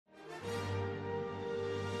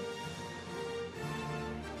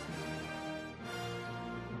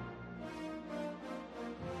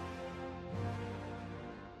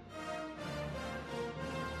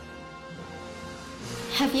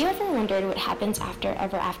Have you ever wondered what happens after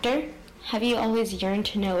Ever After? Have you always yearned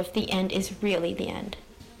to know if the end is really the end?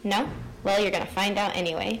 No? Well, you're going to find out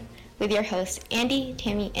anyway, with your hosts Andy,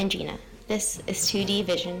 Tammy, and Gina. This is 2D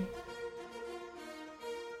Vision.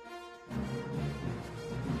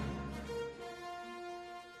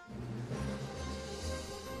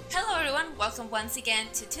 Hello everyone, welcome once again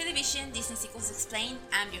to 2D Vision Disney Sequels Explained.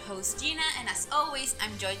 I'm your host Gina, and as always,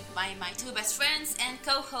 I'm joined by my two best friends and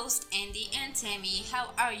co-hosts Andy and Tammy. How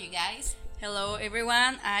are you guys? Hello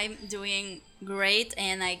everyone, I'm doing great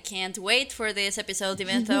and I can't wait for this episode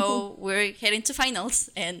even though we're heading to finals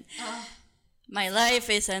and my life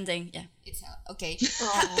is ending. Yeah. It's okay.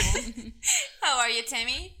 How are you,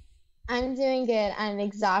 Tammy? I'm doing good. I'm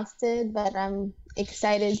exhausted, but I'm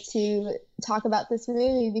excited to talk about this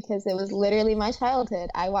movie because it was literally my childhood.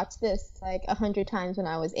 I watched this like 100 times when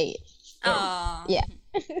I was 8. Oh, yeah.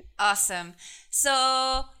 Awesome.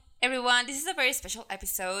 So, everyone, this is a very special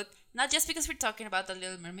episode, not just because we're talking about The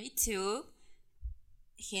Little Mermaid 2,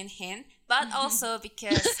 hint, hint, but also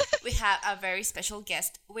because we have a very special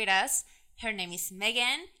guest with us. Her name is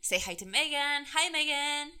Megan. Say hi to Megan. Hi,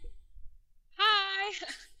 Megan. Hi.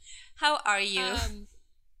 How are you?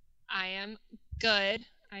 I am good.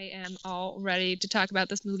 I am all ready to talk about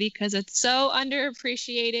this movie because it's so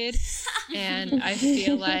underappreciated and I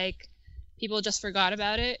feel like people just forgot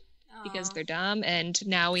about it because they're dumb, and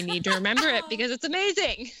now we need to remember it because it's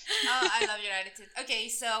amazing. Oh, I love your attitude. Okay,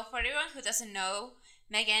 so for everyone who doesn't know,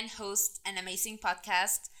 Megan hosts an amazing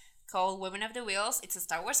podcast called Women of the Wheels. It's a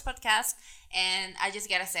Star Wars podcast, and I just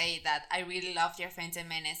gotta say that I really loved your Phantom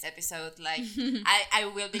Menace episode. Like, I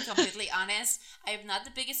will be completely honest, I'm not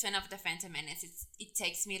the biggest fan of the Phantom Menace. It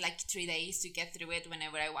takes me like 3 days to get through it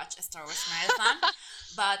whenever I watch a Star Wars marathon.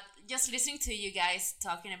 But just listening to you guys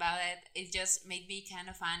talking about it just made me kind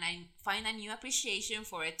of fun. I find a new appreciation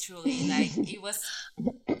for it, truly. Like, it was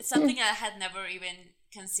something I had never even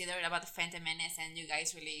considered about the Phantom Menace, and you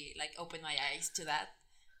guys really like opened my eyes to that.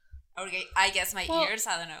 Okay, I guess my ears,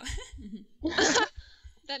 I don't know.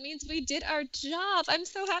 That means we did our job. I'm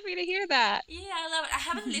so happy to hear that. Yeah, I love it. I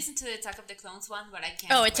haven't listened to the Attack of the Clones one, but I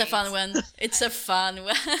can't Oh, it's wait. a fun one. It's a fun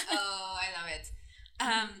one. Oh, I love it.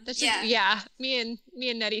 Me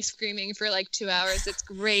and Nettie screaming for like 2 hours. It's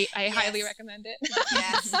great. I highly recommend it.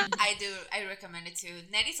 Yes, I do. I recommend it too.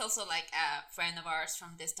 Nettie's also like a friend of ours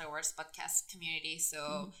from the Star Wars podcast community,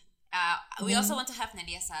 so we also want to have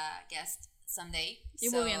Nettie as a guest someday.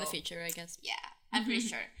 You will be in the future, I guess. Yeah, I'm pretty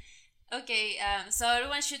sure. Okay, so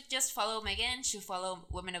everyone should just follow Megan. Should follow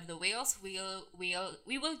Women of the Wheels. We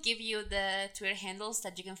will give you the Twitter handles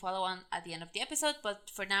that you can follow on at the end of the episode. But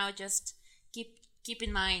for now, just keep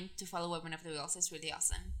in mind to follow Women of the Wheels. It's really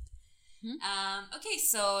awesome. Okay,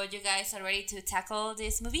 so you guys are ready to tackle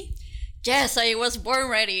this movie? Yes, I was born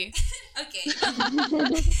ready. Okay.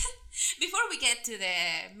 Before we get to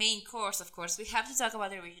the main course, of course, we have to talk about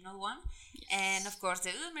the original one. Yes. And of course,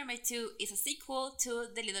 The Little Mermaid 2 is a sequel to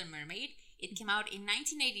The Little Mermaid. It came out in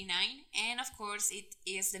 1989, and of course, it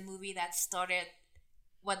is the movie that started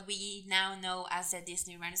what we now know as the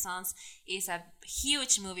Disney Renaissance. It's a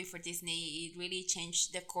huge movie for Disney. It really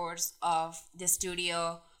changed the course of the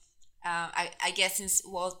studio. I guess since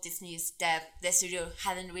Walt Disney's death, the studio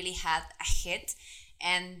hadn't really had a hit.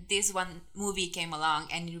 And this one movie came along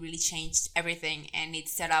and it really changed everything, and it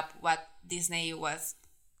set up what Disney was,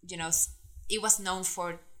 it was known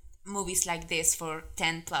for movies like this for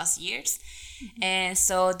 10 plus years. And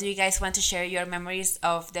so do you guys want to share your memories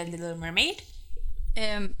of The Little Mermaid?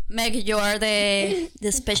 Meg, you are the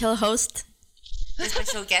special host. The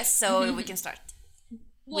special guest, so we can start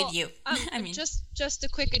with you. Just a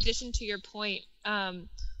quick addition to your point.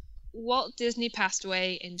 Walt Disney passed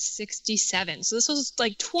away in 1967. So this was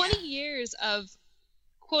like 20 years of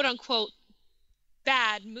quote unquote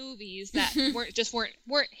bad movies that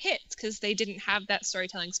weren't hits because they didn't have that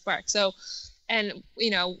storytelling spark. So, and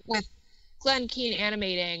with Glenn Keane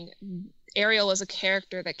animating, Ariel was a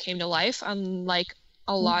character that came to life, unlike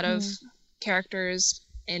a lot of characters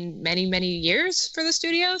in many, many years for the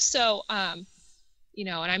studio. So,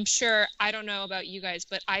 and I'm sure, I don't know about you guys,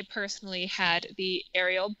 but I personally had the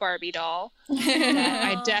Ariel Barbie doll that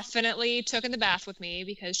I definitely took in the bath with me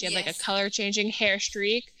because she had like a color changing hair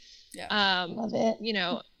streak. Yeah. Love it.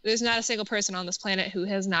 There's not a single person on this planet who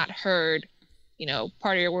has not heard,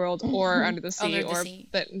 Part of Your World or Under the Sea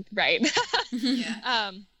right.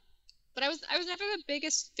 Yeah. But I was never the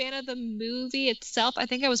biggest fan of the movie itself. I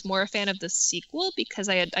think I was more a fan of the sequel because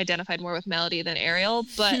I had identified more with Melody than Ariel.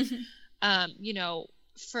 But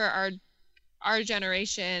for our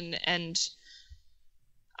generation, and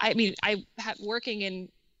I mean, working in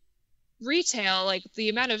retail, like the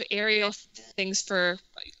amount of Ariel things for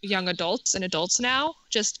young adults and adults now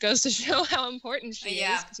just goes to show how important she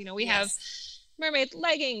is. Because, you know, we have mermaid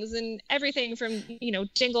leggings and everything from, you know,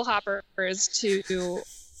 jingle hoppers to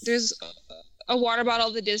there's a water bottle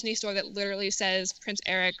at the Disney store that literally says Prince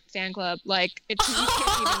Eric fan club. Like, it's, you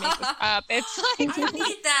can't even make this up. It's like, I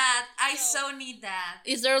need that. I so need that.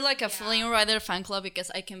 Is there like a Flynn Rider fan club? Because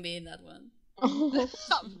I can be in that one.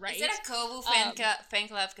 right. Is there a Kobu fan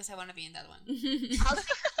club? Because I want to be in that one.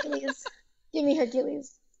 Hercules. Give me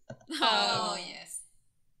Hercules. Oh, yes.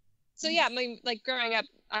 So yeah, like growing up,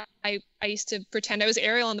 I used to pretend I was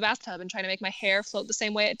Ariel in the bathtub and try to make my hair float the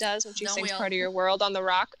same way it does when she sings Part of Your World on the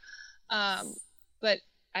rock. But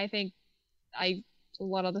I think a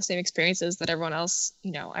lot of the same experiences that everyone else,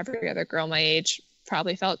 you know, every other girl my age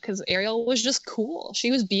probably felt, because Ariel was just cool.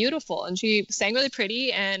 She was beautiful and she sang really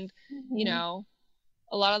pretty, and you know,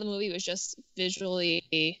 a lot of the movie was just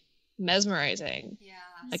visually mesmerizing. Yeah,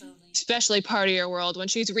 like, absolutely. especially Part of Your World when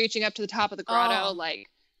she's reaching up to the top of the grotto,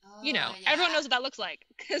 you know, everyone knows what that looks like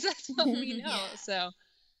because that's what we know. So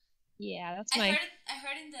yeah, that's I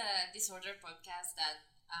heard in the Disorder podcast that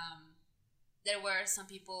there were some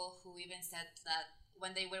people who even said that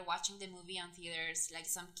when they were watching the movie on theaters, like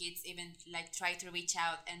some kids even like tried to reach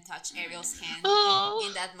out and touch Ariel's hand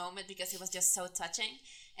in that moment because it was just so touching.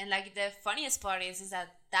 And like the funniest part is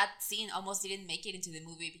that scene almost didn't make it into the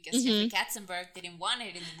movie because Jeffrey Katzenberg didn't want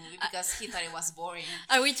it in the movie because he thought it was boring.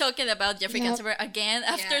 Are we talking about Jeffrey Katzenberg again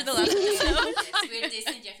after the last episode? Yes, we're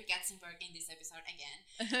dissing Jeffrey Katzenberg in this episode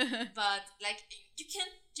again. But like you can't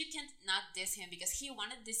not diss him because he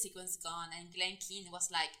wanted this sequence gone, and Glenn Keane was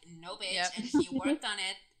like, no bitch, and he worked on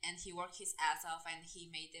it and he worked his ass off and he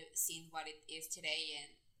made the scene what it is today. And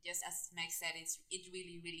just as Meg said, it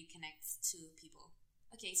really, really connects to people.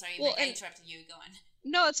 Okay, sorry, Meg, I interrupted you. Go on.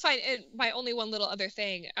 No, it's fine. My only one little other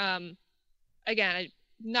thing. Again, I'm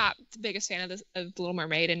not the biggest fan of The Little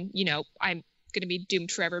Mermaid, and you know, I'm going to be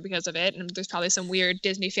doomed forever because of it. And there's probably some weird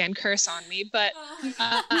Disney fan curse on me, but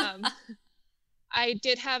I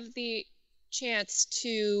did have the chance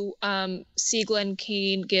to see Glenn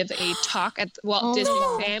Keane give a talk at the Walt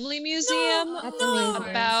Disney Family Museum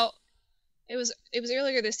about. It was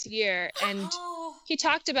earlier this year, and he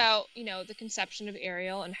talked about, you know, the conception of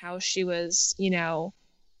Ariel and how she was, you know,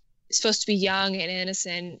 supposed to be young and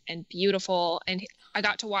innocent and beautiful. And I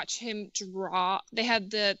got to watch him draw. They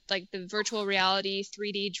had the virtual reality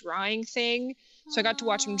 3D drawing thing, so I got to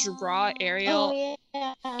watch him draw Ariel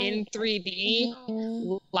in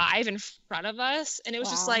 3D live in front of us, and it was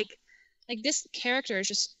just like this character is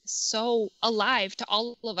just so alive to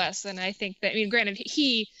all of us. And I think that, I mean, granted,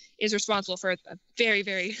 he is responsible for a very,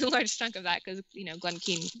 very large chunk of that because, you know, Glenn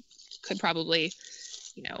Keane could probably,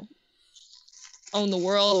 you know, own the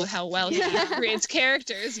world with how well he creates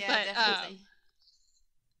characters.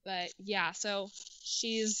 But yeah, so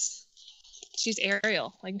she's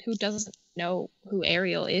Ariel. Like, who doesn't know who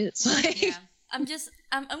Ariel is? Like, I'm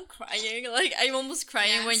crying. Like, I'm almost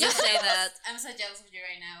crying when you say that. I'm so jealous of you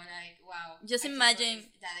right now. Like, wow. Just imagine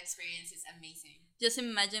that experience is amazing. Just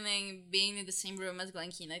imagining being in the same room as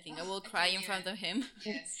Glenn Keane. I think I will cry in front of him.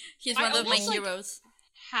 Yes. He's one of my heroes.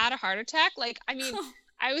 Had a heart attack. Like, I mean,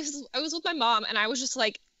 I was with my mom, and I was just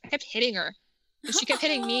like, I kept hitting her, and she kept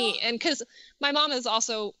hitting me. And because my mom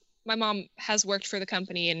has worked for the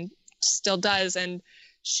company and still does, and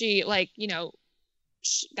she, like, you know,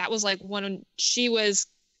 that was like when she was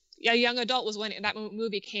a young adult was when that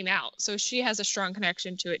movie came out, so she has a strong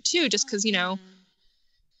connection to it too, just because, you know,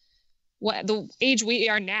 what the age we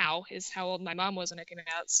are now is how old my mom was when it came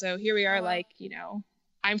out. So here we are, like, you know,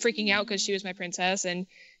 I'm freaking out because she was my princess, and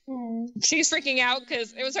she's freaking out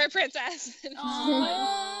because it was her princess. Oh,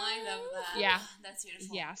 I love that. Yeah, that's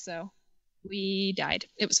beautiful. Yeah, so we died.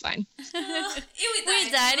 It was fine.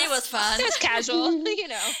 We died. It was fun. It was casual, you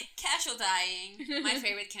know. Casual dying. My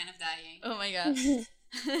favorite kind of dying. Oh my god.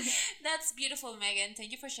 That's beautiful, Megan.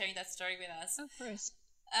 Thank you for sharing that story with us. Of course.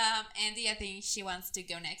 Andy, I think she wants to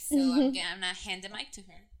go next, so I'm gonna hand the mic to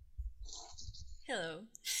her. Hello.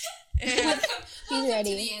 Welcome ready.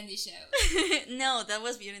 to the Andy show. No, that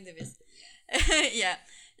was Beauty and the Beast. Yeah.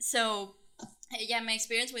 So, yeah, my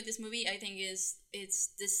experience with this movie, I think it's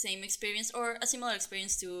the same experience or a similar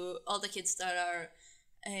experience to all the kids that are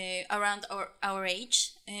around our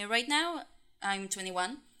age right now. I'm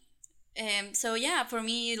 21. So yeah, for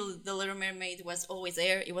me, The Little Mermaid was always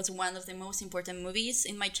there. It was one of the most important movies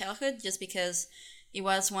in my childhood, just because it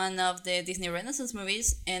was one of the Disney Renaissance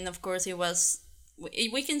movies, and of course it was.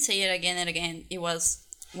 We can say it again and again. It was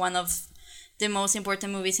one of the most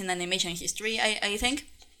important movies in animation history, I think.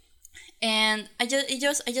 And I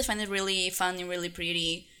just find it really fun and really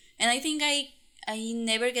pretty, and I think I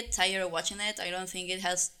never get tired of watching it. I don't think it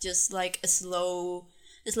has just like a slow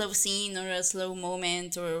scene or a slow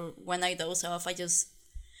moment, or when I doze off. I just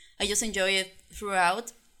enjoy it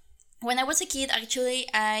throughout. When I was a kid, actually,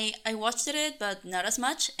 I watched it, but not as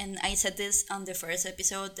much. And I said this on the first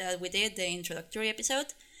episode that we did, the introductory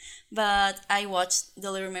episode. But I watched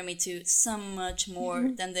The Little Mermaid 2 so much more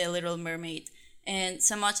than The Little Mermaid. And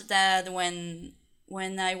so much that when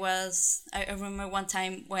I remember one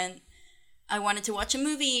time when I wanted to watch a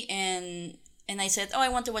movie and I said, oh, I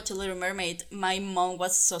want to watch The Little Mermaid. My mom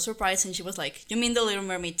was so surprised, and she was like, you mean The Little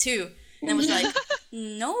Mermaid 2? And I was like,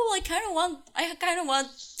 no, I kind of want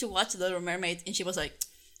to watch The Little Mermaid. And she was like,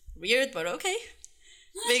 weird, but okay.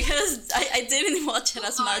 Because I didn't watch it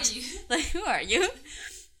as much. Like, who are you?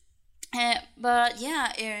 But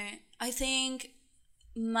yeah, I think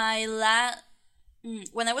when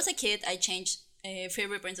I was a kid, I changed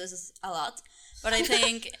favorite princesses a lot. But I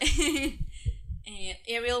think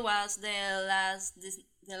Ariel was the last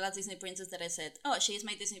Disney princess that I said, oh, she is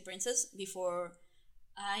my Disney princess, before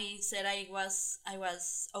I said I was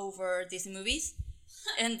over Disney movies.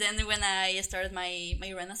 And then when I started my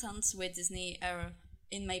renaissance with Disney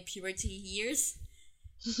in my puberty years,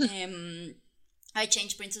 I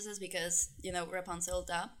changed princesses because, Rapunzel,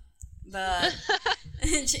 duh. But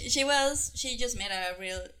she just made a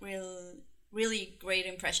really great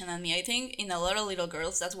impression on me, I think, in a lot of little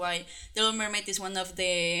girls. That's why The Little Mermaid is one of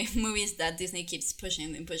the movies that Disney keeps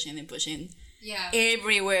pushing and pushing and pushing. Yeah.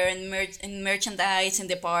 Everywhere, in merchandise, in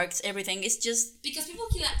the parks, everything. It's just because people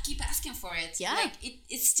keep asking for it. Yeah. Like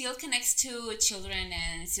it still connects to children,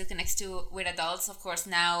 and it still connects with adults. Of course,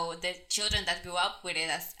 now the children that grew up with it,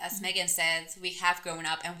 as Megan said, we have grown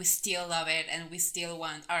up and we still love it, and we still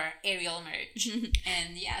want our Ariel merch.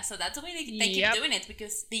 And yeah, so that's the way they keep doing it,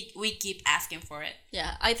 because we keep asking for it.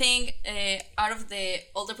 Yeah, I think out of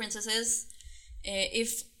all the princesses,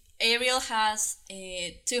 if Ariel has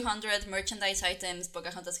 200 merchandise items,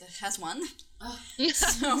 Pocahontas has one. Oh.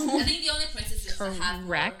 So I think the only princesses that have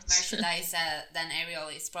more merchandise than Ariel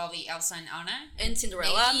is probably Elsa and Anna. And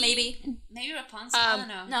Cinderella, maybe Rapunzel. I don't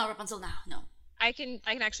know. No, Rapunzel no. I can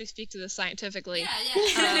actually speak to this scientifically.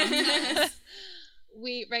 Yeah.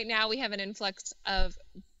 Right now we have an influx of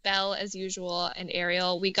Belle as usual and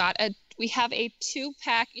Ariel. We have a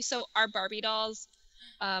 2-pack. So our Barbie dolls,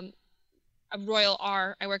 Royal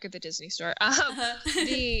R. I work at the Disney store.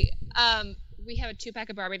 We have a 2-pack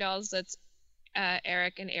of Barbie dolls. That's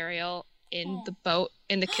Eric and Ariel in the boat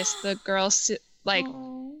in the Kiss the Girls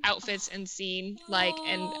outfits and scene.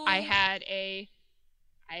 And I had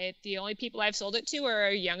the only people I've sold it to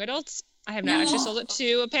are young adults. I have not actually sold it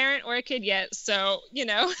to a parent or a kid yet. So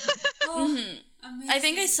I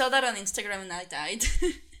think I saw that on Instagram and I died.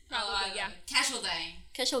 Yeah. Casual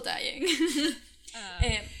dying.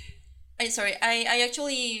 I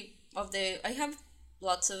actually I have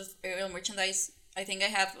lots of Ariel merchandise. I think I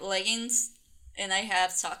have leggings and I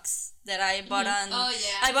have socks that I bought on. Oh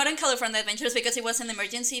yeah. I bought on California Adventures because it was an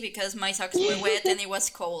emergency, because my socks were wet and it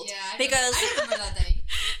was cold. Yeah. I remember that day.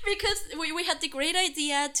 Because we had the great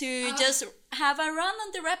idea to just have a run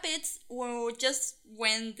on the rapids, or just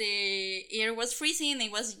when the air was freezing.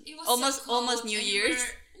 It was almost New Year's.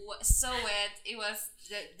 So wet. It was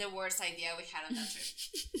the worst idea we had on that trip.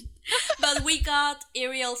 But we got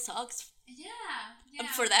Ariel socks. Yeah.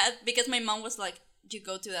 For that, because my mom was like, you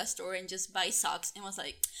go to that store and just buy socks, and was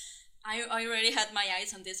like, I already had my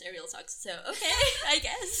eyes on this Ariel socks, so okay, I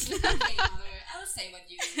guess. Okay, Mother, I'll say what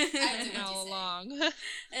you say. All along.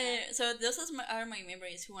 So those are my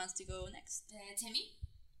memories. Who wants to go next? Timmy?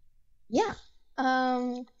 Yeah.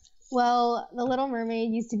 Well, The Little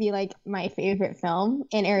Mermaid used to be like my favorite film,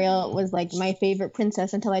 and Ariel was like my favorite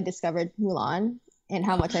princess until I discovered Mulan and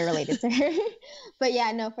how much I related to her. But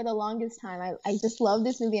yeah, no, for the longest time, I just love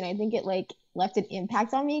this movie, and I think it like left an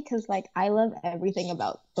impact on me, because like I love everything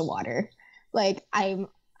about the water. Like I'm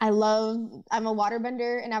a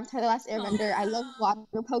waterbender in Avatar: The Last Airbender. I love water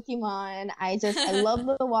Pokemon. I love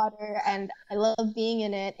the water, and I love being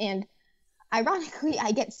in it. And ironically,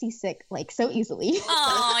 I get seasick like so easily.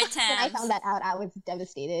 Oh, when I found that out, I was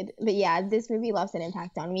devastated. But yeah, this movie left an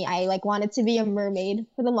impact on me. I like wanted to be a mermaid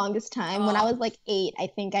for the longest time. When I was like 8, I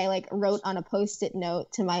think I like wrote on a Post-it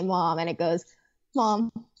note to my mom, and it goes,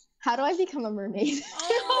 "Mom, how do I become a mermaid?"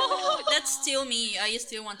 Oh, that's still me. I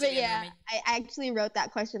still want to be a mermaid. I actually wrote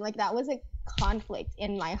that question. Like that was a conflict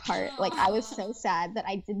in my heart. Like I was so sad that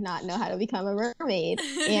I did not know how to become a mermaid.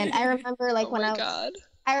 And I remember like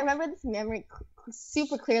I remember this memory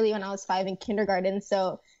super clearly when I was 5 in kindergarten.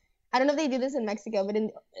 So I don't know if they do this in Mexico, but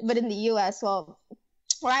in the U.S., well,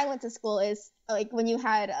 where I went to school is like when you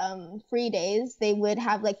had free days, they would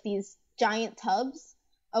have like these giant tubs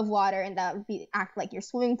of water, and that would act like your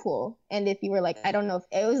swimming pool. And if you were like, I don't know, if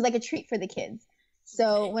it was like a treat for the kids.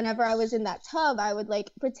 So whenever I was in that tub, I would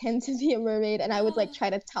like pretend to be a mermaid, and I would like try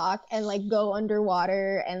to talk and like go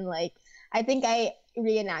underwater, and like I think I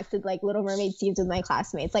reenacted like Little Mermaid scenes with my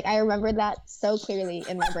classmates. Like I remember that so clearly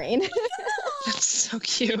in my brain. That's so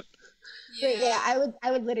cute. But yeah,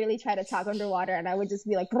 I would literally try to talk underwater, and I would just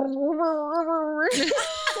be like, but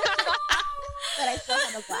I still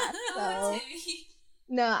had a blast. So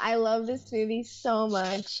no, I love this movie so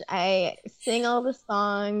much. I sing all the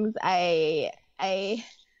songs.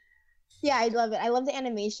 Yeah, I love it. I love the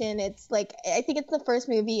animation. It's like, I think it's the first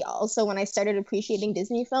movie also when I started appreciating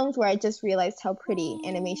Disney films where I just realized how pretty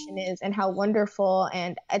animation is and how wonderful.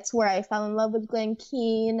 And it's where I fell in love with Glenn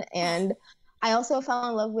Keane. And I also fell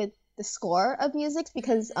in love with the score of music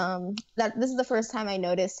because this is the first time I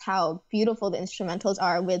noticed how beautiful the instrumentals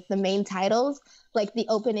are with the main titles, like the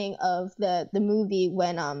opening of the movie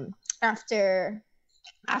when after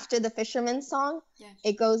the fisherman's song,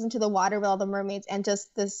 it goes into the water with all the mermaids, and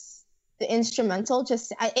just the instrumental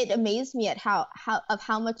it amazed me at how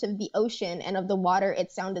much of the ocean and of the water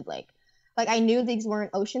it sounded like. Like I knew these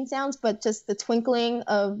weren't ocean sounds, but just the twinkling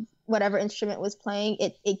of whatever instrument was playing,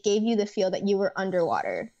 it gave you the feel that you were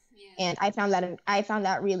underwater. And I found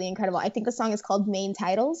that really incredible. I think the song is called Main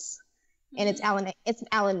Titles, and it's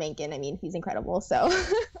Alan Menken. I mean, he's incredible. So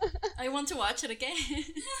I want to watch it again.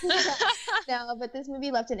 No, but this movie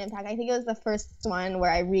left an impact. I think it was the first one where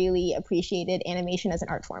I really appreciated animation as an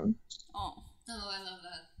art form. Oh, I love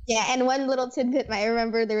that. Yeah, and one little tidbit, I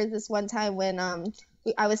remember there was this one time when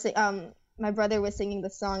my brother was singing the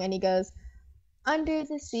song, and he goes, "Under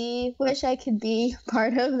the sea, wish I could be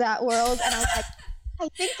part of that world," and I was like, I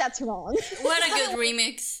think that's wrong. What a good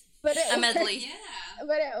remix. But a medley. Yeah.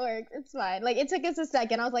 But it worked. It's fine. Like, it took us a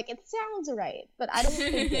second. I was like, it sounds right, but I don't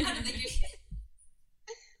think it.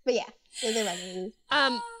 But yeah, those are my movies.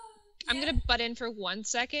 I'm gonna butt in for 1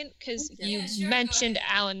 second because you mentioned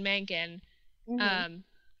Alan Menken. Mm-hmm.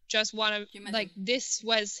 Just want to like, this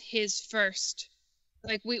was his first.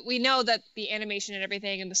 Like we know that the animation and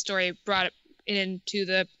everything and the story brought it into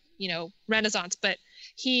the Renaissance, but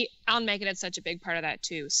Alan Menken had such a big part of that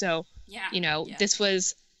too. So I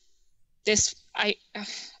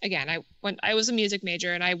was a music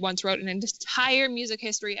major, and I once wrote an entire music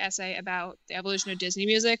history essay about the evolution of Disney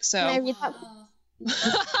music. So Can I read that?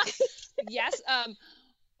 yes,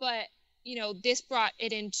 but this brought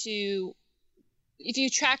it into. If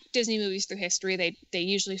you track Disney movies through history, they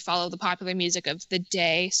usually follow the popular music of the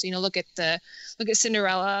day. So look at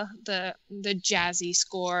Cinderella, the jazzy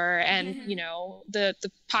score, and the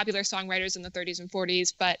popular songwriters in the 30s and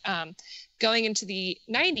 40s. But going into the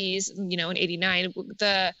 90s, in '89,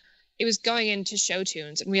 it was going into show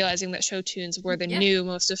tunes and realizing that show tunes were the new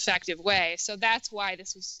most effective way. So that's why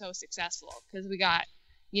this was so successful, because we got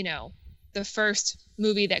the first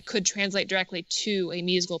movie that could translate directly to a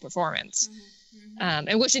musical performance.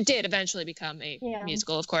 And which it did eventually become a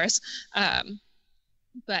musical, of course.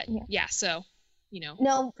 But so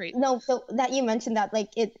no, so that you mentioned that, like,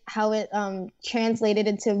 how it translated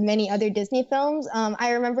into many other Disney films.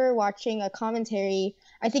 I remember watching a commentary.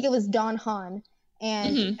 I think it was Don Hahn,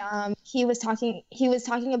 and he was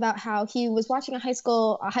talking about how he was watching a high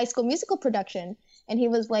school musical production. And he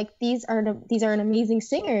was like, these are an amazing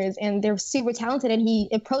singers, and they're super talented. And he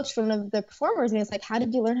approached one of the performers, and he was like, how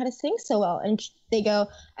did you learn how to sing so well? And they go,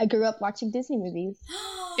 I grew up watching Disney movies.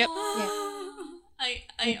 Yep.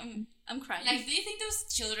 Yeah. I'm crying. Like, do you think those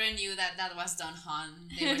children knew that was Don Hahn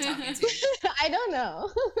they were talking to? I don't know.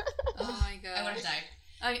 Oh my god. I would have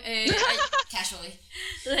died. Casually.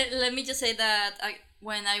 Let me just say that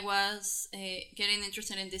when I was getting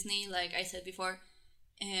interested in Disney, like I said before,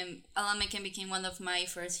 Alan Menken became one of my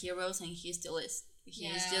first heroes, and he still is.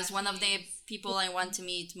 He's just one of the people I want to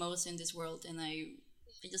meet most in this world, and I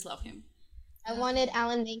just love him. I wanted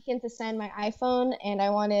Alan Menken to sign my iPhone, and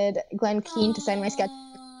I wanted Glenn Keane to sign my sketch.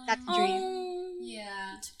 That's a dream.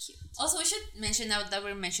 Yeah. Too cute. Also, we should mention now that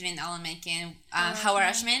we're mentioning Alan Menken, Howard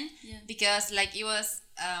Ashman, because like he was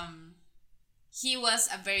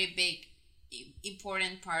a very big,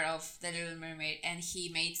 important part of The Little Mermaid, and he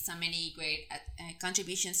made so many great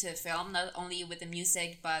contributions to the film, not only with the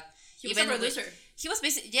music, but he was a producer. He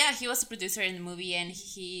was a producer in the movie, and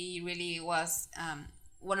he really was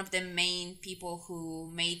one of the main people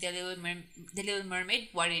who made The Little Mermaid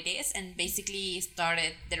what it is, and basically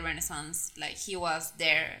started the Renaissance. Like, he was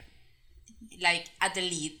there, like, at the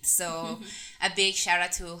lead. So a big shout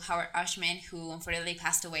out to Howard Ashman, who unfortunately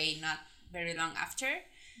passed away not very long after.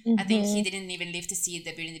 I think he didn't even live to see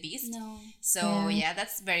the Beauty and the Beast. No. So yeah,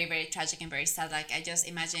 that's very, very tragic and very sad. Like, I just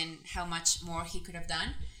imagine how much more he could have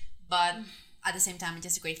done, but at the same time, I'm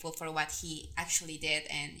just grateful for what he actually did.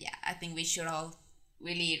 And yeah, I think we should all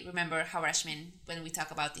really remember Howard Ashman when we talk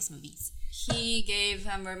about these movies. He gave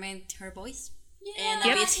a mermaid her voice. Yeah,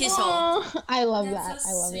 And it's his soul. Oh, I love That's that. so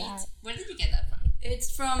I love sweet. that. Where did you get that from? It's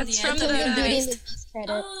from It's the from end the of Beauty and the the Beauty and Beast. the Beast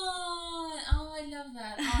credit. Oh, I love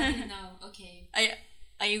that. Oh, I didn't know. Okay.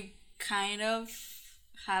 I kind of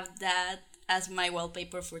have that as my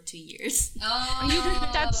wallpaper for 2 years. Oh,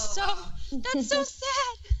 That's so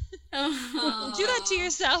sad. Oh. Do that to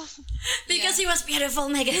yourself. Because he was beautiful,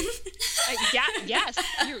 Megan. Yes,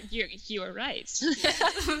 you are right.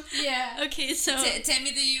 Yeah. Okay, so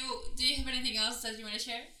Tammy, do you have anything else that you want to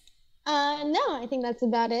share? No, I think that's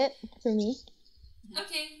about it for me.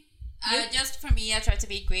 Okay. Just for me, I'll try to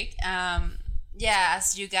be quick. Yeah,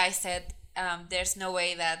 as you guys said, there's no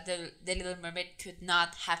way that the Little Mermaid could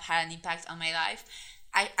not have had an impact on my life.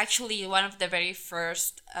 I actually, one of the very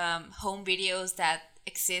first home videos that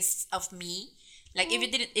exists of me, like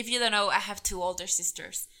if you don't know, I have 2 older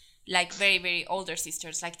sisters, like very, very older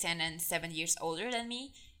sisters, like 10 and 7 years older than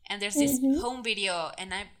me. And there's this home video,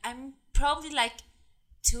 and I'm probably like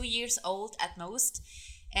 2 years old at most,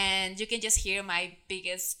 and you can just hear my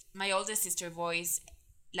oldest sister voice,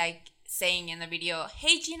 like saying in the video,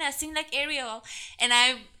 "Hey Gina, sing like Ariel," and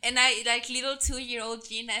I like little 2-year-old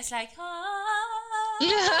Gina is like,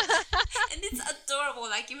 and it's adorable.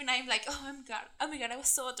 Like, even I'm like, oh my god, I was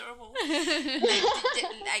so adorable.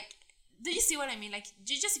 like, do you see what I mean? Like,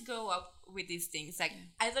 you just grow up with these things. Like,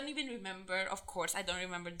 I don't even remember. Of course, I don't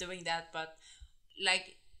remember doing that, but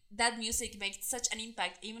like, that music made such an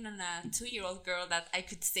impact even on a 2-year-old girl that I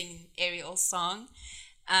could sing Ariel's song.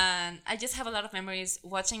 And I just have a lot of memories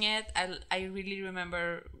watching it. I really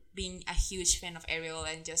remember being a huge fan of Ariel,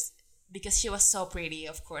 and just because she was so pretty,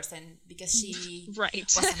 of course, and because she Right.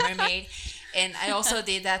 was a mermaid. And I also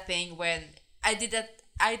did that thing when I did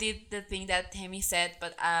the thing that Tammy said,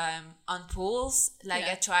 but on pools, like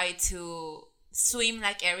I tried to swim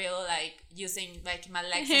like Ariel, like using like my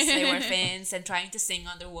legs as they were fins, and trying to sing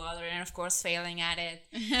underwater, and of course failing at it.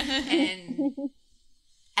 And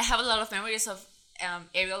I have a lot of memories of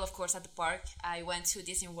Ariel, of course, at the park. I went to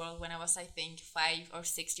Disney World when I was, I think, 5 or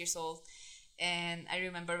 6 years old. And I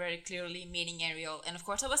remember very clearly meeting Ariel. And of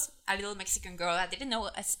course, I was a little Mexican girl. I didn't know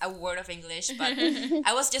a word of English, but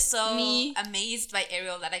I was just so amazed by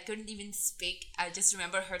Ariel that I couldn't even speak. I just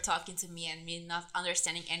remember her talking to me and me not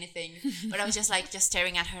understanding anything. But I was just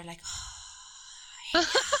staring at her like, oh,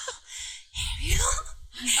 Ariel.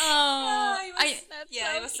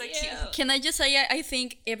 It was so cute. Can I just say, I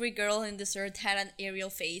think every girl in this earth had an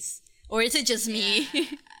Ariel face, or is it just me?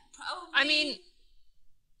 Probably. I mean,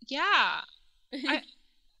 yeah. And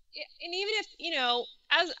even if,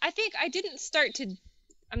 as I think I didn't start to,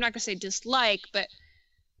 I'm not going to say dislike, but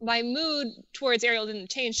my mood towards Ariel didn't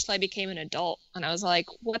change till I became an adult. And I was like,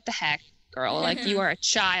 what the heck, girl? Like, you are a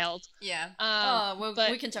child. Yeah.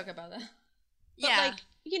 We can talk about that. But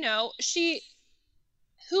she,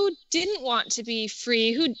 who didn't want to be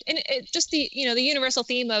free, just the universal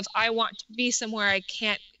theme of, I want to be somewhere I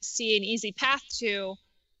can't see an easy path to,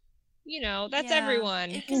 that's everyone.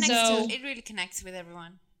 It really connects with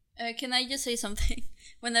everyone. Can I just say something?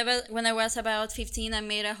 When I was about 15, I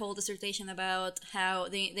made a whole dissertation about how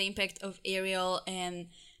the impact of Ariel, and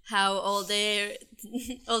how all the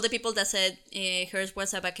people that said hers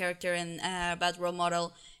was a bad character and a bad role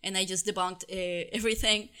model, and I just debunked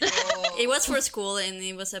everything. Oh. It was for school, and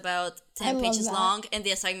it was about 10 pages long, and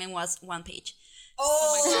the assignment was 1 page.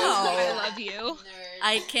 Oh my God, I love you.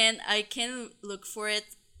 Nerd. I can look for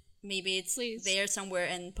it. Maybe it's there somewhere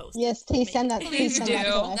and post. Yes, please send that. Please do.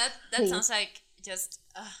 That sounds like just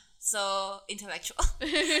so intellectual.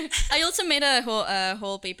 I also made a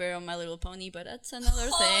whole paper on My Little Pony, but that's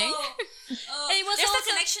another thing. It was there's also a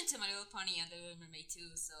connection to My Little Pony and The Little Mermaid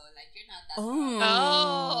too, so like you're not that wrong.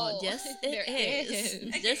 Oh, yes, there is.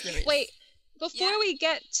 Yes, there is. Wait, before we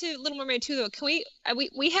get to Little Mermaid 2, though, can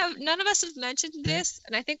we have, none of us have mentioned this,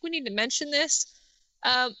 and I think we need to mention this.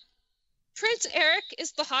 Prince Eric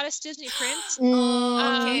is the hottest Disney prince.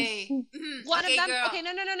 Okay. One of them. Girl. Okay,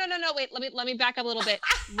 no. Wait, let me back up a little bit.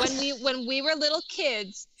 When we were little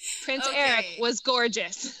kids, Prince Eric was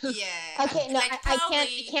gorgeous. Yeah. Okay, no, like, I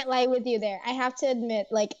can't lie with you there. I have to admit,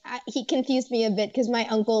 like, he confused me a bit because my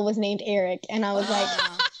uncle was named Eric, and I was like,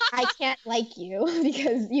 I can't like you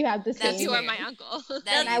because you have the same. You are my uncle.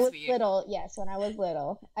 When I was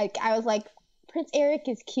little, I was like, Prince Eric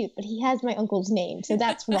is cute, but he has my uncle's name, so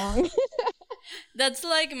that's wrong. That's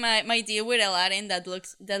like my deal with Aladdin. That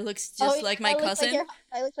looks just like my cousin.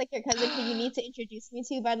 I look like your cousin who you need to introduce me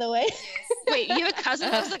to, by the way. Wait, you have a cousin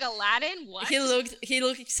who looks like Aladdin? What? He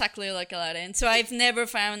looked exactly like Aladdin. So I've never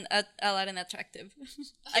found Aladdin attractive.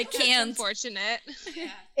 I can't. Unfortunate.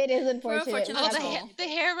 Yeah. It is unfortunate. unfortunate. Oh, Ruffle. the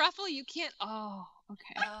hair ruffle, you can't. Oh,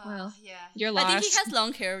 okay. Well, Yeah. you're I lost. think he has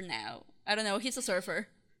long hair now. I don't know. He's a surfer.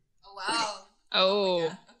 Oh, wow. Oh.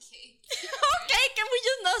 Okay. Okay, can we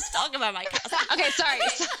just not talk about my cousin? Okay, sorry.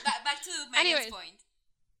 Okay, back to Megan's Anyways. point.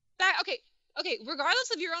 Okay.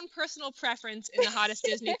 Regardless of your own personal preference in the hottest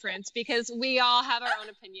Disney prince, because we all have our own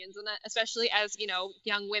opinions, and especially as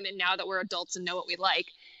young women now that we're adults and know what we like.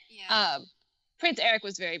 Yeah. Prince Eric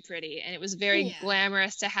was very pretty, and it was very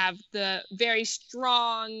glamorous to have the very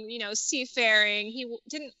strong, seafaring. He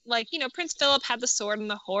didn't Prince Philip had the sword and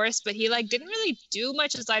the horse, but he didn't really do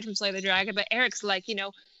much aside from slay the dragon. But Eric's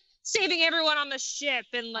saving everyone on the ship,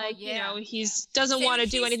 and doesn't want to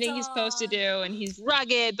do anything he's supposed to do, and he's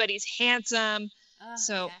rugged, but he's handsome.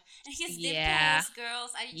 So and his dimples, yeah.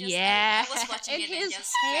 girls. I was watching And it his and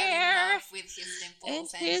just hair. fell in love with his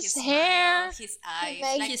dimples And and his his hair. smile, his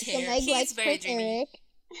eyes, Meg, his so hair. Meg He's likes very Prince dreamy. Eric.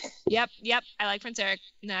 Yep. I like Prince Eric.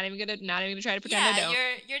 Not even gonna try to pretend I Yeah,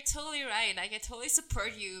 don't. you're totally right. I totally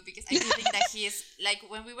support you because I do think that he is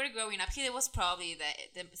when we were growing up, he was probably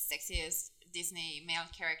the sexiest Disney male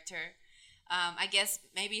character. I guess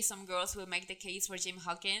maybe some girls will make the case for Jim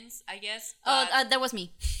Hawkins. I guess. Oh, but- that was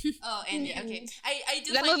me. oh, and okay. I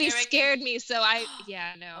do. That find movie Eric... scared me, so I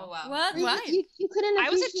no. Oh wow. What? You- Why? You couldn't I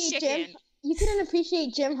was a appreciate chicken. Jim. You couldn't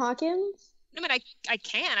appreciate Jim Hawkins. I mean,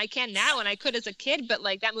 I can now, and I could as a kid, but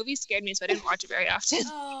that movie scared me, so I didn't watch it very often.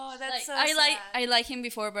 Oh, that's so I sad. like him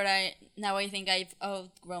before, but I think I've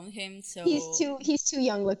outgrown him. So He's too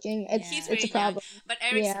young looking. He's It's very a problem. young, but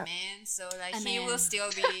Eric's Yeah. a man, so A he man. will still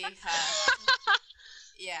be.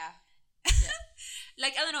 Yeah. I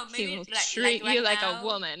don't know. Maybe He will like treat right you like now, a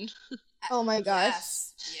woman. Oh my gosh.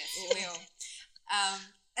 Yes, he will.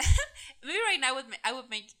 Maybe right now I would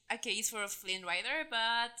make a case for Flynn Rider,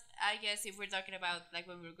 but I guess if we're talking about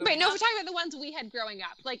when we were growing Wait, no, up, we're talking about the ones we had growing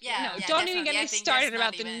up. Yeah, don't even definitely. get I me think started that's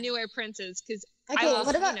about not the even- newer princes, because Okay, I was,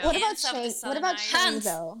 what about what about Hands of the Shang? What about Sunlight. Shang Hands.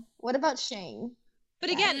 though? What about Shang?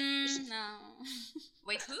 But again, no.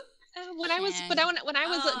 wait, who? when I was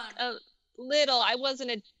little, I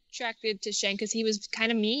wasn't attracted to Shang because he was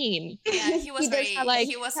kind of mean. Yeah, he was He does very have,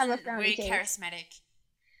 he have a wasn't frowny very face. charismatic.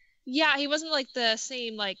 Yeah, he wasn't the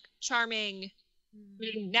same charming. I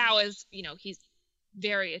mean, now is he's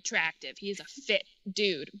very attractive. He's a fit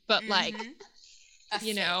dude, but Mhm. A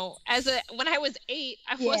fit. when I was 8,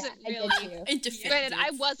 I Yeah, wasn't I get really. you. Into fit Granted, I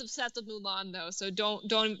dudes. was obsessed with Mulan though, so don't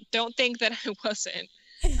think that I wasn't.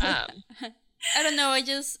 I don't know. I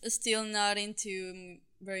just still not into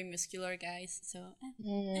very muscular guys. So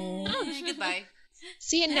Goodbye.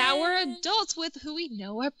 See, and now we're adults with who we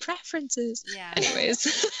know our preferences. Yeah.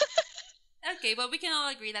 Anyways, Okay, but we can all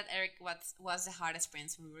agree that Eric was the hottest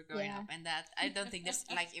prince when we were growing Yeah. up, and that I don't think there's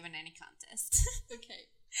even any contest. okay.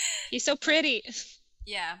 he's so pretty.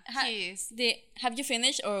 Yeah, Ha- he is. Have you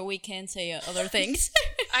finished, or we can say other things?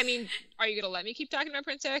 I mean, are you gonna let me keep talking about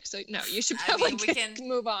Prince Eric? So no, you should I probably mean, we can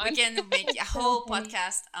move on. We can make a whole funny.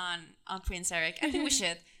 podcast on Prince Eric. I think we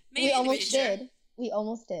should. Maybe We in the almost future. did. We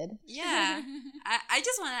almost did. Yeah. I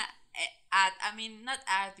just want to add, not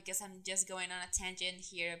add because I'm just going on a tangent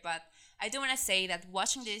here, but I do want to say that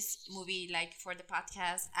watching this movie, for the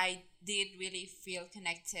podcast, I did really feel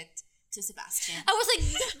connected to Sebastian. I was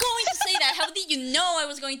going to say that. How did you know I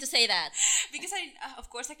was going to say that? Because of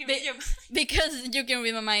course, I can read your Because you can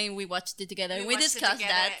read my mind. We watched it together. We watched it discussed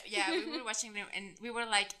together. that. Yeah, we were watching them, and we were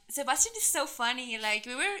like, Sebastian is so funny.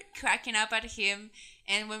 We were cracking up at him,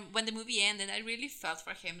 and when the movie ended, I really felt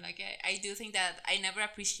for him. I do think that I never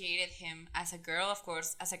appreciated him as a girl. Of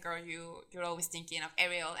course, as a girl, you're always thinking of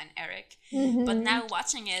Ariel and Eric, but now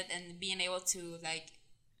watching it and being able to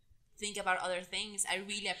think about other things, I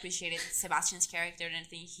really appreciated Sebastian's character, and I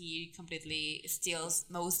think he completely steals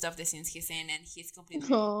most of the scenes he's in, and he's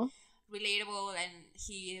completely Aw. relatable, and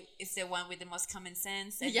he is the one with the most common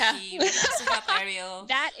sense, and Yeah. he wants to help Ariel,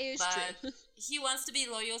 That is but true. he wants to be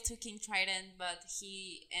loyal to King Trident, but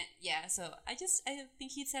so I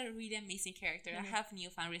think he's a really amazing character. I have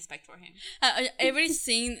newfound respect for him. Every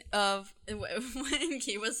scene of when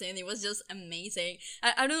he was in, it was just amazing.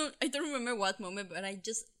 I don't remember what moment, but I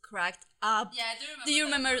just cracked up. Yeah, I do remember. Do you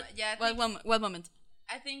remember Yeah, what moment?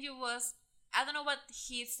 I think it was. I don't know what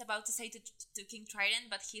he's about to say to King Trident,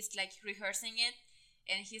 but he's rehearsing it,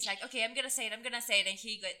 and he's like, "Okay, I'm gonna say it," and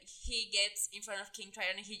he gets in front of King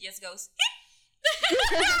Trident, and he just goes,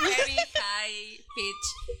 very high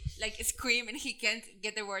pitch, like scream, and he can't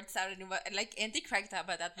get the words out anymore. Like Andy cracked up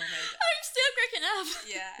at that moment. I'm still cracking up.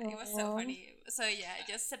 Yeah, it was so funny. So yeah,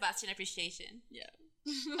 just Sebastian appreciation.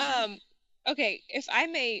 Yeah. Okay, if I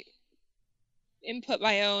may input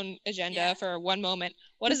my own agenda Yeah. for one moment,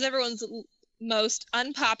 what is everyone's most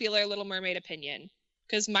unpopular Little Mermaid opinion?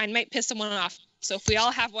 Because mine might piss someone off. So if we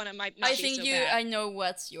all have one, it might not I be think so you. bad. I know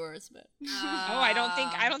what's yours, but Oh, I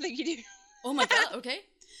don't think you do. oh my god. Okay.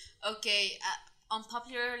 Okay,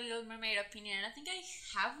 unpopular Little Mermaid opinion. I think I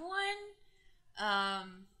have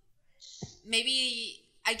one. Maybe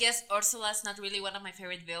I guess Ursula's not really one of my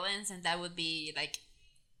favorite villains, and that would be like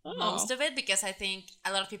most of it, because I think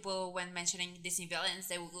a lot of people, when mentioning Disney villains,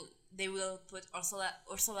 they will put Ursula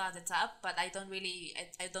at the top, but I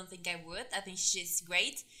don't think I would. I think she's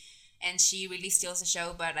great, and she really steals the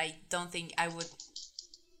show, but I don't think I would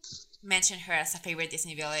mention her as a favorite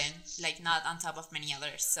Disney villain, like not on top of many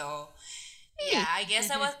others. So yeah, I guess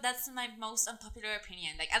that's my most unpopular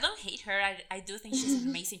opinion. Like, I don't hate her. I do think she's an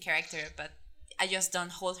amazing character, but I just don't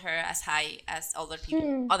hold her as high as other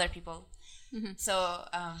people. So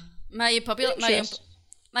My popular Interest.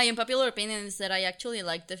 my unpopular opinion is that I actually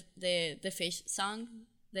like the fish song,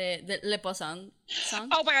 the Le Poisson song.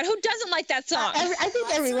 Oh my god, who doesn't like that song? I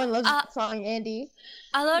think everyone loves that song, Andy.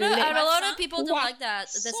 A lot song? of people don't like that.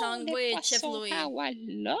 The song with Chef Louis. How I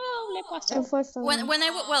love Le Poisson. It was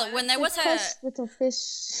When I was a Fish, little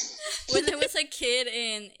fish. when I was a kid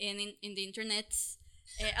in the internet,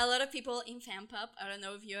 a lot of people in FanPop. I don't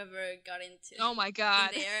know if you ever got into. Oh my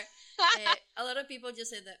god. In there, a lot of people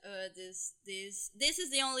just said that this is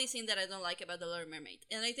the only thing that I don't like about the Little Mermaid,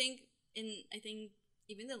 and I think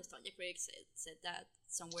even the Nostalgia Critic said that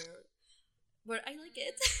somewhere where I like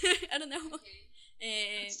it. I don't know.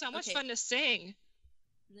 It's so much okay. fun to sing.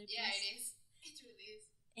 yeah, it is. It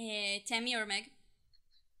really is. Tammy or Meg?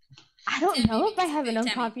 I don't know if I have an Tell me.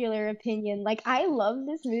 unpopular opinion. Like, I love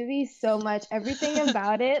this movie so much. Everything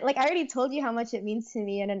about it. Like, I already told you how much it means to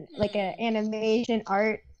me, and like an animation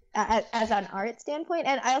art as an art standpoint.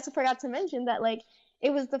 And I also forgot to mention that like it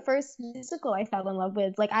was the first musical I fell in love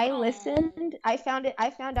with. Like, I listened. I found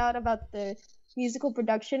out about the musical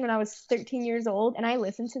production when I was 13 years old, and I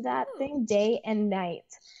listened to that thing day and night.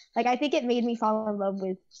 Like, I think it made me fall in love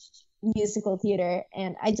with musical theater,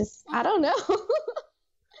 and I don't know.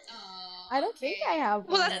 I don't think I have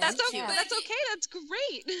Well, one. that's That's okay. cute. That's okay. That's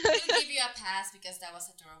great. We'll give you a pass because that was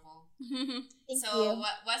adorable. Thank So, you.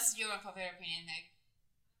 what's your unpopular opinion, Meg?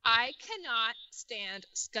 I cannot stand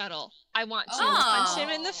Scuttle. I want to Oh. punch him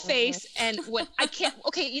in the face, and what I can't.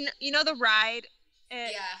 Okay, you know the ride.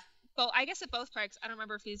 At, I guess at both parks. I don't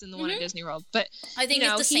remember if he's in the one at Disney World, but I think you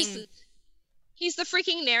know, it's the same. he's the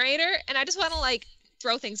freaking narrator, and I just want to like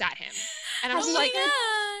throw things at him, and I'm Oh just my like, God.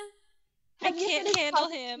 I Have you can't heard his handle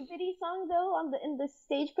Puff him. Bitty song though in the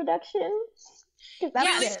stage production? 'Cause that's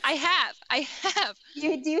Yes, it. I have. Do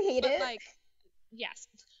you hate But it? like, yes.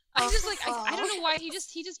 I just like I don't know why he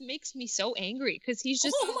just makes me so angry because he's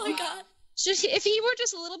just Oh my god. just if he were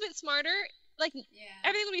just a little bit smarter, like Yeah.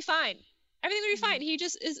 everything would be fine. Everything would be fine. He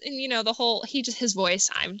just is, and you know the whole his voice.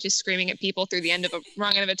 I'm just screaming at people through the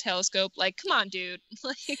wrong end of a telescope. Like, come on, dude.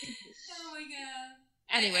 Like, Oh my god.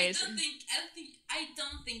 anyways, I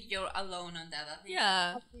don't think you're alone on that. I think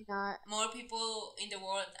Yeah. Probably not. more people in the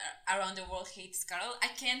world around the world hate Scarlet. I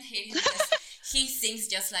can't hate him because he sings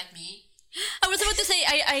just like me. I was about to say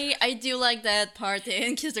I do like that part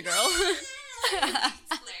in Kiss the Girl. It's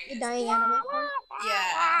The hilarious. dying animal.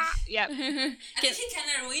 Yeah. yeah. I think he kind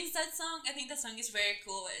of ruins that song. I think that song is very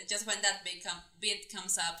cool. Just when that beat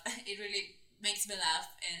comes up, it really makes me laugh.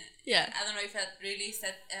 And Yeah. I don't know if that really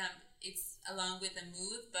it's along with the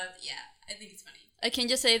mood, but yeah, I think it's funny. I can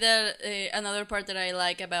just say that another part that I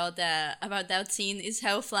like about that scene is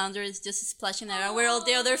how Flounder is just splashing around with all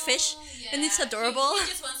the other fish, and it's Yeah. adorable. He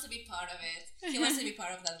just wants to be part of it. He wants to be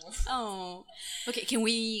part of that world. Oh, okay. Can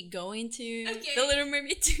we go into Okay. the Little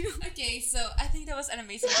Mermaid too? Okay, so I think that was an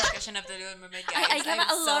amazing discussion of the Little Mermaid, guys. I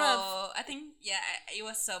have a lot of- I think it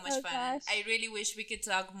was so much Oh, fun. gosh. I really wish we could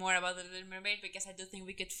talk more about the Little Mermaid because I do think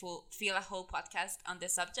we could fill a whole podcast on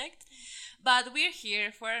this subject. But we're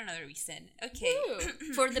here for another reason. Okay.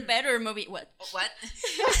 For the better movie. What? What?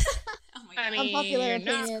 Oh my god. I mean, Unpopular you're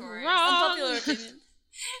not opinion. wrong. Unpopular opinion.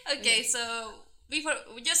 Okay, so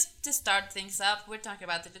just to start things up, we're talking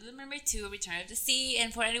about The Little Mermaid 2, Return of the Sea,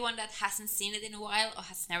 and for anyone that hasn't seen it in a while or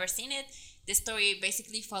has never seen it, the story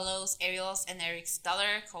basically follows Ariel's and Eric's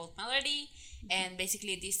daughter called Melody, and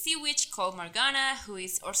basically this sea witch called Morgana, who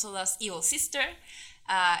is Ursula's evil sister.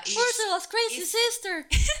 Ursula's crazy is- sister.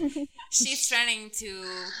 She's trying to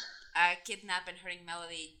kidnap and hurting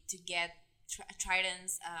Melody to get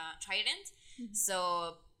Trident's trident.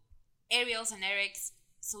 So Ariel's and Eric's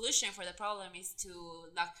solution for the problem is to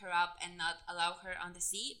lock her up and not allow her on the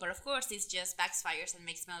sea. But of course, this just backfires and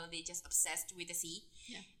makes Melody just obsessed with the sea.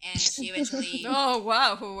 Yeah. And she eventually Oh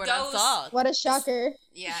wow, who would have thought? What a shocker.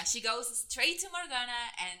 Yeah, she goes straight to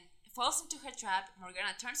Morgana and falls into her trap.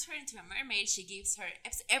 Morgana turns her into a mermaid. She gives her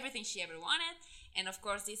everything she ever wanted. And of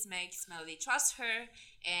course, this makes Melody trust her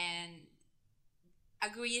and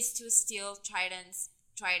agrees to steal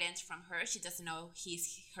trident from her. She doesn't know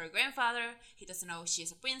he's her grandfather. He doesn't know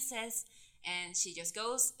she's a princess. And she just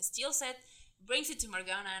goes, steals it, brings it to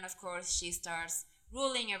Morgana. And of course, she starts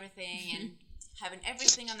ruling everything and having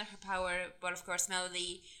everything under her power. But of course,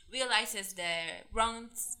 Melody realizes the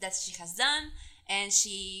wrongs that she has done. And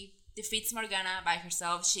she defeats Morgana by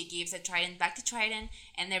herself. She gives the trident back to Trident.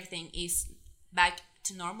 And everything is back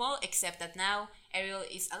to normal, except that now Ariel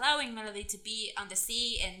is allowing Melody to be on the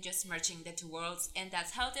sea and just merging the two worlds, and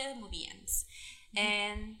that's how the movie ends.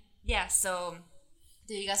 And yeah, so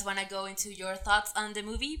do you guys want to go into your thoughts on the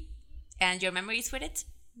movie and your memories with it?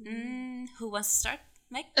 Who wants to start?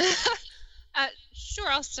 Meg? Sure,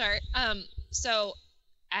 I'll start. So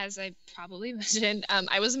as I probably mentioned,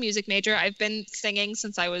 I was a music major. I've been singing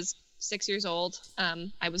since I was 6 years old.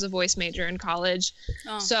 I was a voice major in college.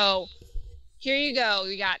 So here you go.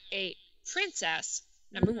 We got a princess,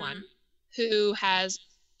 number one, who has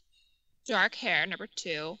dark hair, number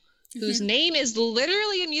two, whose name is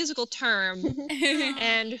literally a musical term,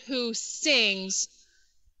 and who sings.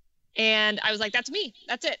 And I was like, that's me.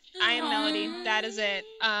 That's it. I am Melody. That is it.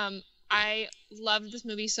 I loved this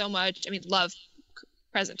movie so much. I mean, love,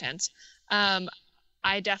 present tense.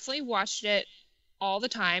 I definitely watched it all the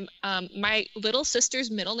time. My little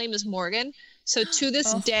sister's middle name is Morgan. So to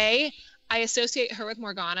this day, I associate her with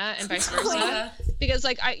Morgana and vice versa. Because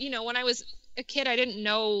like when I was a kid, I didn't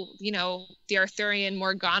know, the Arthurian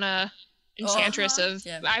Morgana enchantress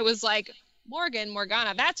I was like,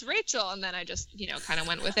 Morgana, that's Rachel. And then I just, kind of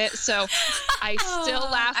went with it. So I still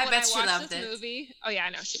laugh when I watch this movie. Oh yeah, I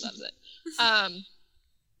know she loves it. And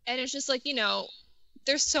it's just like,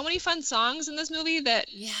 there's so many fun songs in this movie that,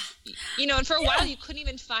 and for a while you couldn't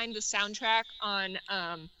even find the soundtrack on,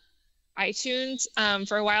 iTunes.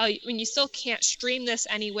 For a while, when you still can't stream this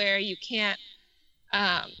anywhere, you can't,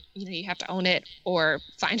 you have to own it or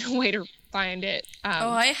find a way to find it.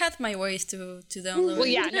 I had my ways to download it. Well,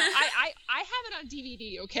 yeah, no, I have it on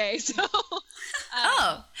DVD, okay, so.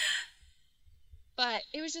 But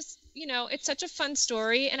it was just, it's such a fun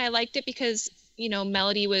story, and I liked it because,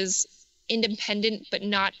 Melody was independent, but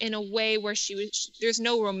not in a way where there's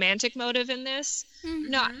no romantic motive in this.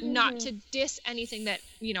 Not to diss anything that,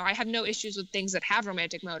 I have no issues with things that have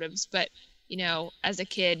romantic motives, but, as a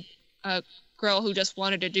kid, a girl who just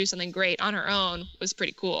wanted to do something great on her own was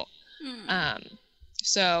pretty cool.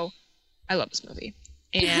 So I love this movie.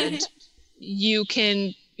 And you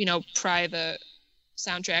can, pry the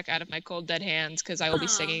soundtrack out of my cold dead hands, because I will be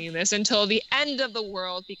singing this until the end of the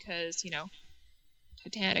world, because,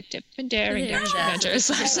 Titanic, Tip and Daring, Dash Adventures.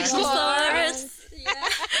 That's just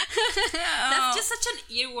such an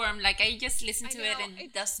earworm. Like, I just listen to it and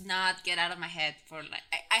it does not get out of my head for like.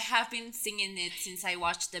 I have been singing it since I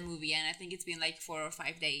watched the movie, and I think it's been like 4 or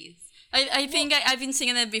 5 days. I think I've been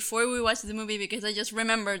singing it before we watched the movie because I just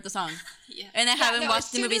remembered the song. And I haven't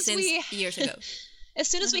watched the movie since years ago. As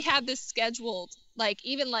soon as we had this scheduled, like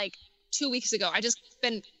even like 2 weeks ago, I just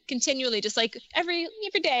been continually just like every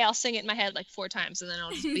day I'll sing it in my head like 4 times, and then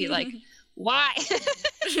I'll just be like, why?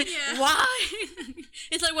 Why?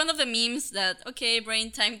 It's like one of the memes that, okay,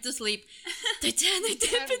 brain, time to sleep. Titanic,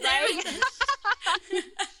 Tip and Daring.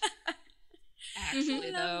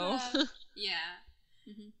 Actually, though.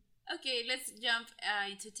 Okay, let's jump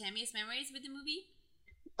into Tammy's memories with the movie.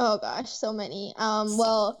 Oh gosh, so many.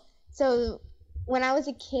 Well, so when I was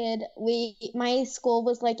a kid, my school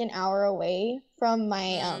was like an hour away from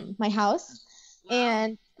my my house. Wow.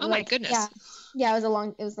 And my goodness. Yeah,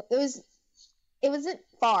 it wasn't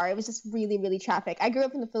far. It was just really, really traffic. I grew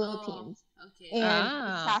up in the Philippines. Okay. And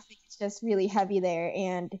the traffic is just really heavy there,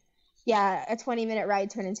 and a 20-minute ride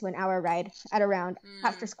turned into an hour ride at around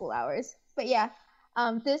after school hours. But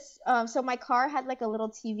so my car had like a little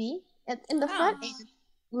TV in the front, and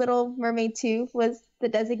Little Mermaid 2 was the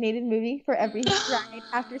designated movie for every ride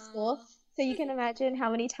after school. So you can imagine how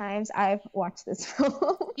many times I've watched this film.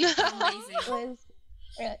 Amazing.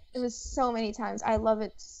 It was so many times. I love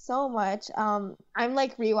it so much. I'm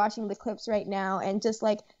like rewatching the clips right now, and just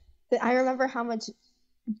like I remember how much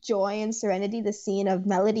joy and serenity the scene of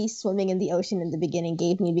Melody swimming in the ocean in the beginning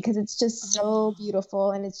gave me, because it's just so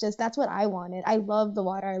beautiful, and that's what I wanted. I love the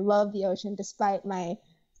water. I love the ocean, despite my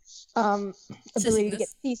ability to get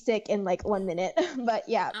seasick in like 1 minute. But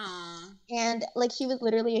yeah. Aw. And like she was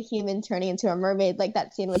literally a human turning into a mermaid. Like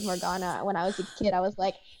that scene with Morgana when I was a kid, I was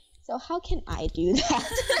like, so how can I do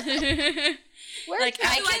that? Like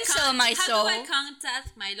I can sell my soul. How do I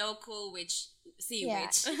contact my local sea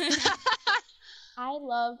witch? I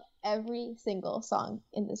love every single song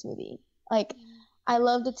in this movie. Like I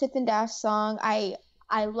love the Tip and Dash song.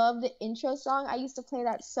 I love the intro song. I used to play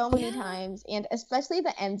that so many times, and especially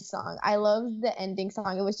the end song. I love the ending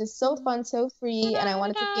song. It was just so fun, so free, and I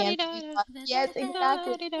wanted to dance. Yes,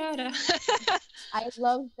 exactly. I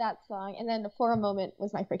loved that song, and then For a Moment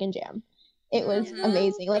was my freaking jam. It was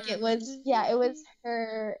amazing. Like it was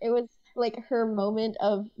like her moment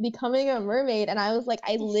of becoming a mermaid, and I was like,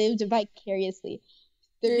 I lived vicariously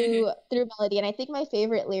through Melody. And I think my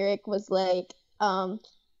favorite lyric was like,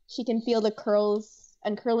 she can feel the curls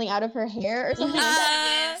uncurling out of her hair or something like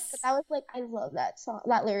that. Yes. But I was like, I love that song,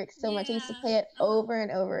 that lyric so much. I used to play it over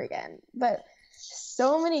and over again. But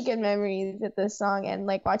so many good memories with this song, and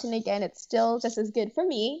like watching it again, it's still just as good for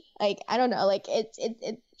me. Like I don't know, like it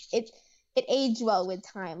aged well with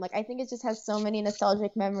time. Like I think it just has so many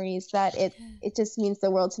nostalgic memories that it just means the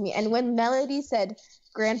world to me. And when Melody said,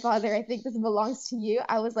 "Grandfather, I think this belongs to you,"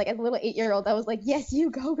 I was like, as a little 8-year-old, I was like, yes, you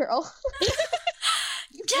go, girl.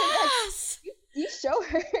 Yes. You show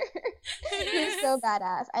her. You're so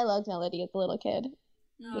badass. I loved Melody as a little kid.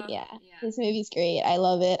 But yeah, this movie's great. I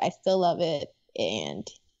love it. I still love it. And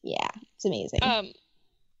yeah, it's amazing.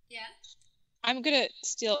 Yeah. I'm gonna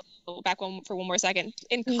steal back for one more second.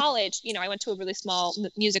 In college, I went to a really small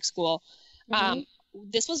music school.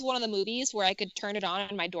 This was one of the movies where I could turn it on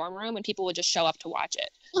in my dorm room and people would just show up to watch it.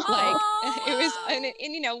 Like it was,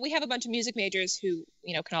 and we have a bunch of music majors who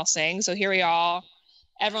can all sing. So here we are,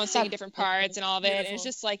 everyone's singing different parts and all of it. Beautiful. And it's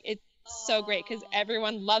just like it's so great because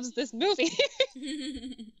everyone loves this movie.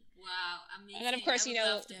 Wow, amazing! And then of course I would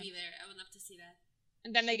love to be there. I would love to see that.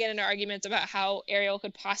 And then they get into arguments about how Ariel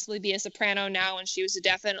could possibly be a soprano now, and she was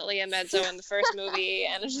definitely a mezzo in the first movie.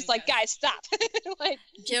 And it's just like, guys, stop! Like,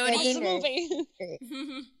 Jody, watch the movie.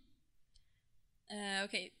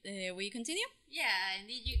 Okay, will you continue? Yeah,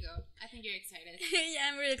 indeed you go. I think you're excited. Yeah,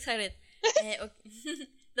 I'm really excited. Okay.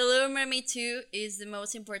 The Little Mermaid 2 is the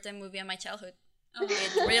most important movie of my childhood. Oh.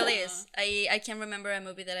 It really is. I can't remember a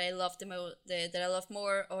movie that I loved that I love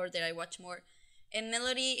more or that I watch more. And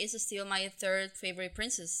Melody is still my third favorite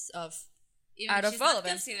princess out of all of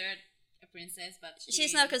them. She's not considered a princess, but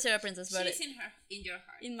she's not considered a princess, but she's in your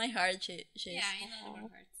heart. In my heart, she is. Yeah, in all of our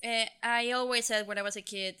hearts. I always said when I was a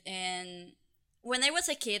kid, and when I was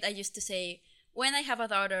a kid, I used to say, when I have a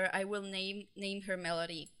daughter, I will name her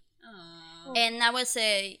Melody. Aww. And I would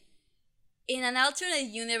say, in an alternate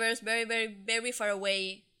universe, very, very, very far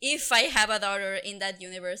away, if I have a daughter in that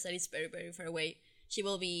universe that is very, very far away, she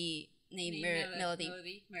will be named Melody.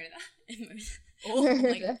 Merida. Oh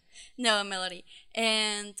my God. No, Melody.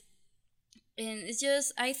 And it's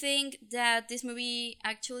just, I think that this movie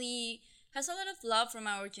actually has a lot of love from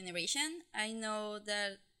our generation. I know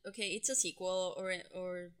that, okay, it's a sequel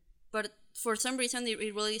but for some reason it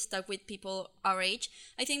really stuck with people our age.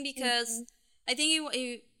 I think because I think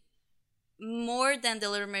it more than The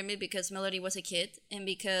Little Mermaid because Melody was a kid and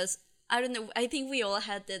because I don't know, I think we all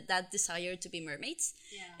had that desire to be mermaids.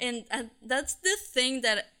 Yeah. And that's the thing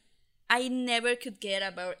that I never could get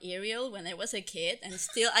about Ariel when I was a kid, and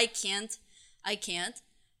still I can't.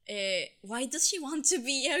 Why does she want to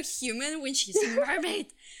be a human when she's a mermaid?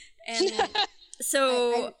 And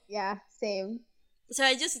so yeah, same. So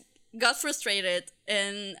I just got frustrated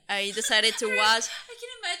and I decided to watch. I can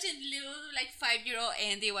imagine little 5-year-old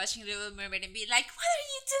Andy watching Little Mermaid and be like, "What are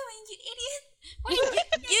you doing, you idiot? Why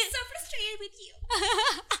are you so frustrated with you?"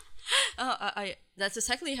 Oh, that's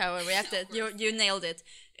exactly how I reacted. You nailed it.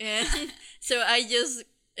 And so I just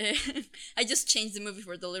changed the movie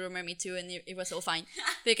for The Little Mermaid 2 and it was all fine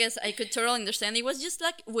because I could totally understand. It was just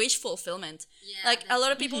like wish fulfillment. Yeah, like a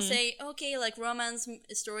lot of people say, okay, like romance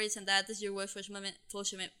stories and that is your wish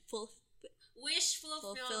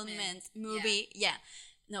fulfillment movie. Yeah.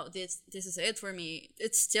 No, this is it for me.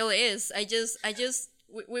 It still is.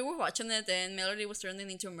 We were watching it and Melody was turning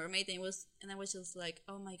into a mermaid and I was just like,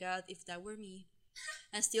 oh my God, if that were me.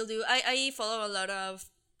 I still do. I follow a lot of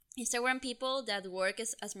Instagram people that work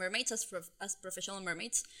as mermaids, as professional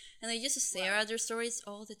mermaids, and I just stare at their stories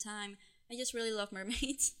all the time. I just really love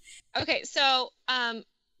mermaids. Okay, so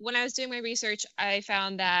when I was doing my research, I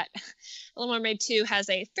found that Little Mermaid 2 has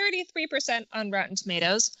a 33% on Rotten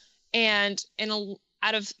Tomatoes, and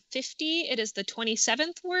out of 50, it is the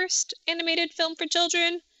 27th worst animated film for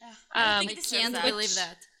children. I can't believe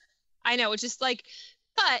that. I know, which is like,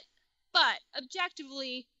 but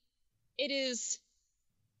objectively, it is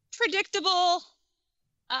predictable.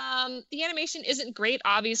 The animation isn't great,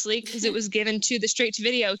 obviously, because it was given to the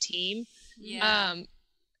straight-to-video team. Yeah.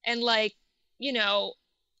 And, like, you know,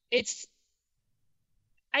 it's,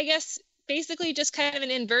 I guess, basically just kind of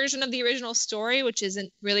an inversion of the original story, which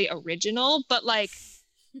isn't really original. But, like,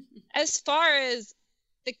 as far as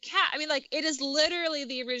the cast, I mean, like, it is literally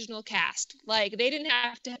the original cast. Like, they didn't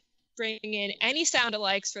have to bring in any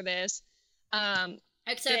sound-alikes for this.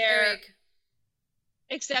 Except Eric.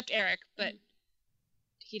 Except Eric, but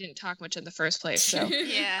he didn't talk much in the first place. So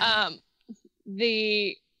Yeah.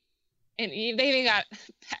 they even got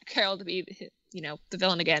Pat Carroll to be, you know, the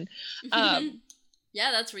villain again.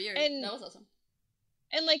 Yeah, that's weird. and- That was awesome.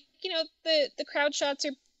 And, like, you know, the crowd shots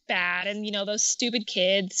are bad, and, you know, those stupid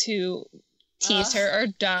kids who tease her are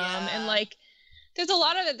dumb, yeah. and, like, there's a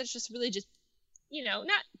lot of it that's just really just, you know,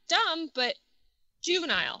 not dumb, but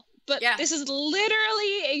juvenile. But Yeah. this is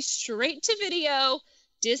literally a straight-to-video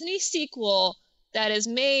Disney sequel that is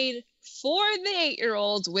made for the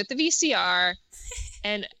 8-year-olds with the VCR,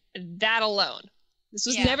 and that alone. This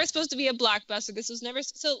was Yeah. never supposed to be a blockbuster. This was never...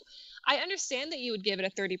 So I understand that you would give it a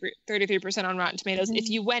 33% on Rotten Tomatoes if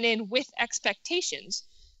you went in with expectations.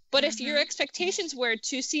 But if your expectations were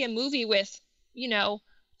to see a movie with, you know,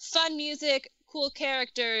 fun music, cool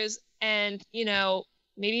characters, and, you know,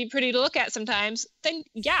 maybe pretty to look at sometimes, then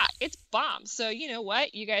yeah, it's bomb. So you know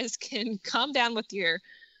what? You guys can calm down with your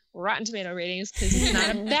Rotten Tomato ratings, because it's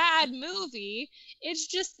not a bad movie. It's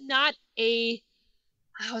just not a...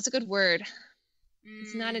 what's a good word?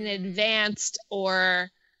 It's not an advanced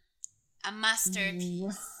or... a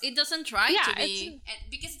masterpiece. It doesn't try Yeah, to be.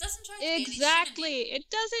 And because it doesn't try to be, and it shouldn't Exactly. be. It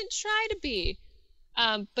doesn't try to be.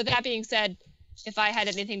 But that being said, if I had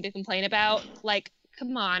anything to complain about, like,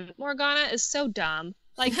 come on, Morgana is so dumb.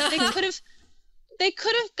 Like, they could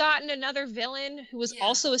have gotten another villain who was Yeah.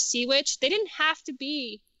 also a sea witch. They didn't have to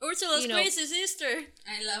be Ursula's you know- crazy sister.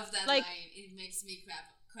 I love that Like- line. It makes me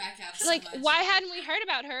crack up so like, much. why hadn't we heard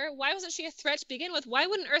about her? Why wasn't she a threat to begin with? Why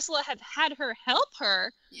wouldn't Ursula have had her help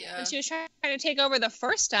her Yeah. when she was trying to take over the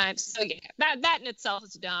first time? So yeah, that in itself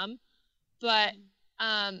is dumb. But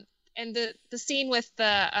and the scene with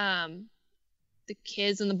the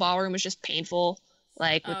kids in the ballroom was just painful.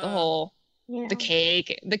 Like with the whole Yeah. the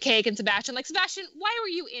cake and Sebastian. Like, Sebastian, why were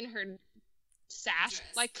you in her sash?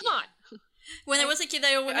 Dress, Like, come yeah. on. When I was a kid,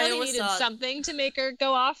 I I know they always needed thought. something to make her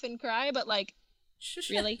go off and cry, but like,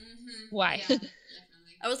 really? Mhm. Why? Yeah, definitely.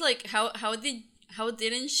 I was like, how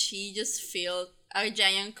didn't she just feel a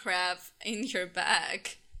giant crab in her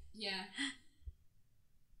back? Yeah.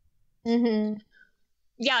 Mm-hmm.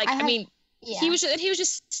 Yeah, like, I I have- mean, Yeah. he was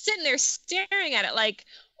just sitting there staring at it like,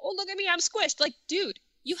 oh, look at me, I'm squished. Like, dude,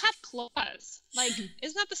 you have claws. Like,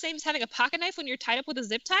 isn't that the same as having a pocket knife when you're tied up with a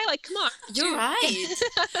zip tie? Like, come on. You're right.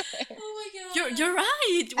 Oh my god. You're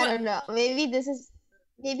right. I don't know. Maybe this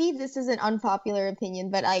is an unpopular opinion,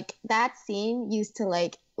 but like that scene used to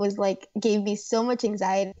gave me so much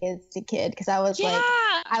anxiety as a kid, because I was Yeah. like,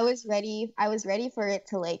 I was ready for it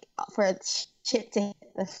to for shit to hit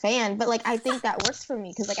the fan. But like I think that works for me,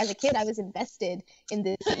 because like as a kid I was invested in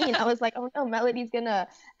this scene. I was like, oh no, Melody's gonna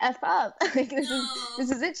F up. Like this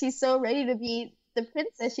is it. She's so ready to be the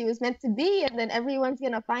princess she was meant to be, and then everyone's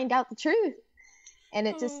gonna find out the truth. And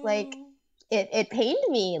it just like it pained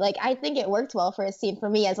me. Like I think it worked well for a scene for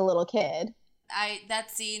me as a little kid.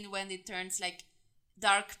 That scene when it turns like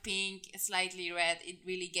dark pink, slightly red, it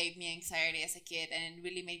really gave me anxiety as a kid, and it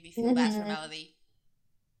really made me feel bad for Melody.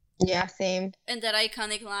 Yeah, same. And that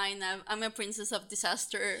iconic line, I'm a princess of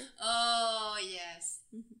disaster. Oh yes,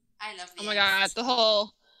 I love. Oh my god, the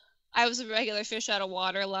whole I was a regular fish out of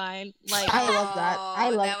water line. Like, I love that. I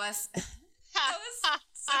love that was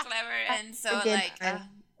so clever and so A good like time.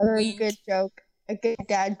 a very wink. good joke. A good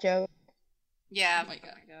dad joke. yeah. Oh my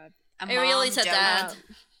god. A Ariel mom is a joke. dad.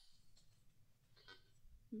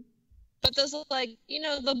 but those, like, you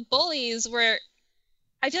know, the bullies were,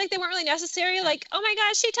 I feel like they weren't really necessary. Like, oh my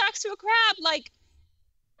gosh, she talks to a crab. Like,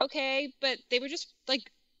 okay, but they were just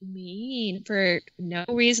like mean for no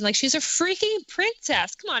reason. Like, she's a freaking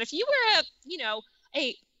princess. Come on, if you were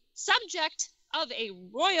a subject of a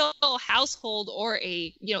royal household or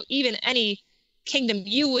even any kingdom,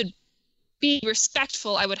 you would be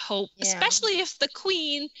respectful, I would hope, Yeah. especially if the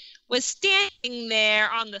queen was standing there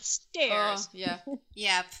on the stairs. Oh, yeah.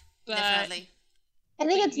 Yep, But definitely. I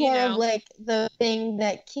think it's You more know. of like the thing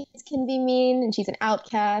that kids can be mean, and she's an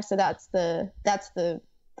outcast, so that's the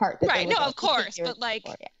part that they Right, look no, at. of course, They were but, like,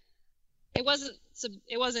 for, yeah. it wasn't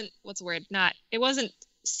what's the word, it wasn't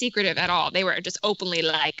secretive at all. They were just openly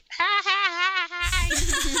like, ha ha ha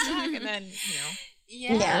ha, and then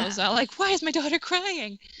Yeah. Yeah. I was all like, why is my daughter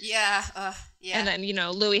crying? Yeah. Yeah. And then,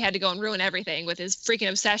 Louis had to go and ruin everything with his freaking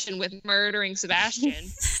obsession with murdering Sebastian.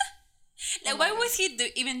 Like, why was he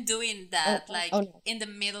even doing that? Oh, no. in the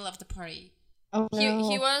middle of the party. Oh no.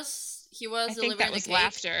 He was I think delivering that the was cake.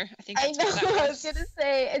 laughter. I think I that's know. what that I was. was gonna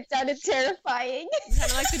say it sounded terrifying.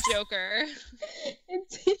 Kind of like the Joker.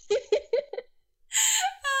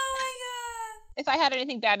 Oh my If I had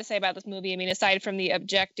anything bad to say about this movie, I mean, aside from the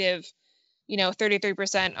objective,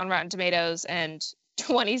 33% on Rotten Tomatoes and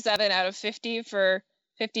 27 out of 50 for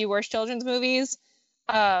 50 worst children's movies.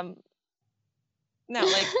 No,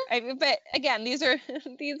 but again, these are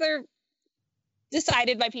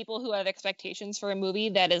decided by people who have expectations for a movie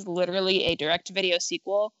that is literally a direct-to-video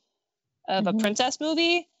sequel of a princess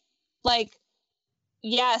movie. Like,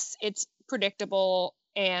 yes, it's predictable,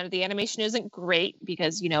 and the animation isn't great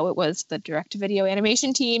because, it was the direct-to-video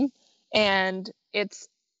animation team, and it's,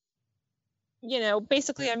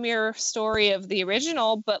 basically a mirror story of the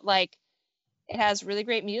original, but, like, it has really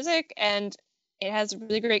great music, and it has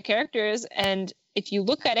really great characters, and if you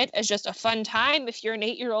look at it as just a fun time, if you're an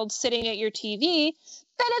 8-year-old sitting at your TV,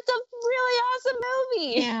 then it's a really awesome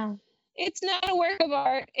movie. Yeah. It's not a work of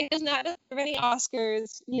art. It does not deserve any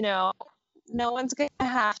Oscars. No one's gonna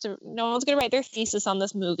write their thesis on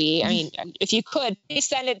this movie. I mean, if you could, please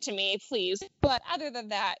send it to me, please. But other than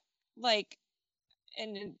that, like,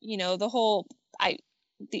 and I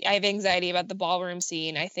have anxiety about the ballroom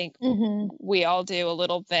scene. I think we all do a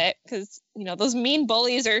little bit because those mean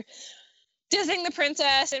bullies are dissing the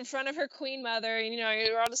princess in front of her queen mother, and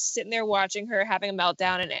you're all just sitting there watching her having a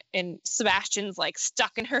meltdown, and Sebastian's like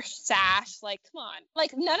stuck in her sash. Like, come on,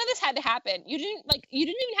 like none of this had to happen. You didn't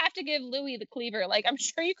even have to give Louis the cleaver. Like, I'm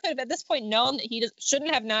sure you could have at this point known that he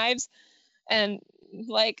shouldn't have knives, and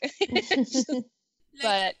like.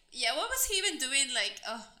 But yeah, what was he even doing? Like,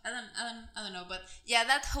 I don't know. But yeah,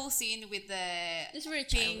 that whole scene with It's very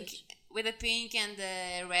pink, childish. with the pink and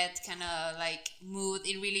the red kind of like mood,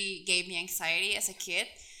 it really gave me anxiety as a kid.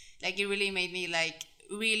 Like, it really made me like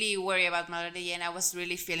really worry about Melody, and I was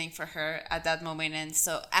really feeling for her at that moment. And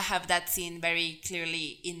so I have that scene very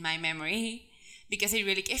clearly in my memory because it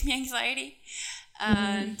really gave me anxiety.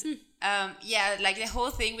 And yeah, like the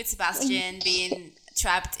whole thing with Sebastian being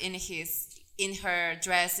trapped in her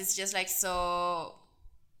dress is just like so.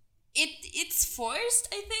 It's forced,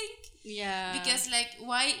 I think. Yeah. Because like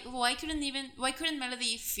why couldn't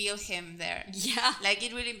Melody feel him there? Yeah. Like,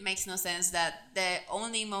 it really makes no sense that the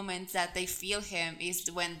only moment that they feel him is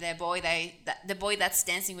when the boy that's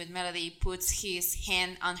dancing with Melody puts his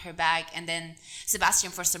hand on her back, and then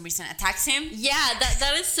Sebastian for some reason attacks him. Yeah,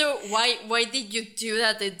 that is so. Why did you do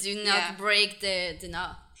that? They do not Yeah. break the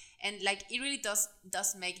knot. And like, it really does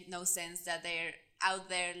make no sense that they're out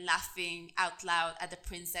there laughing out loud at the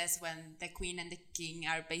princess when the queen and the king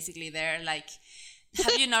are basically there. Like,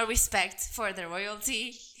 have you no respect for the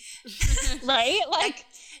royalty? right, like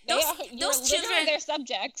those children, they're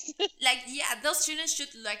subjects. like, yeah, those children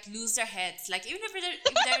should like lose their heads. Like, even if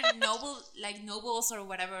they're nobles or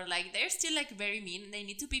whatever, like, they're still like very mean. They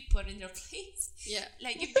need to be put in their place. Yeah.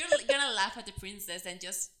 Like, if you're gonna laugh at the princess, then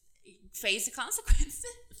just face the consequences.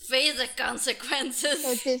 Face the consequences.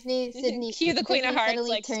 So Sydney, Cue the Queen of Hearts, suddenly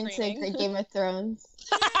like, turned screaming. to the Game of Thrones.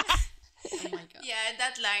 Oh my god. Yeah, and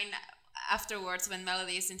that line afterwards when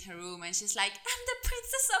Melody is in her room and she's like, "I'm the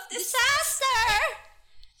princess of disaster."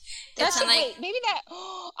 Wait, maybe that.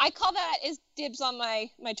 I call that is dibs on my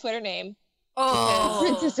Twitter name. Oh.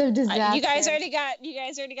 Princess of Disaster. You guys already got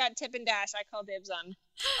Tip and Dash. I call dibs on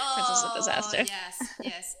Princess of Disaster.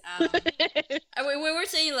 Yes. We were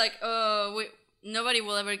saying like, nobody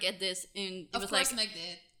will ever get this. And it Of was course, like, Meg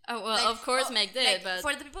did. oh well, Like, of course Meg did, like, but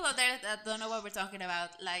for the people out there that don't know what we're talking about,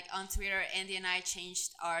 like on Twitter, Andy and I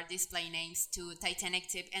changed our display names to Titanic,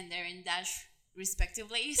 Tip, and Darren Dash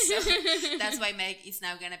respectively. So that's why Meg is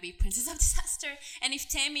now gonna be Princess of Disaster. And if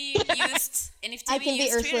Tammy used, I can be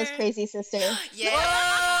Ursula's Twitter, crazy sister. yeah,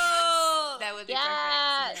 Whoa! that would be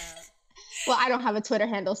Yes! perfect. Well, I don't have a Twitter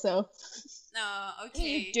handle, so No,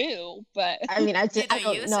 okay. You do, but I mean, I You don't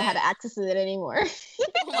don't use know how it. to access it anymore.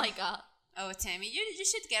 Oh my god. Oh, Tammy, you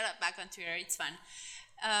should get back on Twitter. It's fun.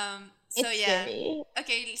 It's So yeah. scary.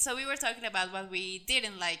 Okay, so we were talking about what we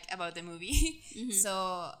didn't like about the movie.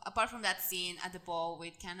 So apart from that scene at the ball,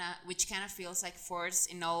 which kind of feels like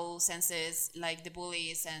forced in all senses, like the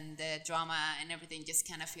bullies and the drama and everything, just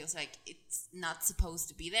kind of feels like it's not supposed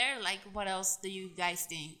to be there. Like, what else do you guys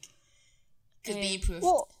think could be improved?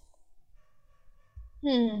 well,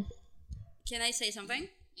 Can I say something?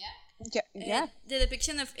 Yeah. yeah. The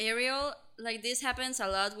depiction of Ariel, like this happens a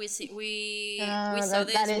lot. We saw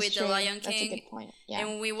this that is with true. The Lion That's a King, good point. Yeah.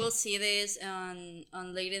 and we will see this on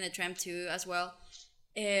Lady and the Tramp 2 as well.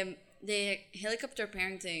 The helicopter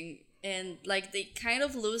parenting, and like they kind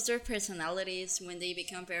of lose their personalities when they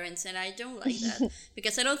become parents, and I don't like that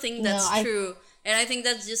because I don't think that's true, and I think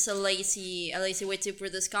that's just a lazy way to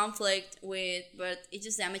produce conflict with, but it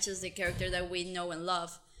just damages the character that we know and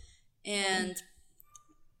love, and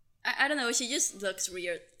I don't know, she just looks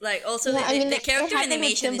weird. Like also the character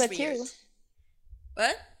animation is weird. Too.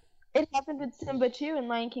 What? It happened with Simba too in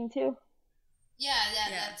Lion King too. Yeah,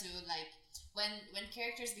 that too. Like when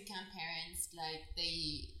characters become parents, like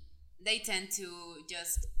they tend to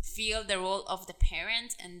just feel the role of the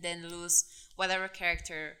parent and then lose whatever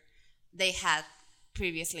character they had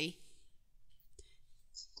previously.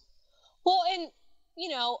 Well, and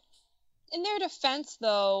in their defense,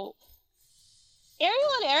 though,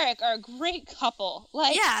 Ariel and Eric are a great couple.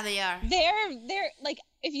 Like, yeah, they are. They're like,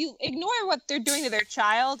 if you ignore what they're doing to their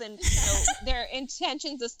child and their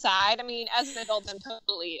intentions aside, I mean, as an adult, I'm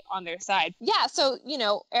totally on their side. Yeah, so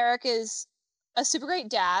Eric is a super great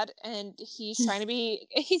dad, and he's actually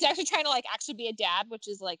trying to actually be a dad, which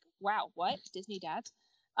is like, wow, what? Disney dads.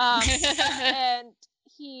 And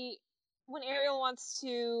when Ariel wants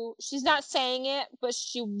to, she's not saying it, but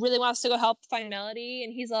she really wants to go help find Melody,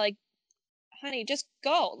 and he's like, honey, just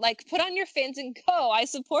go. Like, put on your fins and go. I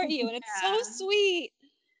support you. And it's so sweet.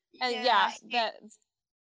 And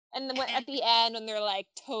and then at the end, when they're like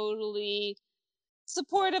totally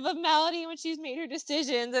supportive of Melody when she's made her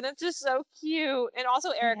decisions, and it's just so cute. And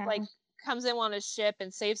also Eric comes in on his ship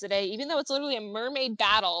and saves the day, even though it's literally a mermaid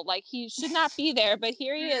battle. Like, he should not be there, but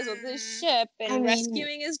here he is with his ship and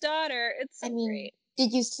rescuing his daughter. It's so great.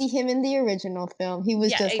 Did you see him in the original film? He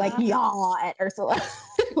was just like yaw at Ursula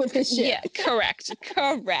with his ship. Yeah, correct.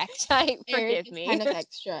 Forgive me. Kind of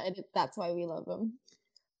extra, and that's why we love him.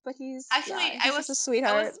 But he's actually, I was a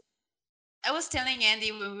sweetheart. I was telling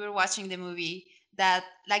Andy when we were watching the movie that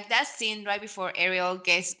that scene right before Ariel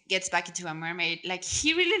gets back into a mermaid, like,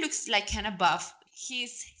 he really looks like kind of buff.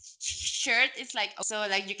 His shirt is so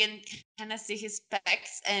you can kind of see his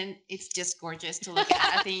pecs, and it's just gorgeous to look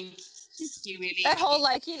at. I think he really that whole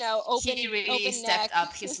open he really open stepped neck.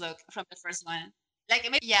 up his look from the first one. Like,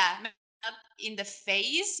 maybe not in the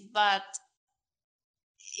face, but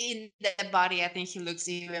in the body, I think he looks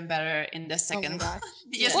even better in the second one.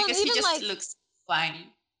 Just because he just looks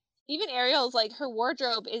fine. Even Ariel's, her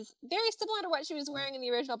wardrobe is very similar to what she was wearing in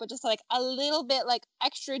the original, but just a little bit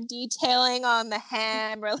extra detailing on the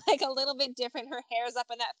hem, or a little bit different. Her hair's up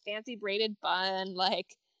in that fancy braided bun.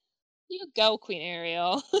 You go, Queen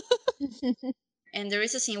Ariel. And there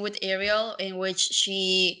is a scene with Ariel in which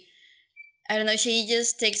she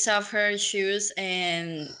just takes off her shoes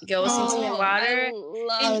and goes into the water.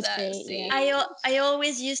 I love that scene. I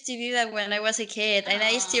always used to do that when I was a kid, and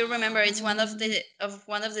I still remember it's one of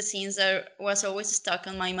the scenes that was always stuck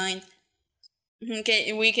on my mind.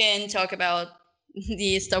 Okay, we can talk about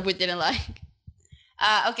the stuff we didn't like.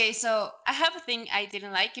 Okay, so I have a thing I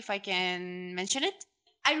didn't like, if I can mention it.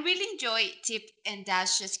 I really enjoy Tip and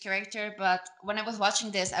Dash's character, but when I was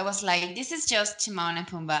watching this, I was like, this is just Timon and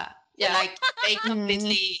Pumbaa. Yeah, they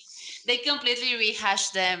completely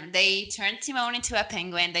rehashed them. They turned Timon into a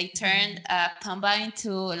penguin. They turned Pumbaa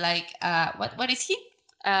into what is he?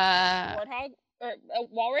 Warthog? Or a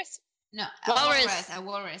walrus? No, a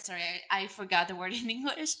walrus. Sorry, I forgot the word in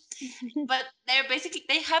English. But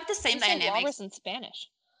they have the same dynamics. Walrus in Spanish.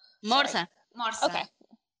 Morsa. Okay.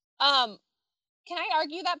 Can I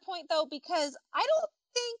argue that point though? Because I don't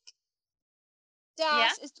think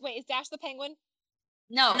Dash is Dash the penguin?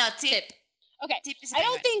 No, Tip. Okay. Tip is I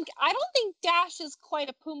don't think Dash is quite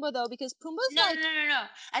a Pumbaa though, because Pumbaa's no.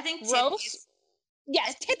 I think gross. Tip is...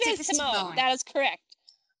 Yes, Tip is Timon. That is correct.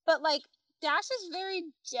 But Dash is very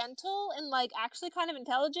gentle and actually kind of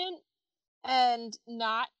intelligent, and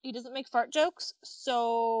he doesn't make fart jokes,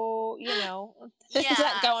 so is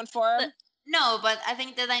that going for him? No, but I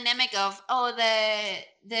think the dynamic of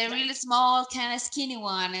the really small kind of skinny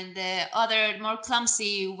one, and the other more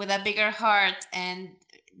clumsy with a bigger heart, and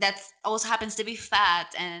that also happens to be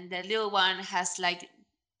fat, and the little one has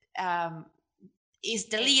is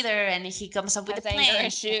the leader, and he comes up with the plan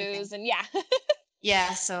issues, and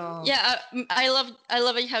yeah. So I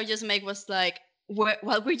love it how just Meg was like, what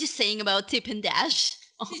we're just saying about Tip and Dash.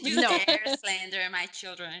 You dare slander my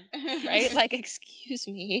children, right? Excuse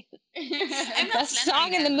me. I'm not that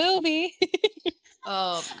song in the movie.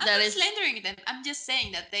 I'm not slandering them. I'm just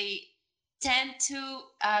saying that they tend to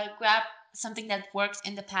grab something that worked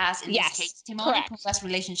in the past. In this case, Timon and Pumbaa's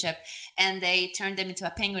relationship, and they turn them into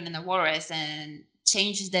a penguin and a walrus, and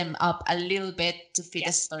changes them up a little bit to fit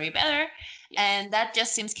the story better. And that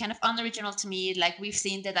just seems kind of unoriginal to me. Like we've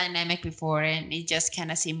seen the dynamic before and it just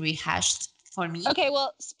kind of seemed rehashed for me. Okay,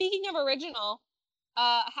 well, speaking of original,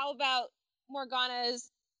 how about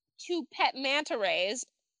Morgana's 2 pet manta rays?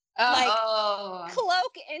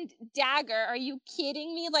 Cloak and Dagger. Are you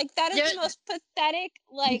kidding me? Like, that is the most pathetic,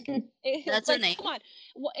 like... That's like, her name. Come on.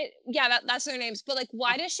 That's their names. But, like,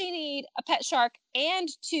 why does she need a pet shark and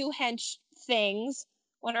 2 hench things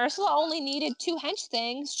when Ursula only needed 2 hench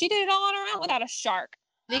things? She did it all on her own without a shark.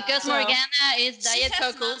 Because Morgana is Diet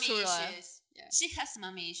Coke Ursula. Yeah. She has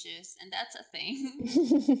mommy issues, and that's a thing.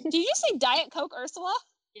 Did you say Diet Coke Ursula?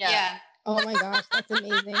 Yeah. Oh my gosh, that's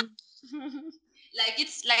amazing. Like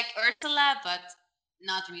it's like Ursula, but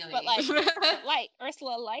not really. But like light,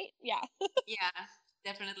 Ursula Light, yeah. Yeah,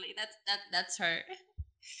 definitely. That's her.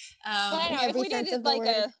 But I know, if we did it like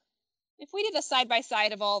if we did a side by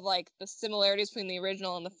side of all like the similarities between the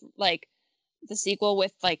original and the sequel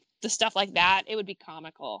with like the stuff like that, it would be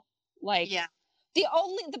comical. Like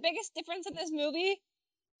the biggest difference in this movie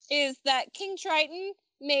is that King Triton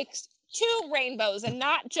makes 2 rainbows and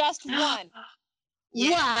not just one.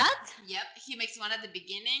 What? Yep, he makes one at the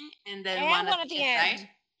beginning and then And one at at the the end. end. Right?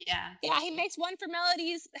 Yeah. Yeah, he makes one for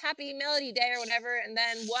Melody's Happy Melody Day or whatever, and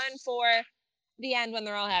then one for the end when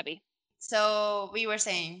they're all happy. So we were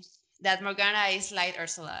saying that Morgana is light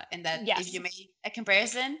Ursula, and that if you make a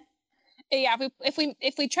comparison, yeah,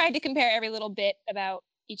 if we tried to compare every little bit about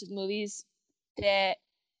each of the movies that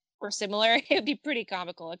were similar, it would be pretty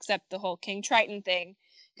comical, except the whole King Triton thing,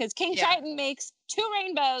 because King Triton makes 2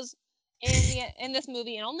 rainbows in this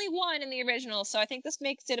movie and only 1 in the original, so I think this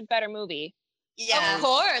makes it a better movie. Yeah, of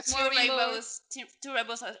course. Two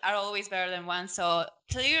rainbows are always better than 1. So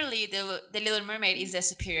clearly, the Little Mermaid is the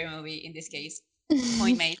superior movie in this case.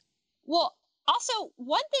 Point made. Well, also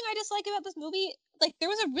one thing I dislike about this movie, like there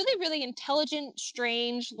was a really, really intelligent,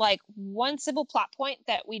 strange, like one simple plot point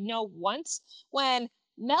that we know once when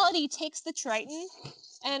Melody takes the Triton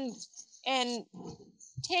and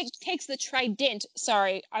takes the trident.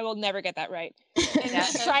 Sorry, I will never get that right.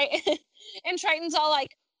 And, and Triton's all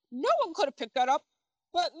like, no one could have picked that up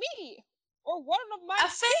but me or one of my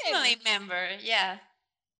family member. Yeah.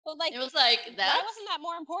 But like, it was like that. Why wasn't that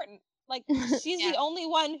more important? Like, she's the only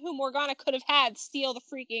one who Morgana could have had steal the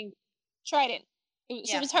freaking trident.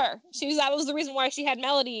 She was her. That was the reason why she had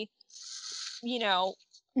Melody,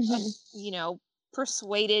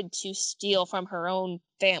 persuaded to steal from her own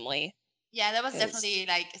family. Yeah, that was definitely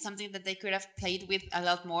like something that they could have played with a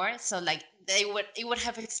lot more. So like it would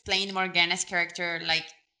have explained Morgana's character like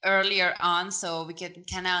earlier on, so we could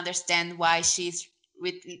kind of understand why she's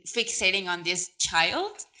fixating on this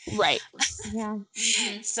child. Right. Yeah.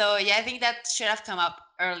 So yeah, I think that should have come up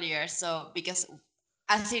earlier. So because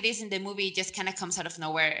as it is in the movie, it just kind of comes out of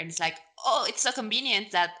nowhere, and it's like, oh, it's so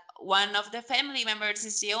convenient that one of the family members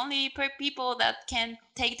is the only people that can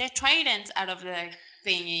take their trident out of the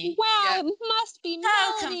thingy. Wow, it must be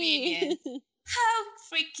how Melody. Convenient. How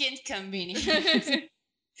freaking convenient.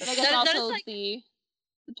 But I guess also like... the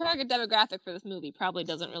target demographic for this movie probably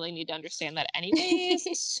doesn't really need to understand that anyways.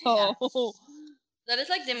 So that is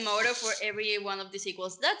like the motto for every one of the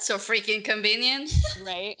sequels. That's so freaking convenient.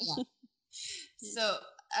 Right? Yeah. So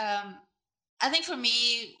I think for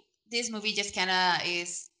me, this movie just kind of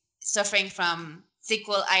is suffering from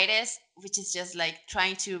sequel-itis, which is just like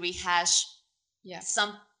trying to rehash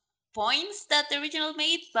some points that the original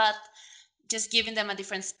made, but just giving them a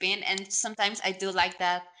different spin. And sometimes I do like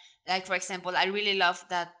that. Like, for example, I really love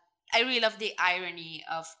the irony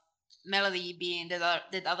of Melody being the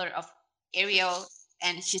daughter of Ariel,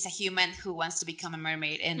 and she's a human who wants to become a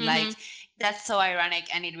mermaid. And like, that's so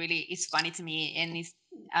ironic, and it really is funny to me. And it's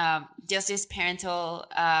just these parental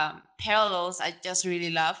parallels I just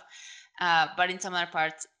really love. But in some other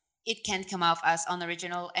parts, it can come off as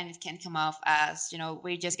unoriginal, and it can come off as,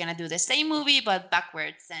 we're just gonna do the same movie but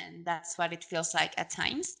backwards, and that's what it feels like at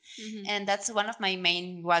times. And that's one of my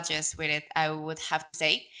main grudges with it, I would have to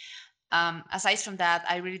say. Aside from that,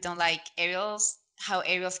 I really don't like how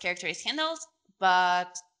Ariel's character is handled,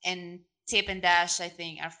 and Tip and Dash I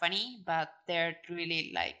think are funny, but they're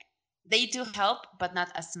really like, they do help but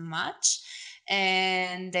not as much,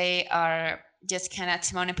 and they are just kind of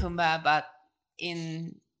Timon and Pumbaa but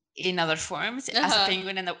in other forms, as a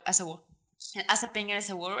penguin and as a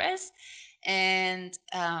walrus. And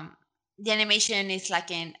the animation is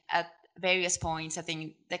lacking at various points. I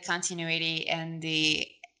think the continuity and the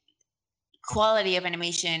quality of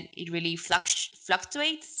animation, it really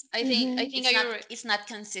fluctuates. I think it's not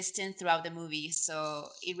consistent throughout the movie, so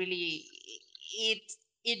it really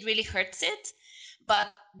hurts it.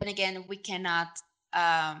 But then again, we cannot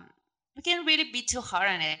we can't really be too hard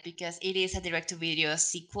on it because it is a direct-to-video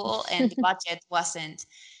sequel, and the budget wasn't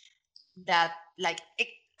that like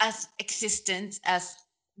as existent as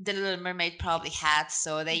the Little Mermaid probably had.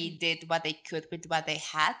 So they did what they could with what they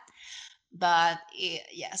had. But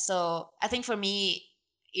yeah, so I think for me,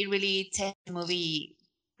 it really takes the movie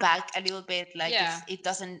back a little bit. Like it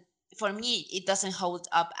doesn't, for me, it doesn't hold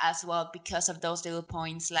up as well because of those little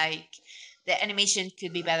points. Like the animation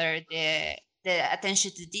could be better, the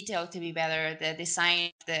attention to detail could be better, the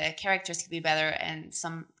design of the characters could be better, and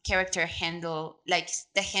some character handle, like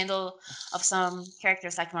the handle of some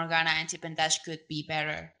characters like Morgana and Chip and Dash could be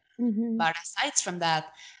better. But aside from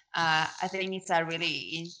that, I think it's a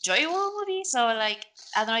really enjoyable movie. So, like,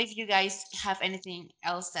 I don't know if you guys have anything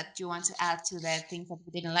else that you want to add to the things that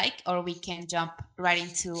we didn't like, or we can jump right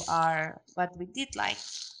into our what we did like.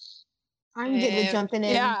 I'm good with jumping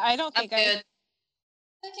in. Yeah, I don't think good.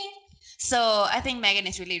 Okay. So I think Megan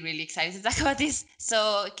is really, really excited to talk about this.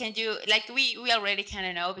 So can you, like, we already kind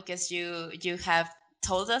of know because you have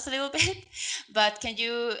told us a little bit, but can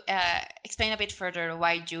you explain a bit further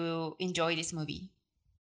why you enjoy this movie?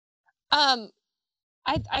 I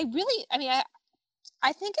really, I mean,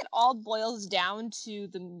 I think it all boils down to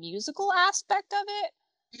the musical aspect of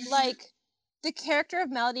it. Like, the character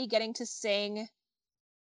of Melody getting to sing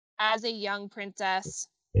as a young princess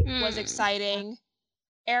was exciting.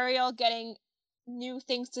 Ariel getting new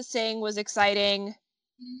things to sing was exciting.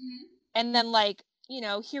 And then, like, you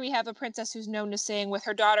know, here we have a princess who's known to sing with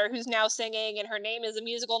her daughter who's now singing, and her name is a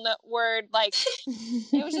musical word. Like,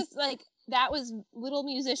 it was just like, that was little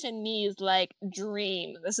musician me's like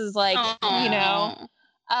dream. This is like, you know,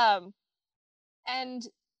 and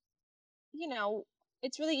you know,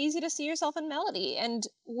 it's really easy to see yourself in Melody. And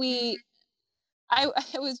I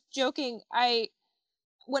was joking.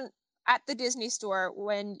 When at the Disney store,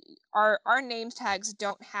 when our name tags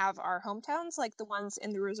don't have our hometowns like the ones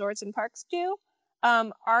in the resorts and parks do,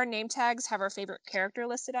 our name tags have our favorite character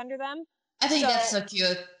listed under them. I think that's so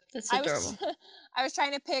cute. That's adorable. I was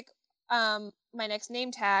trying to pick my next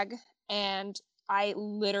name tag, and I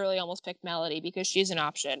literally almost picked Melody because she's an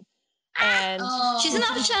option. And she's an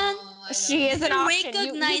option. She is an option.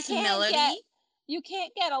 Recognize Melody. You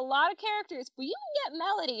can't get a lot of characters, but you can get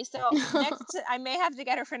Melody. So I may have to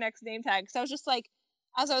get her for next name tag. So I was just like,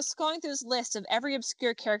 as I was going through this list of every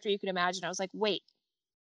obscure character you could imagine, I was like, wait,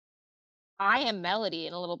 I am Melody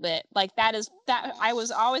in a little bit. Like, that I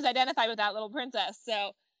was always identified with that little princess.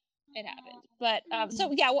 So it happened. But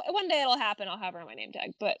so yeah, one day it'll happen. I'll have her on my name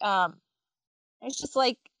tag. But it's just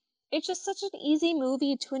like, it's just such an easy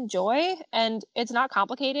movie to enjoy, and it's not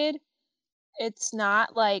complicated. It's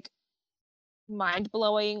not like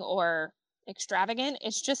mind-blowing or extravagant.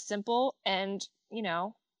 It's just simple, and you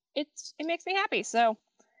know, it makes me happy. So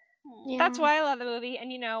that's why I love the movie.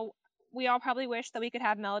 And you know, we all probably wish that we could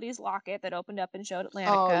have Melody's locket that opened up and showed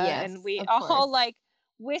Atlantica. And we all like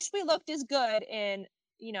wish we looked as good in,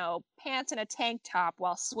 you know, pants and a tank top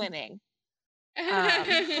while swimming.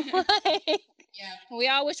 We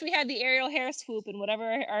all wish we had the Ariel hair swoop and whatever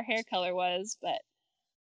our hair color was. But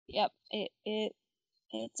yep,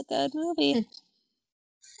 it's a good movie.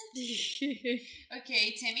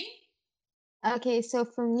 Okay, Tammy? Okay, so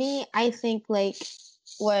for me, I think like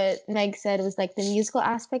what Meg said was like the musical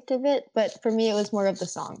aspect of it, but for me it was more of the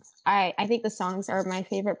songs. I think the songs are my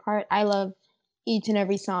favorite part. I love each and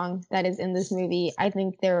every song that is in this movie. I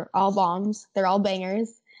think they're all bombs. They're all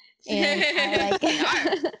bangers. And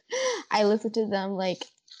I listen to them like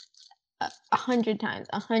 100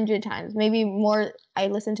 times, maybe more. I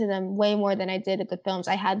listened to them way more than I did at the films.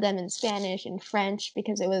 I had them in Spanish and French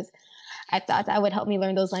because I thought that would help me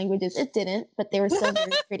learn those languages. It didn't, but they were still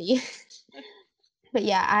very pretty. But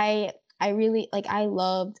yeah, I really like, I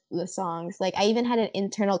loved the songs. Like, I even had an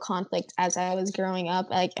internal conflict as I was growing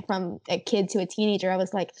up, like from a kid to a teenager. I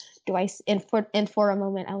was like, and for a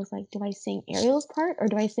moment I was like, do I sing Ariel's part or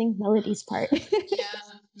do I sing Melody's part?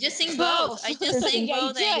 Just sing both. I just sing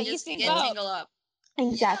both and you just sing get both. tangled up.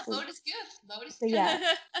 Exactly. Yeah, both is good. Both is So good. yeah,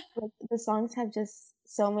 like, the songs have just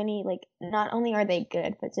so many, like, not only are they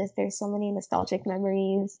good, but just there's so many nostalgic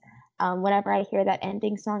memories. Whenever I hear that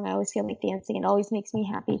ending song, I always feel like dancing. It always makes me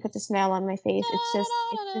happy, puts a smile on my face. It's just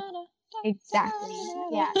exactly,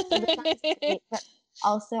 yeah. So the song is great, but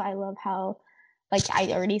also I love how, like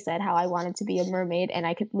I already said, how I wanted to be a mermaid and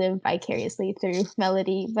I could live vicariously through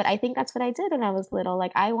Melody. But I think that's what I did when I was little.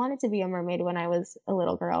 Like, I wanted to be a mermaid when I was a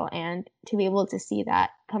little girl, and to be able to see that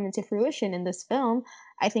come into fruition in this film,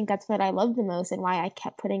 I think that's what I loved the most and why I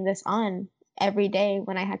kept putting this on every day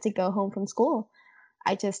when I had to go home from school.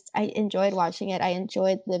 I enjoyed watching it. I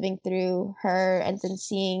enjoyed living through her and then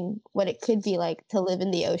seeing what it could be like to live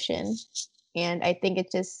in the ocean. And I think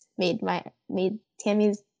it just made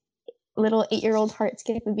Tammy's little 8-year-old heart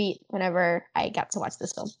skip a beat whenever I got to watch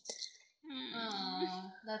this film.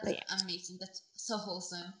 Oh, that's But yeah. amazing. That's so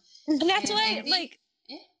wholesome. And that's And why, Andy? like,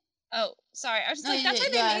 Yeah. oh, sorry, I was just No, like, that's why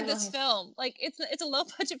yeah, they yeah, made go this ahead. film. Like, it's a low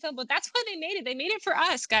budget film, but that's why they made it. They made it for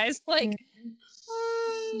us, guys. Like,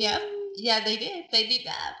 Yep. Yeah, they did. They did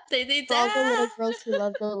that. They did For all the little that. girls who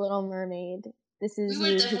love The Little Mermaid, this is We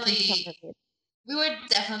were you who can become a definitely mermaid. we were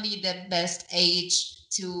definitely the best age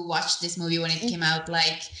to watch this movie when it came out.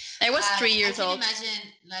 Like I was 3 years I old. can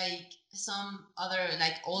imagine like some other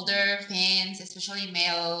like older fans, especially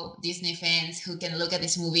male Disney fans, who can look at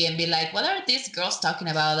this movie and be like, "What are these girls talking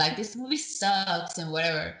about? Like this movie sucks and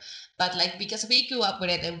whatever." But like because we grew up with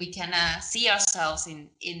it and we kind of see ourselves in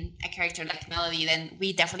a character like Melody, then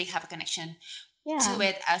we definitely have a connection to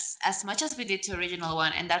it as much as we did to original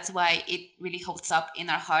one, and that's why it really holds up in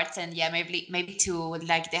our hearts. And yeah, maybe to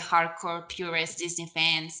like the hardcore purist Disney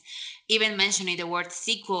fans, even mentioning the word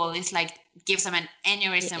sequel is like gives them an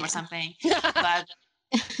aneurysm or something. But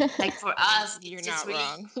like for us, you're it's just not really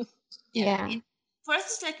wrong. Yeah. for us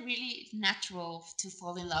it's like really natural to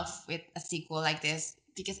fall in love with a sequel like this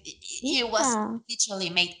because it was Yeah. literally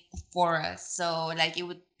made for us. So like it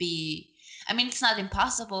would be, I mean, it's not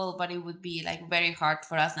impossible, but it would be like very hard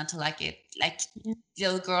for us not to like it. Like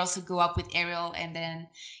little girls who grew up with Ariel and then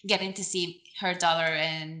getting to see her daughter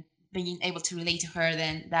and being able to relate to her,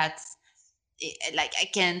 then that's like I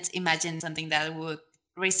can't imagine something that would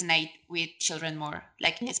resonate with children more,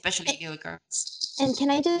 like especially little girls. And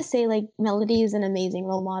can I just say, like, Melody is an amazing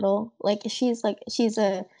role model. Like, she's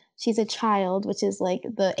a child, which is like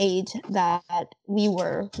the age that we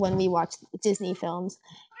were when we watched Disney films,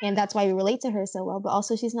 and that's why we relate to her so well. But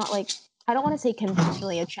also, she's not like, I don't want to say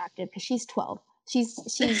conventionally attractive because she's 12.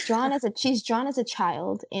 She's drawn as a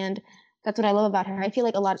child, and that's what I love about her. I feel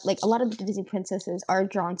like a lot of the Disney princesses are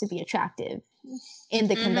drawn to be attractive in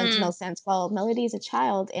the conventional sense, while Melody is a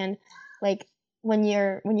child. And like when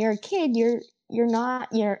you're a kid, you're not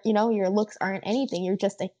your looks aren't anything. You're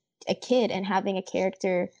just a kid, and having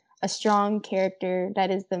a strong character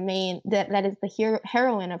that is that is the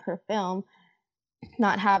heroine of her film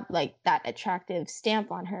not have like that attractive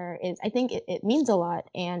stamp on her is, I think it means a lot.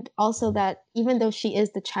 And also that even though she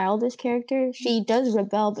is the childish character, she does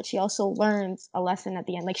rebel, but she also learns a lesson at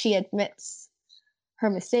the end. Like she admits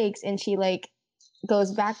her mistakes and she like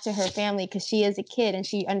goes back to her family because she is a kid and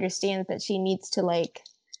she understands that she needs to like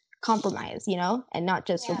compromise, and not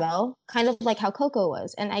just rebel, kind of like how Coco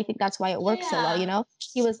was. And I think that's why it works so well.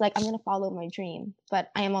 He was like, I'm going to follow my dream,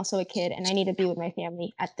 but I am also a kid and I need to be with my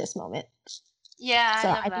family at this moment. Yeah, So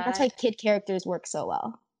I love I think that. that's why kid characters work so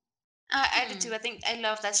well. I do too. I think I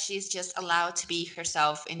love that she's just allowed to be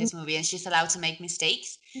herself in this movie, and she's allowed to make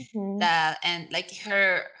mistakes. That and like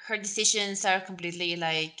her decisions are completely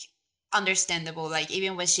like understandable. Like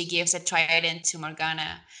even when she gives a trident to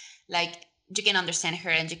Morgana, like you can understand her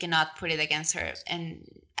and you cannot put it against her. And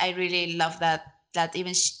I really love that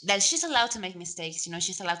even that she's allowed to make mistakes.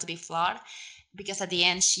 She's allowed to be flawed, because at the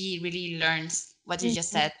end she really learns what you just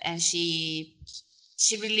said, and she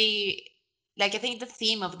really, like, I think the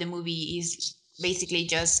theme of the movie is basically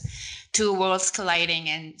just two worlds colliding,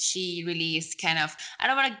 and she really is kind of, I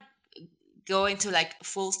don't want to go into like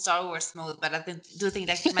full Star Wars mode, but I do think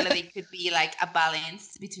that Melody could be like a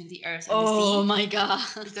balance between the earth and the sea. Oh my god.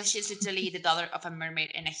 Because she's literally the daughter of a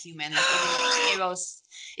mermaid and a human. Like, even if Ariel is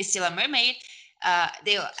still a mermaid,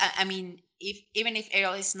 I mean, even if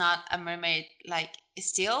Ariel is not a mermaid, like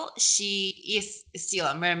still she is still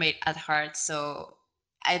a mermaid at heart. So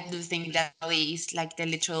I do think that Ellie is like the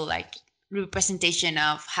literal like representation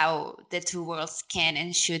of how the two worlds can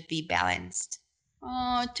and should be balanced.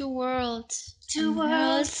 Oh, two worlds. Two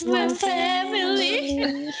worlds, one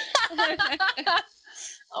family.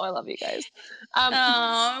 Oh, I love you guys.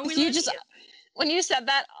 Oh, we love you. When you said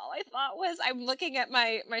that, all I thought was I'm looking at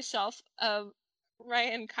my shelf of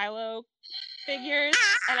Rey and Kylo figures,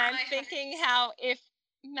 and I'm thinking how if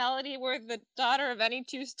Melody were the daughter of any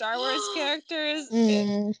two Star Wars characters,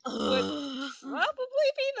 it would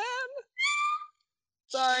probably be them.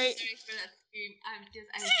 Sorry. Sorry for that scream.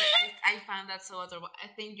 I found that so adorable. I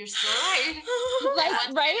think you're so right.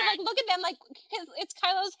 Like, right? Like, look at them. Like, because it's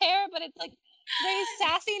Kylo's hair, but it's like Rey's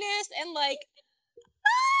sassiness and like.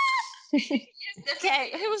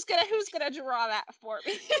 Okay, who's gonna draw that for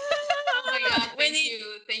me? Oh my god!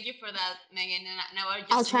 Thank you for that, Megan. And now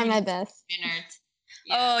I'll try my best.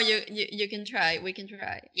 Yeah. Oh, you can try. We can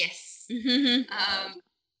try. Yes.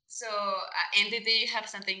 So, Andy, do you have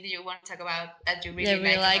something that you want to talk about that you Yeah, really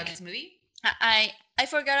really like like. about this movie? I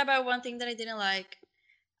forgot about one thing that I didn't like.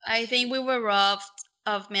 I think we were robbed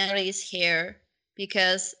of Melody's hair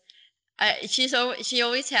because she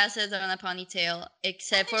always has it on a ponytail,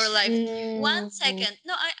 except for like 1 second.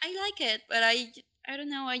 No, I like it, but I don't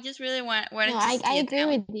know. I just really wanted No, to I see it agree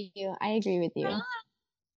down. with you. I agree with you.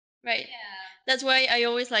 Right. That's why I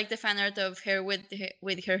always like the fan art of her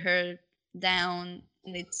with her hair down,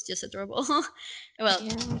 and it's just adorable. Well,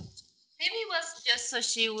 Yeah. Maybe it was just so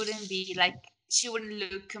she wouldn't be like she wouldn't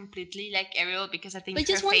look completely like Ariel because I think but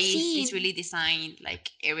her just one face scene. is really designed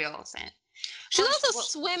like Ariel's and She's Well, also well-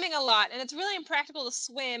 swimming a lot, and it's really impractical to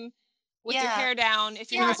swim with your Yeah. hair down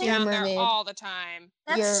if you're Yeah, not Unless you're a down there mermaid. all the time.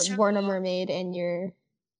 that's You're true. born a mermaid and you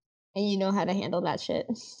know how to handle that shit.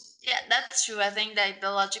 Yeah, that's true. I think that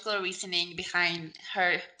the logical reasoning behind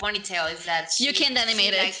her ponytail is that You can't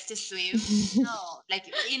animate she it. likes to swim. No, like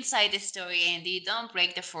inside the story, Andy, don't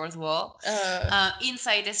break the fourth wall.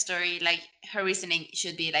 Inside the story, like her reasoning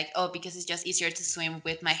should be like, oh, because it's just easier to swim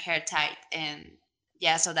with my hair tight, and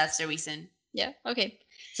yeah, so that's the reason. Yeah. Okay.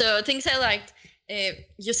 So things I liked.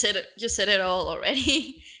 You said it. You said it all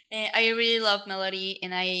already. I really love Melody,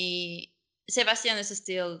 and Sebastian is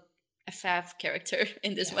still a fab character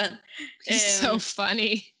in this one. He's so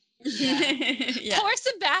funny. Yeah. Poor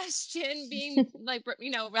Sebastian being like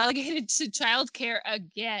relegated to childcare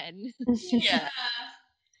again. Yeah.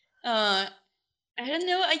 I don't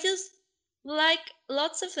know. I just like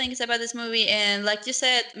lots of things about this movie, and like you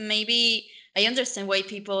said, maybe I understand why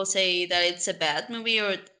people say that it's a bad movie,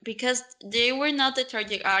 or because they were not the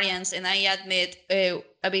target audience. And I admit a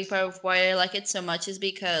big part of why I like it so much is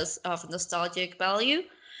because of nostalgic value,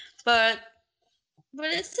 but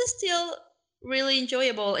it's still really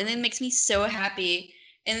enjoyable, and it makes me so happy,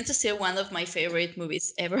 and it's still one of my favorite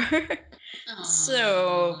movies ever.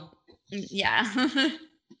 So yeah.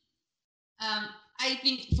 I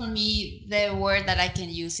think for me, the word that I can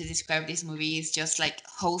use to describe this movie is just like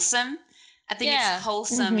wholesome. I think Yeah. it's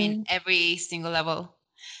wholesome in every single level.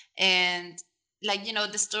 And like,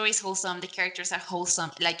 the story is wholesome, the characters are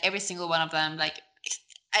wholesome, like every single one of them, like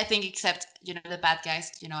I think except, the bad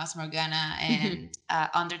guys, as Morgana and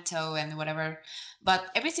Undertow and whatever.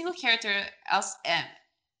 But every single character else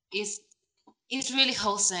is really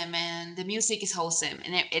wholesome, and the music is wholesome,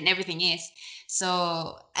 and everything is.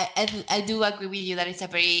 So I do agree with you that it's a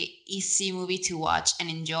very easy movie to watch and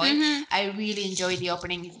enjoy. I really enjoy the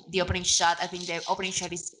opening shot. I think the opening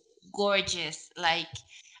shot is gorgeous. Like,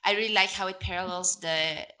 I really like how it parallels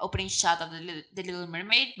the opening shot of the Little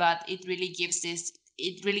Mermaid, but it really gives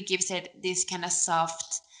it this kind of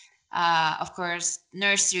soft, of course,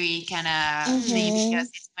 nursery kind of thing, because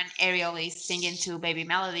it's when Ariel is singing to baby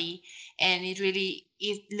Melody, and it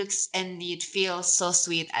looks and it feels so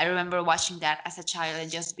sweet. I remember watching that as a child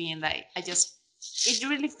and just being like, it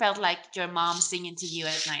really felt like your mom singing to you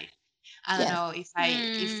at night. I don't know if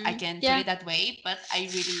I can put it that way, but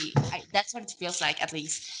that's what it feels like, at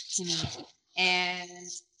least to me. And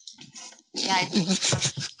yeah, I think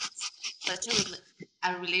it's such a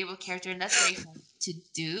relatable character, and that's very hard to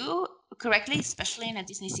do correctly, especially in a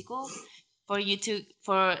Disney sequel, for you to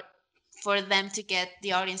for them to get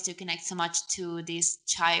the audience to connect so much to this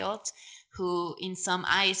child who in some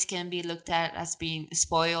eyes can be looked at as being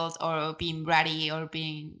spoiled or being bratty or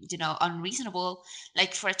being unreasonable.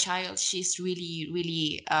 Like, for a child, she's really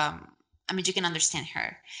really I mean, you can understand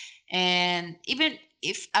her. And even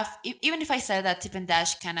if I said that Tip and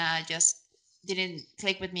Dash kind of just didn't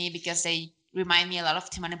click with me because they remind me a lot of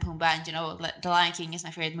Timon and Pumbaa, and The Lion King is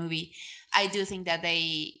my favorite movie. I do think that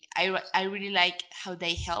I really like how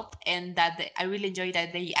they help, and that I really enjoy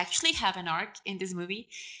that they actually have an arc in this movie.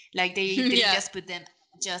 Like, they didn't just put them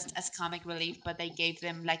just as comic relief, but they gave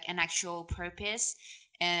them like an actual purpose.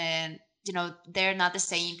 And they're not the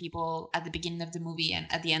same people at the beginning of the movie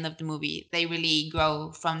and at the end of the movie. They really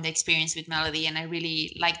grow from the experience with Melody, and I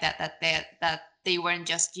really like that they weren't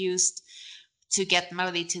just used to get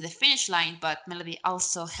Melody to the finish line, but Melody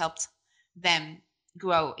also helped them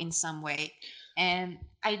grow in some way. And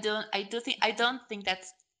I don't think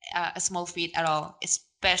that's a small feat at all,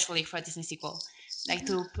 especially for a Disney sequel. Like,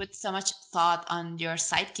 to put so much thought on your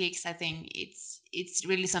sidekicks, I think it's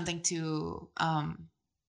really something to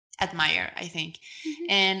admire, I think.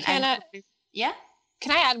 And yeah.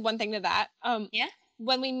 Can I add one thing to that? Yeah.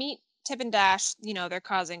 When we meet Tip and Dash, they're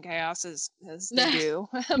causing chaos as they do.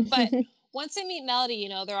 But once they meet Melody,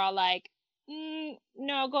 they're all like,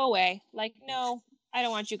 no, go away. Like, no, I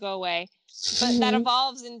don't want you to go away. But that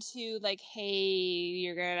evolves into like, hey,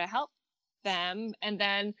 you're going to help them. And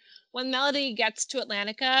then when Melody gets to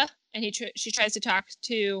Atlantica, and she tries to talk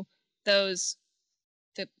to those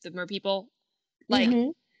the mer people. Like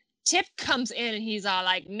Tip comes in and he's all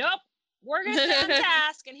like, "Nope, we're gonna stay on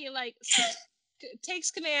task," and he like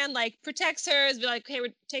takes command, like protects her, is be like, "Hey,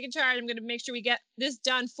 we're taking charge. I'm gonna make sure we get this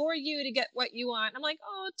done for you to get what you want." I'm like,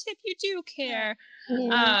 "Oh, Tip, you do care."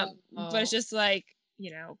 But it's just like,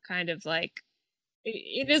 kind of like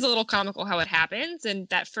it is a little comical how it happens, and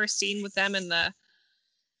that first scene with them and the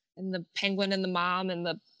penguin and the mom and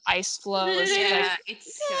the ice flows.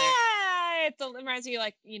 It reminds me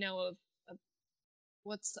like of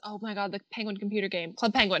what's oh my god, the Penguin computer game,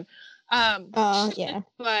 Club Penguin. Yeah.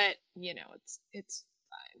 But it's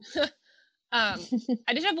fine.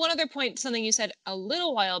 I did have one other point, something you said a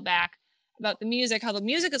little while back about the music, how the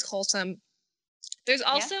music is wholesome. There's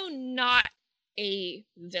also not a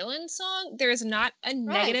villain song. There's not a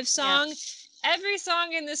negative song. Yeah. Every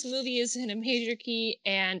song in this movie is in a major key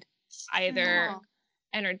and either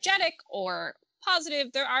energetic or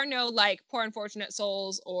positive. There are no like poor unfortunate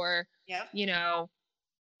souls or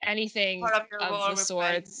anything of the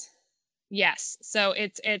sorts. Yes. So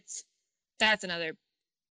it's that's another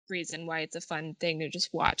reason why it's a fun thing to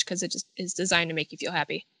just watch, because it just is designed to make you feel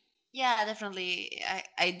happy. Yeah, definitely.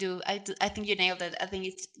 I do. I think you nailed it. I think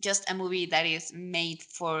it's just a movie that is made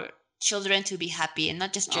for children to be happy, and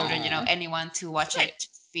not just children, anyone to watch it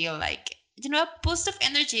feel like, a boost of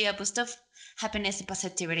energy, a boost of happiness and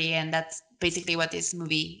positivity. And that's basically what this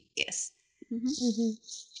movie is.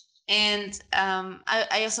 And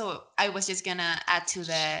I was just gonna add to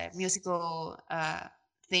the musical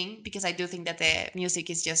thing, because I do think that the music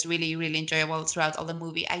is just really, really enjoyable throughout all the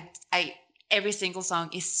movie. Every single song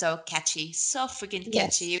is so catchy, so freaking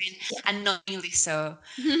catchy, even annoyingly so.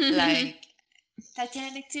 Like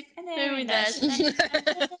Titanic Tip and Aaron Dash. And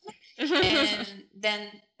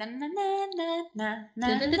then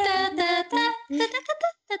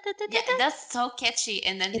that's so catchy.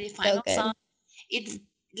 And then the final song, it's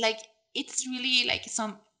really like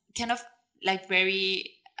some kind of like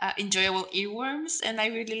very enjoyable earworms, and I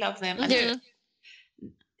really love them.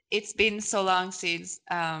 It's been so long since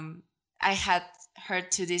I had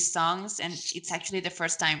heard to these songs, and it's actually the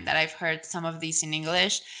first time that I've heard some of these in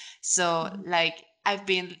English. So like I've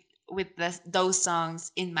been with those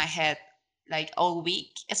songs in my head like all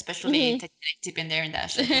week, especially Titanic Tip and Aaron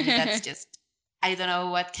Dash. I think that's just, I don't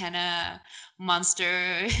know what kind of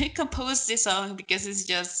monster composed this song, because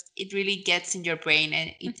it really gets in your brain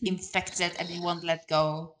and it infects it, and you won't let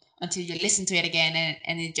go until you listen to it again,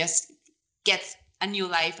 and it just gets a new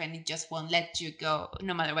life, and it just won't let you go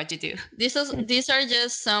no matter what you do. These are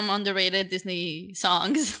just some underrated Disney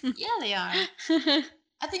songs. Yeah, they are.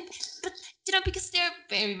 I think, but because they're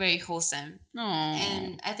very, very wholesome.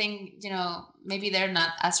 And I think, maybe they're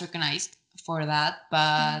not as recognized for that,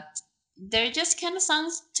 but they're just kind of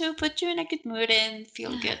songs to put you in a good mood and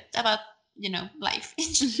feel good about, life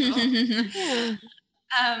in general.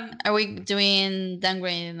 Are we doing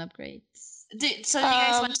downgrade and upgrades? So do you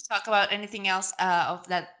guys want to talk about anything else of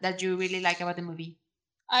that you really like about the movie?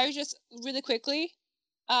 I was just really quickly,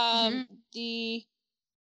 the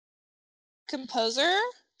composer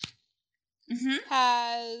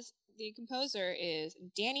the composer is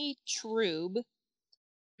Danny Trube,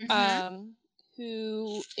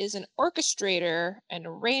 who is an orchestrator and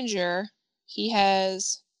arranger.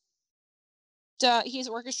 He's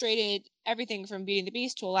orchestrated everything from Beauty and the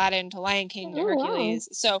Beast to Aladdin to Lion King to Hercules.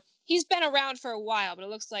 Wow. So he's been around for a while, but it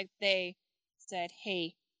looks like they said,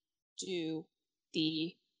 "Hey, do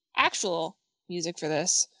the actual music for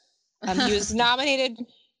this." He was nominated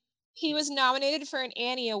for an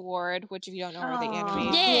Annie Award, which, if you don't know, are the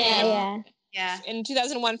animated. Yeah. In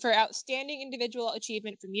 2001 for Outstanding Individual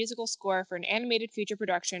Achievement for Musical Score for an Animated Feature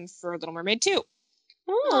Production for Little Mermaid 2.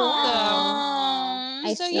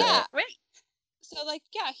 So yeah. Right. So like,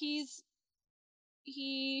 yeah, he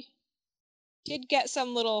did get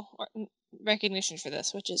some little recognition for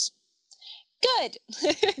this, which is good.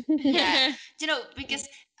 Yeah. Because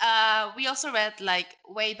we also read like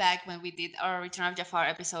way back when we did our Return of Jafar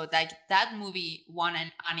episode, like that movie won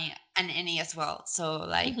an Annie as well. So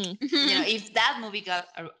like, if that movie got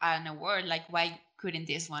an award, like why couldn't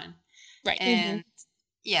this one? Right. And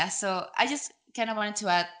yeah, so I just kind of wanted to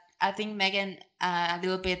add, I think Megan a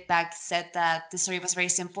little bit back said that the story was very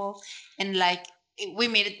simple, and like we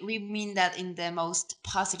mean that in the most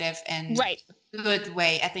positive and good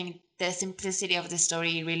way. I think the simplicity of the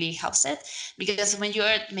story really helps it, because when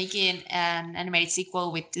you're making an animated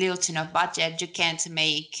sequel with little to no budget, you can't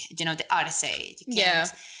make the Odyssey. You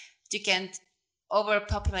can't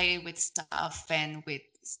overpopulate it with stuff and with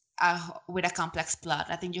with a complex plot.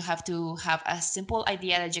 I think you have to have a simple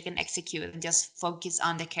idea that you can execute and just focus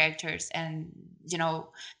on the characters and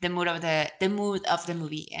the mood of the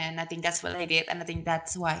movie. And I think that's what I did, and I think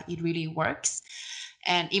that's why it really works.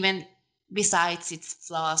 And even besides its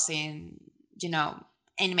flaws in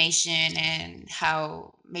animation and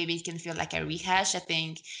how maybe it can feel like a rehash, I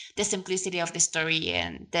think the simplicity of the story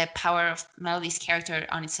and the power of Melody's character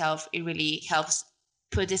on itself, it really helps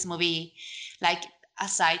put this movie, like,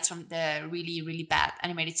 aside from the really really bad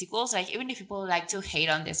animated sequels. Like, even if people like to hate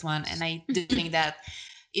on this one, and I do think that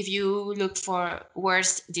if you look for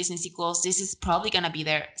worst Disney sequels, this is probably gonna be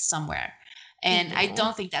there somewhere. And I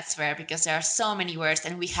don't think that's fair, because there are so many worst,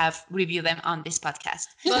 and we have reviewed them on this podcast.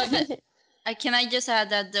 But can I just add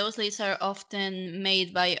that those lists are often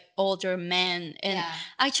made by older men, and Yeah.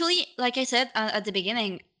 actually, like I said at the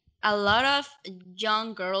beginning, a lot of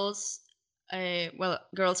young girls,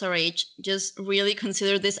 girls our age, just really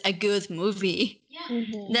consider this a good movie.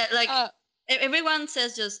 Mhm. That, like, everyone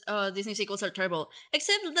says just, oh, Disney sequels are terrible,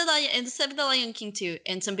 except the Lion King 2,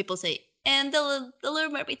 and some people say, and the Little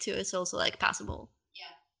Mermaid 2 is also like passable.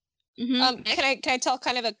 Yeah. Mm-hmm. Can I tell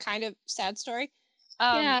kind of sad story?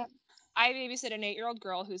 Yeah. I babysit an 8-year-old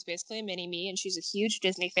girl who's basically a mini me, and she's a huge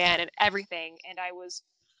Disney fan and everything. And I was,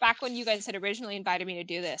 back when you guys had originally invited me to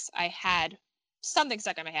do this, I had something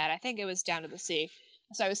stuck in my head. I think it was Down to the Sea.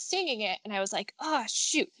 So I was singing it, and I was like, oh,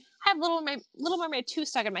 shoot. I have Little Mermaid 2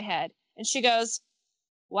 stuck in my head. And she goes,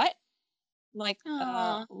 what? I'm like,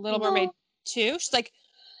 Little Mermaid 2? She's like,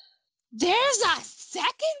 there's a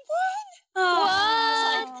second one? Oh.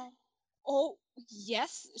 I was like, oh,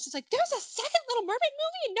 yes. She's like, there's a second Little Mermaid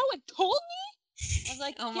movie and no one told me? I was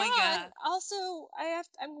like, Oh my yeah. God. And also,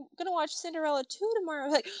 I'm gonna watch Cinderella 2 tomorrow. I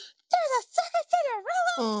was like, there's a second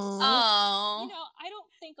Cinderella. Oh. I don't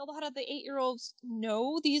think a lot of the 8-year-olds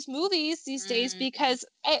know these movies these days because,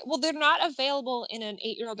 they're not available in an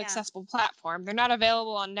 8-year-old accessible platform. They're not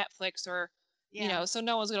available on Netflix or, so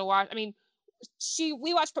no one's gonna watch. I mean,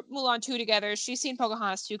 we watched Mulan 2 together. She's seen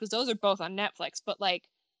Pocahontas 2 because those are both on Netflix. But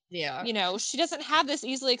she doesn't have this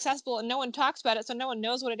easily accessible, and no one talks about it, so no one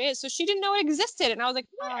knows what it is. So she didn't know it existed, and I was like,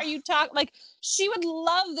 "What are you talking?" Like, she would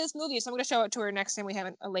love this movie, so I'm going to show it to her next time we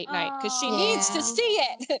have a late night because she needs to see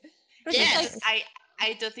it. Yes,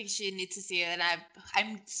 I do think she needs to see it, and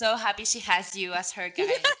I'm so happy she has you as her guide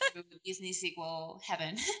through Disney sequel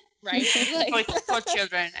heaven. Right? for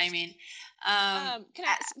children, I mean. Can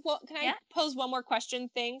I pose one more question?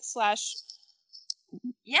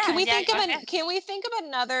 Yeah. Can we think of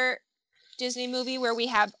another Disney movie where we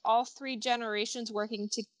have all 3 generations working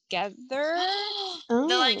together? The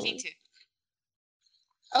Lion King 2.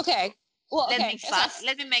 Okay. Well, let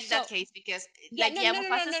me make that case, because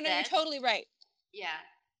Mufasa's dead. You're totally right. Yeah.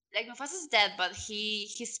 Like, Mufasa's dead, but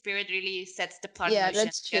his spirit really sets the plot in motion.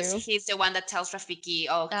 That's true. Because he's the one that tells Rafiki,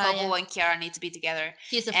 Kobo and Kiara need to be together.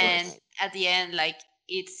 He's the and force. At the end, like,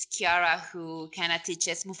 it's Kiara who kind of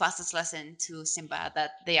teaches Mufasa's lesson to Simba,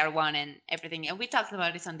 that they are one and everything. And we talked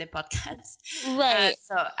about this on the podcast. Right.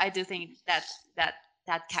 So I do think that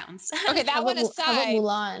counts. Okay, that one aside. How about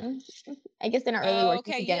Mulan? I guess they're not really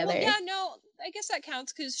working together. I guess that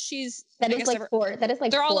counts because she's. That is like four. That is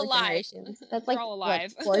like they're all 4 alive. generations. That's like they're all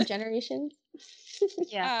alive. 4 generations.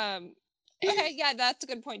 Yeah. Okay, yeah, that's a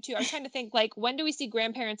good point too. I was trying to think, like, when do we see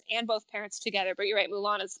grandparents and both parents together? But you're right,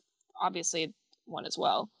 Mulan is obviously one as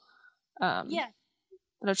well. Yeah.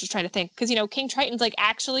 But I was just trying to think, because King Triton's like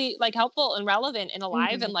actually like helpful and relevant and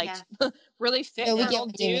alive and like really fit little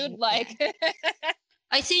dude. Like,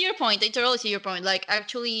 I see your point. I totally see your point. Like,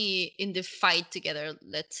 actually in the fight together,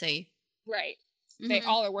 let's say. Right. They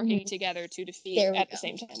all are working together to defeat at the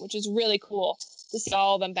same time, which is really cool to see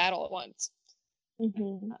all of them battle at once.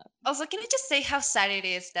 Also, can I just say how sad it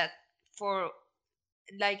is that for,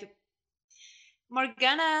 like,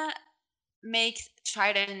 Morgana makes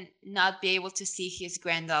Triton not be able to see his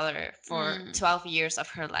granddaughter for 12 years of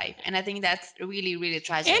her life, and I think that's really really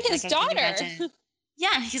tragic. And his daughter.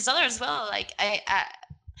 Yeah, his daughter as well. Like, I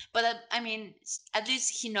mean, at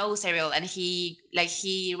least he knows Ariel, and he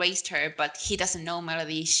raised her, but he doesn't know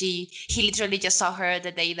Melody. He literally just saw her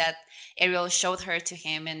the day that Ariel showed her to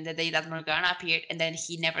him, and the day that Morgana appeared, and then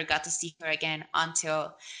he never got to see her again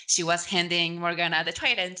until she was handing Morgana the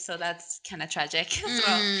trident. So that's kind of tragic as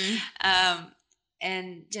well.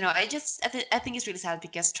 And I think it's really sad,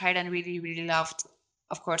 because Trident really really loved,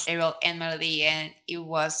 of course, Ariel and Melody, and it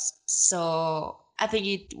was so. I think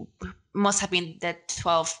it must have been the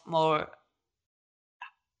 12 more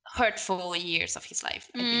hurtful years of his life.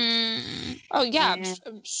 I think. Oh yeah,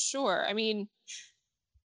 I'm sure. I mean,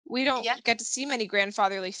 we don't get to see many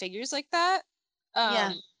grandfatherly figures like that.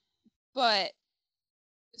 But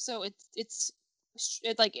so it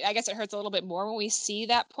like, I guess it hurts a little bit more when we see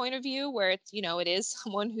that point of view where it's, it is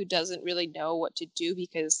someone who doesn't really know what to do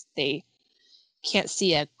because they can't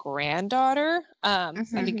see a granddaughter. I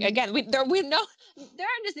think again, we know there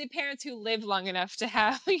aren't Disney parents who live long enough to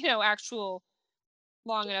have actual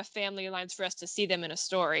long enough family lines for us to see them in a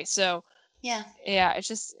story. So yeah, it's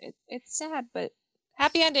just it's sad, but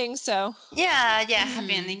happy ending. So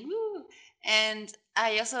happy ending. Woo. And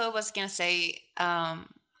I also was gonna say,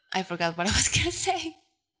 I forgot what I was gonna say.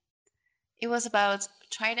 It was about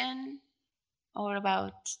Trident or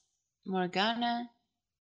about Morgana.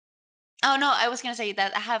 Oh no, I was gonna say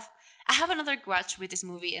that I have another grudge with this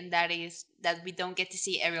movie, and that is that we don't get to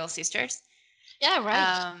see Ariel's sisters. Yeah,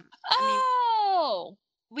 right. I mean,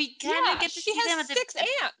 we kind of get to see them at the 6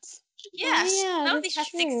 aunts. Yeah, Melody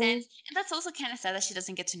has 6 aunts, and that's also kind of sad that she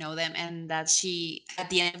doesn't get to know them, and that she at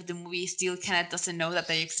the end of the movie still kind of doesn't know that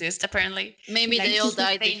they exist. Apparently, maybe they all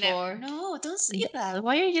died before. No, don't say that.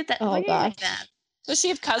 Why are you that? Oh, why are you like that? Does she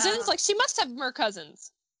have cousins? Like, she must have more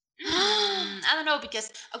cousins. I don't know,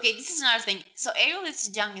 because okay, this is another thing. So Ariel is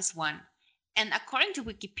the youngest one, and according to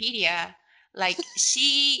Wikipedia, like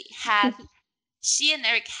she and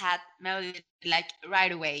Eric had Melody like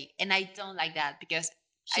right away, and I don't like that because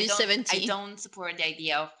she's 17. I don't support the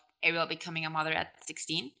idea of Ariel becoming a mother at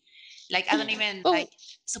 16. Like, I don't even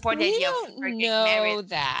support the idea of her getting married.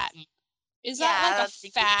 That. Is that like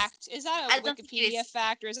a fact? Is that a Wikipedia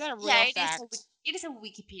fact, or is that a real fact? It is a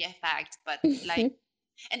Wikipedia fact, but like,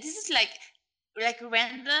 and this is like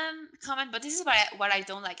random comment, but this is what I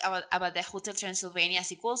don't like about the Hotel Transylvania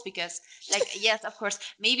sequels, because like, yes, of course,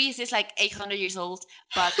 maybe this is like 800 years old,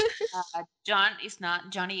 but Johnny is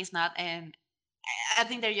not, and I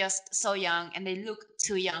think they're just so young and they look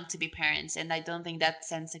too young to be parents, and I don't think that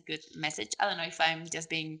sends a good message. I don't know if I'm just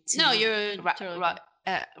being too you're totally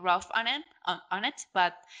rough on it,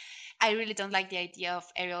 but I really don't like the idea of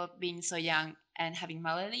Ariel being so young and having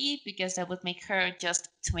Melody, because that would make her just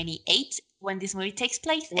 28 when this movie takes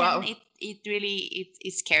place. Wow. And it really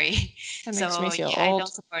is scary. That makes me feel old. I don't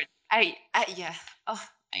support. I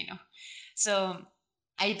know. So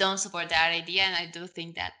I don't support that idea, and I do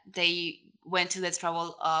think that they went to the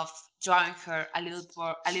trouble of drawing her a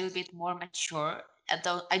little bit more mature.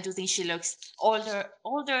 I do think she looks older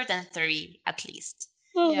than 30 at least.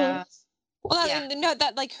 Yeah. Well,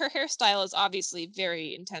 that like her hairstyle is obviously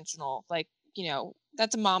very intentional. Like,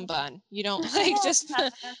 that's a mom bun. You don't like just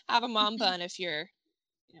have a mom bun if you're,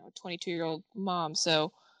 a 22-year-old mom.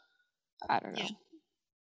 So I don't know.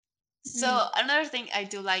 So another thing I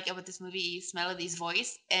do like about this movie is Melody's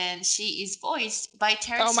voice, and she is voiced by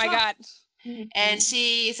Tara Strong. Oh my god. And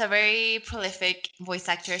she is a very prolific voice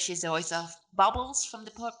actor. She's the voice of Bubbles from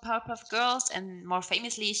the Powerpuff Girls, and more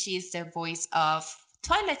famously, she's the voice of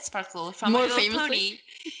Twilight Sparkle from More Little famously? Pony.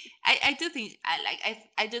 I do think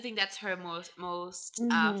I do think that's her most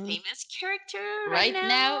famous character right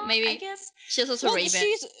now. Maybe I guess she's also Raven.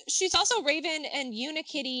 She's also Raven and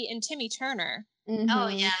Unikitty and Timmy Turner. Oh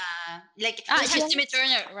yeah, like she's Timmy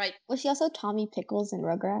Turner, right? Was she also Tommy Pickles in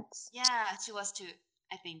Rugrats? Yeah, she was too,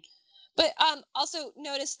 I think. But also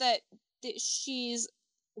notice that she's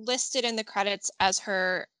listed in the credits as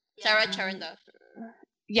her Sarah Charanda.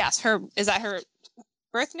 Yes, is that her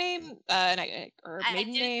birth name or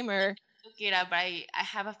maiden name, or look it up, but I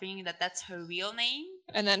have a feeling that that's her real name.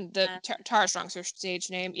 And then the Tara Strong's her stage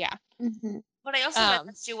name, yeah. Mm-hmm. But I also read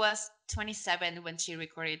that she was 27 when she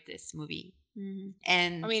recorded this movie. Mm-hmm.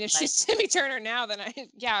 And I mean, if she's Timmy Turner now, then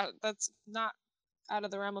that's not out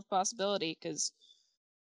of the realm of possibility, because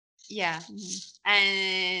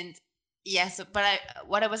and yes, but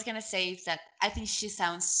what I was gonna say is that I think she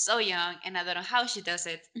sounds so young, and I don't know how she does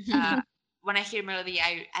it. When I hear Melody,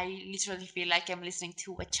 I literally feel like I'm listening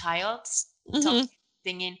to a child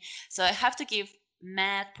singing. So I have to give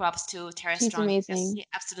mad props to Tara Strong, because she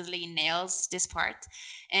absolutely nails this part.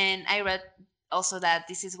 And I read also that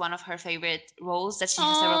this is one of her favorite roles that she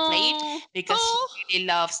has ever played, because she really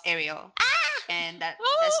loves Ariel. And that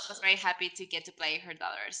she was very happy to get to play her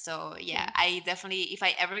daughter. So yeah, I definitely, if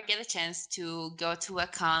I ever get a chance to go to a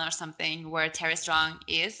con or something where Tara Strong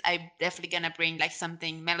is, I'm definitely gonna bring like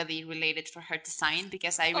something Melody related for her to sign,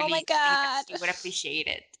 because I really think that she would appreciate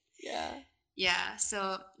it. Yeah.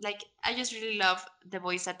 So like, I just really love the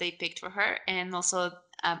voice that they picked for her, and also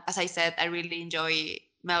as I said, I really enjoy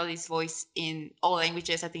Melody's voice in all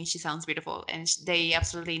languages. I think she sounds beautiful, and they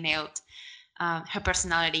absolutely nailed her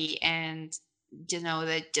personality, and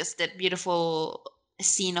the beautiful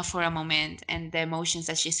scene of for a moment, and the emotions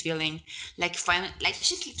that she's feeling, like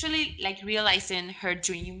she's literally like realizing her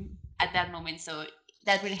dream at that moment. So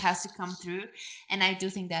that really has to come through. And I do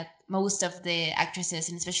think that most of the actresses,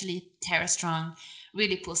 and especially Tara Strong,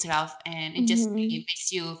 really pulls it off, and it just Mhm. it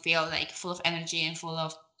makes you feel like full of energy and full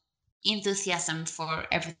of enthusiasm for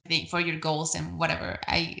everything, for your goals and whatever.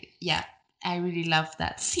 I really love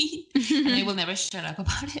that scene, and I will never shut up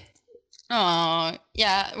about it. Oh,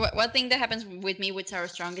 yeah. One thing that happens with me with Tara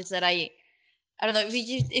Strong is that I don't know if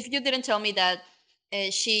you didn't tell me that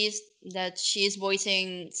she's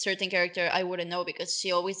voicing certain character, I wouldn't know because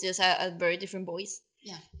she always does a very different voice.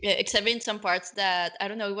 Yeah. Except in some parts that I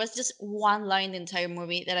don't know. It was just one line in the entire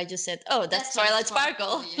movie that I just said, "Oh, that's Twilight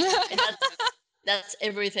Sparkle." Yeah. And that's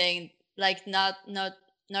everything. Like not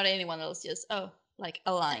anyone else. Just like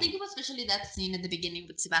a I think line. it was especially that scene at the beginning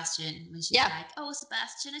with Sebastian when she's Yeah. like, "Oh,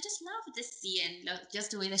 Sebastian, I just love this scene." Just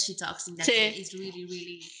the way that she talks in that See. scene is really,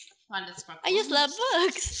 really fun. That's sparkle. I just love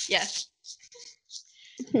books. Yeah.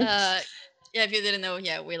 Yeah. If you didn't know,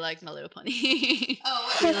 yeah, we like My Little Pony.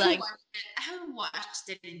 Oh, We I like- I haven't watched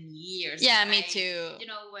it in years. Yeah, but me too. You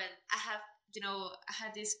know, when I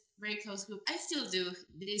had this very close group. I still do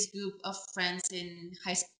this group of friends in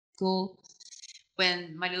high school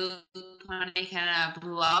when My Little Pony kind of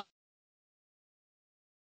blew up.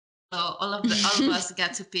 So all of us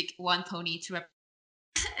got to pick one pony to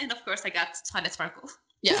represent, and of course I got Twilight Sparkle.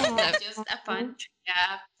 Yeah. That's just a fun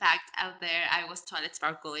fact out there. I was Twilight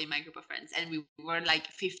Sparkle in my group of friends, and we were like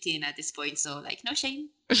 15 at this point, so like no shame.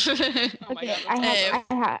 Oh my Okay,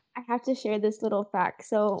 god. I have to share this little fact.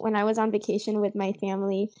 So when I was on vacation with my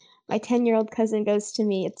family, my 10-year-old cousin goes to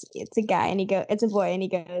me. It's a guy, and it's a boy, and he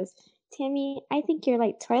goes, "Tammy, I think you're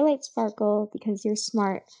like Twilight Sparkle because you're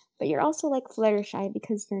smart, but you're also like Fluttershy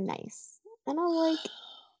because you're nice." And I'm like,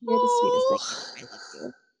 "You're the sweetest thing. I love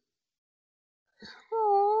you."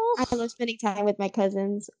 I love spending time with my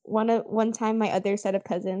cousins. One time, my other set of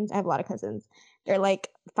cousins, I have a lot of cousins. They're like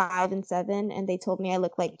 5 and 7, and they told me I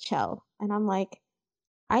look like Chell, and I'm like,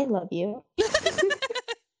 I love you.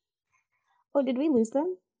 Oh, did we lose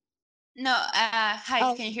them? No, hi,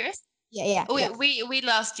 Oh. can you hear us? Yeah. We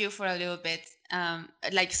lost you for a little bit.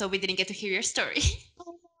 Like so we didn't get to hear your story.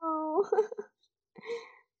 Oh.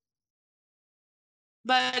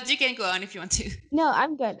 But you can go on if you want to. No,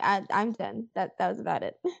 I'm good. I'm done. That was about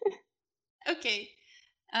it. Okay.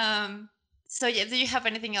 So yeah, do you have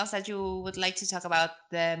anything else that you would like to talk about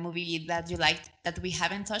the movie that you liked that we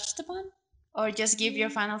haven't touched upon? Or just give your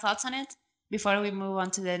final thoughts on it before we move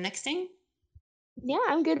on to the next thing? Yeah,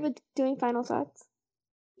 I'm good with doing final thoughts.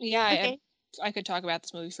 Yeah, Okay. I could talk about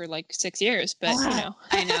this movie for like 6 years, but you know.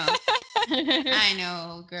 I know. I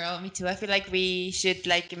know, girl. Me too. I feel like we should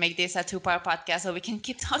like make this a 2-part podcast so we can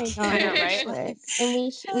keep talking. I know, right?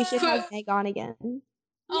 And we should have Meg on again.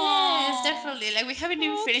 Yes, definitely. Like we haven't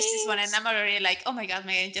even finished this one, and I'm already like, oh my god,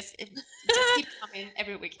 Megan, just keep coming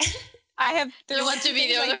every week. I have. You want to be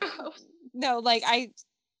the things other like- host? No, like I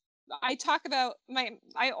talk about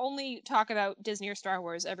I only talk about Disney or Star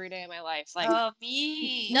Wars every day of my life. Like Oh,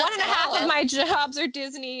 me. one and a half That's of my jobs are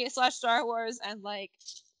Disney / Star Wars, and like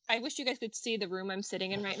I wish you guys could see the room I'm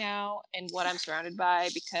sitting in right now and what I'm surrounded by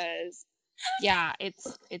because yeah, it's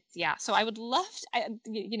yeah. So I would love to,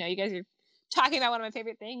 you know, you guys are talking about one of my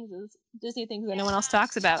favorite things is Disney things that no one else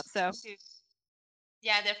talks about. So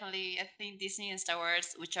Yeah, definitely. I think Disney and Star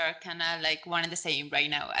Wars, which are kind of like one and the same right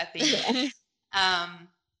now. I think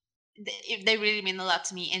they really mean a lot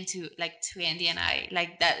to me and to Andy and I.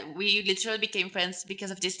 Like that, we literally became friends because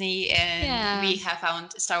of Disney, and we have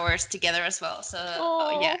found Star Wars together as well. So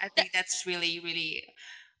yeah, I think that's really, really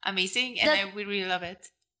amazing, and we really love it.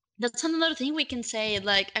 That's another thing we can say.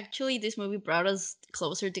 Like, actually, this movie brought us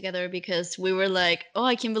closer together because we were like, "Oh,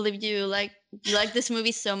 I can't believe you like this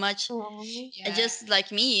movie so much." Yeah. Just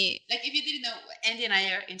like me. Like if you didn't know, Andy and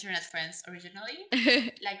I are internet friends originally.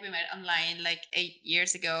 Like we met online like 8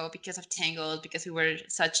 years ago because of Tangled, because we were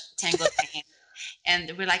such Tangled fans.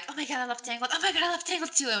 And we're like, oh my god, I love Tangled. Oh my god, I love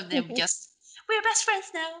Tangled too. And then we're best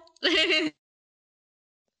friends now.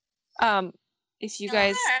 if you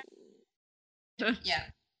guys Yeah.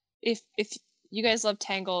 if you guys love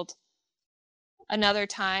Tangled, another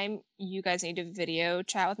time you guys need to video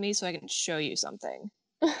chat with me so I can show you something.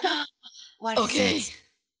 What is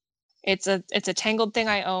it? It's a Tangled thing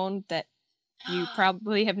I own that you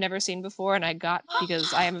probably have never seen before, and I got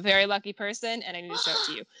because I am a very lucky person and I need to show it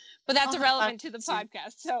to you. But that's Oh my irrelevant God, to the too.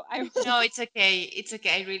 podcast. So I No, it's okay. It's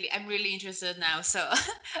okay. I'm really interested now. So,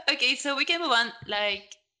 okay, so we can move on.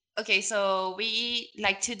 Like, okay, so we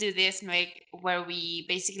like to do this where we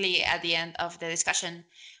basically at the end of the discussion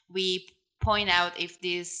we point out if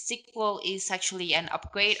this sequel is actually an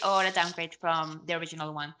upgrade or a downgrade from the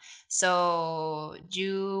original one. So, do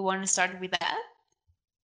you want to start with that?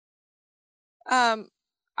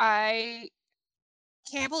 I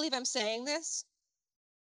can't believe I'm saying this,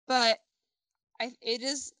 but it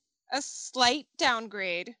is a slight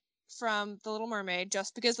downgrade from The Little Mermaid,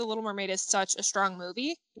 just because The Little Mermaid is such a strong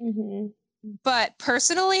movie. Mm-hmm. But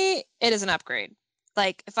personally, it is an upgrade.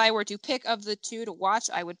 Like, if I were to pick of the two to watch,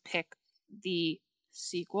 I would pick the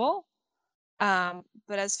sequel. But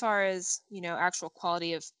as far as, actual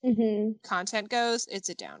quality of Mm-hmm. content goes, it's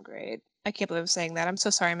a downgrade. I can't believe I'm saying that. I'm so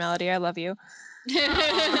sorry, Melody. I love you.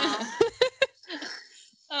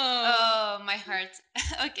 Oh, my heart.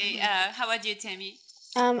 Okay, how about you, Tammy?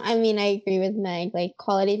 I mean, I agree with Meg. Like,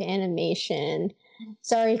 quality of animation.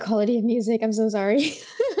 Sorry, quality of music. I'm so sorry.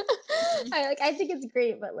 I think it's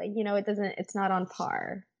great, but it's not on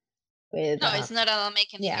par with. No, it's not a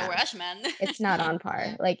making yeah. a rush, man. It's not on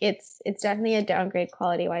par. Like, it's definitely a downgrade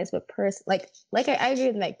quality wise, but I agree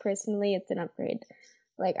with Meg. Personally, it's an upgrade.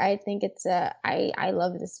 Like, I think it's I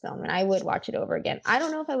love this film and I would watch it over again. I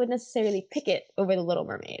don't know if I would necessarily pick it over The Little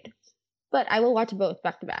Mermaid, but I will watch both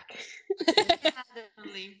back to back. Yeah,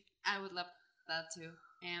 definitely. I would love that too.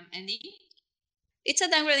 Andy? It's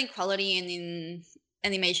a downgrade in quality and in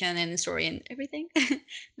animation and story and everything.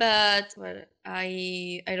 but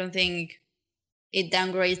I don't think it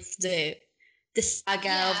downgrades the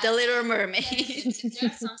saga of the Little Mermaid. There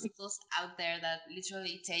are some sequels out there that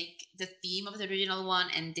literally take the theme of the original one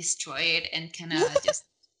and destroy it and kind of just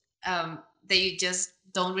they just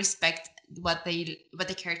don't respect what the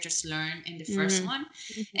characters learn in the first one.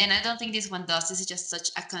 And I don't think this one does. This is just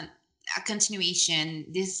such a continuation.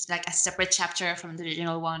 This is like a separate chapter from the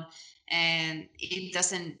original one, and it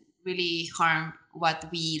doesn't really harm what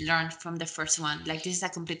we learned from the first one. Like, this is a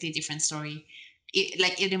completely different story.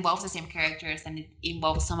 It involves the same characters and it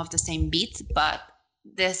involves some of the same beats, but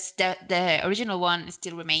the original one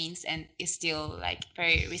still remains and is still like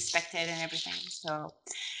very respected and everything. So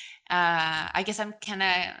I guess I'm kind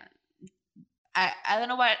of I don't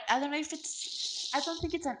know what I don't know if it's I don't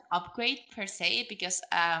think it's an upgrade per se, because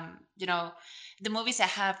the movies I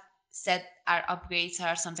have said are upgrades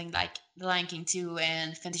are something like The Lion King 2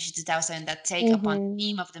 and Fantasy 2000 that take upon the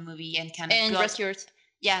theme of the movie and kind of And Rescuers.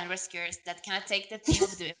 Yeah, and Rescuers that kind of take the theme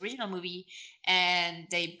of the original movie and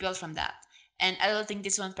they build from that. And I don't think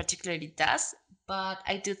this one particularly does, but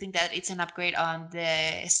I do think that it's an upgrade on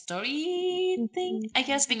the story thing, I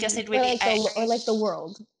guess, because it really or like the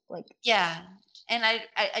world, like yeah. And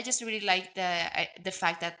I just really like the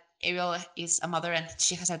fact that Ariel is a mother and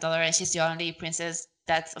she has a daughter and she's the only princess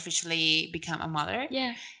that's officially become a mother.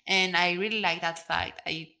 Yeah. And I really like that fact.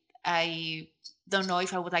 I don't know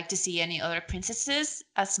if I would like to see any other princesses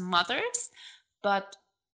as mothers, but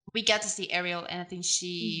we got to see Ariel, and I think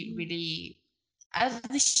she really, I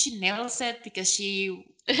think she nails it because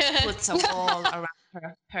she puts a wall around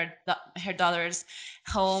her daughter's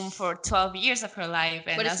home for 12 years of her life,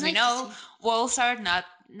 and But it's as we nice to know, see. walls are not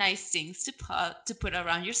nice things to put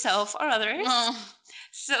around yourself or others. No.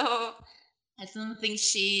 So I don't think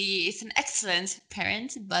she is an excellent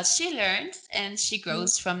parent, but she learns and she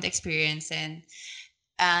grows from the experience. And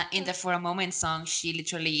in the For a Moment song, she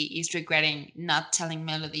literally is regretting not telling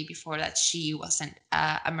Melody before that she wasn't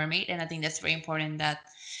a mermaid. And I think that's very important that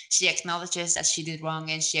she acknowledges that she did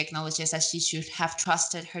wrong and she acknowledges that she should have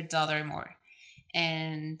trusted her daughter more.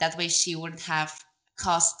 And that way she wouldn't have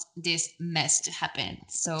caused this mess to happen.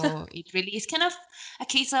 So it really is kind of a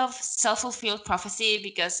case of self-fulfilled prophecy,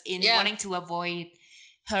 because in wanting to avoid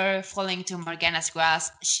her falling to Morgana's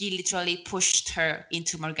grasp, she literally pushed her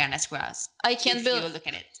into Morgana's grasp. I can't if you look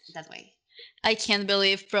at it that way. I can't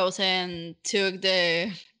believe Frozen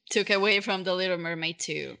took away from the Little Mermaid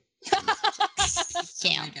too.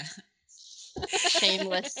 Can't.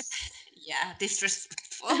 Shameless. Yeah,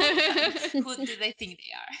 disrespectful. Who do they think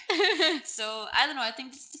they are? So I don't know. I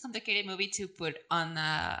think this is a complicated movie to put on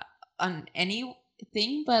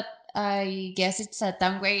anything, but I guess it's a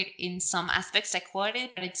downgrade in some aspects like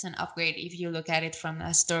quality, but it's an upgrade if you look at it from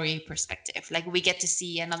a story perspective. Like, we get to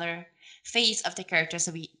see another face of the characters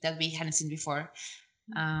that we hadn't seen before.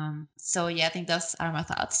 So yeah, I think those are my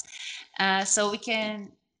thoughts. So we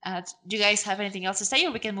can. Do you guys have anything else to say,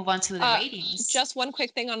 or we can move on to the ratings? Just one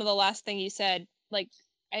quick thing on the last thing you said. Like,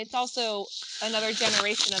 it's also another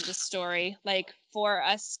generation of the story. Like, for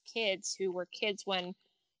us kids who were kids when,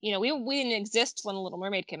 we didn't exist when The Little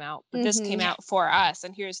Mermaid came out, but this came out for us.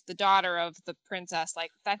 And here's the daughter of the princess. Like,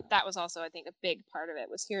 that was also, I think, a big part of it,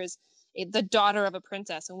 was here's the daughter of a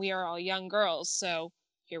princess, and we are all young girls. So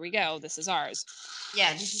here we go. This is ours.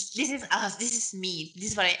 Yeah, this is us. This is me.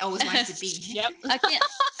 This is what I always wanted to be. Yep. I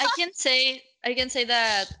can say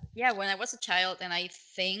that when I was a child, and I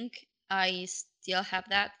think I still have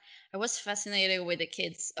that. I was fascinated with the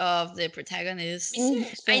kids of the protagonist. Me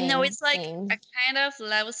too. I know Same, it's like same. a kind of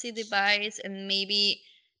lousy device, and maybe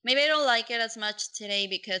I don't like it as much today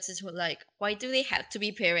because it's like, why do they have to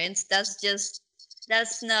be parents?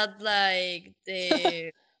 That's not like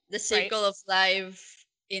the circle of life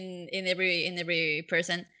in every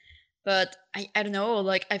person. But I don't know,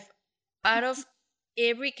 like I've out of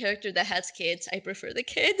every character that has kids, I prefer the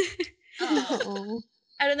kid. Oh.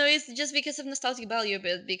 I don't know, it's just because of nostalgic value,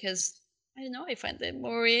 but because I don't know, I find them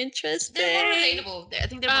more interesting. They're more relatable. I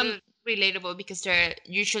think they're more relatable because they're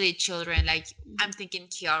usually children. Like I'm thinking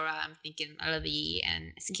Kiara, I'm thinking Aladdin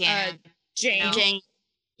and Scam. Jane. Jane.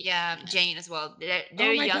 Yeah, Jane as well. They're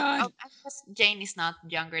my young. God. Oh, I guess Jane is not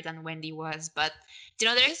younger than Wendy was, but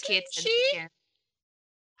they're Isn't kids. And she? they can,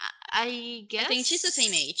 I guess. I think she's the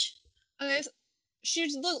same age.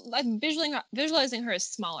 She's like visualizing her as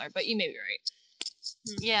smaller, but you may be right.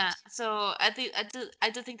 Yeah, so I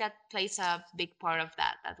do think that plays a big part of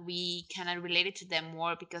that we kind of related to them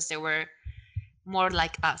more because they were more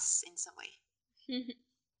like us in some way.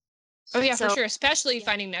 Oh yeah, So- for sure. Especially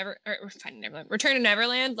Finding Neverland, Return to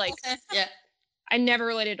Neverland. Like Yeah. I never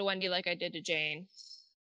related to Wendy like I did to Jane.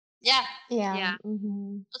 Yeah. Yeah. Yeah.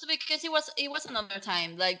 Mhm. Also because it was another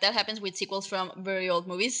time. Like that happens with sequels from very old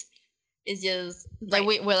movies. It's just like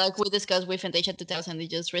we discussed with Fantasia 2000, it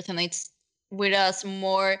just resonates with us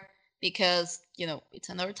more because, you know, it's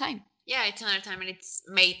another time. Yeah, it's another time and it's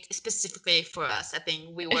made specifically for us. I think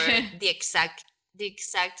we were the exact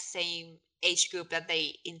same age group that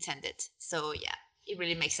they intended. So yeah, it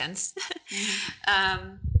really makes sense.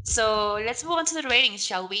 So let's move on to the ratings,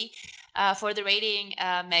 shall we? For the rating,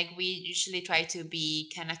 Meg, we usually try to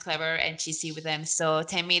be kind of clever and cheesy with them. So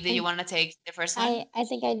Tammy, do you want to take the first one? I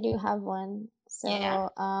think I do have one. So Yeah.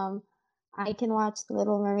 I can watch The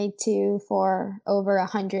Little Mermaid 2 for over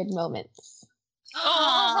 100 moments.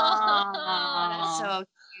 Oh, that's so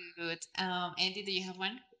cute. Andy, do you have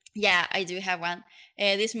one? Yeah, I do have one.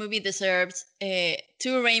 This movie deserves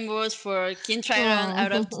 2 rainbows for King Triton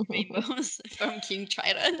out of 2 rainbows from King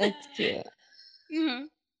Triton. That's cute. Mhm.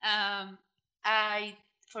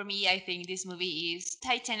 For me, I think this movie is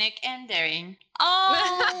Titanic and daring.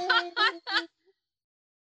 Oh,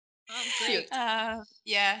 Oh, great.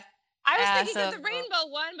 Yeah. I was thinking so- of the rainbow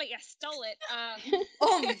one, but you stole it. I'm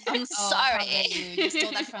Oh, sorry. how dare you? You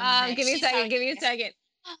stole that from Meg. Give me a She's second. our Give me a guest. second.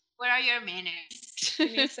 Where are your manners?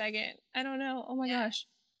 Give me a second. I don't know. Oh my gosh.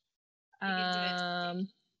 You can do it.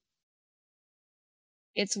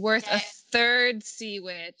 It's worth Yeah. a third Sea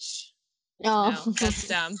Witch. Oh. No, that's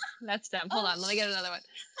dumb. That's dumb. Hold on, let me get another one.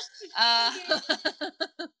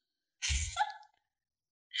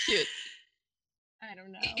 Cute. I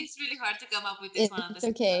don't know. It's really hard to come up with this one on It's the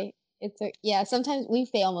okay. Yeah, sometimes we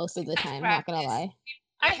fail most of the time, not gonna lie.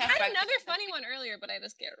 I have had practiced another that. funny one earlier, but I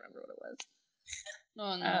just can't remember what it was.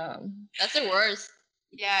 Oh no, Um, that's the worst.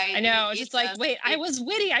 Yeah, I know. It's just like, wait, I was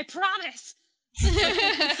witty. I promise.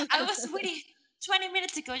 I was witty 20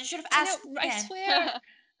 minutes ago. You should have I know. asked. I again.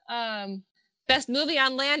 swear. Best movie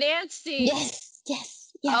on land and sea. Yes,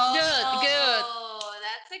 yes, yes. Oh,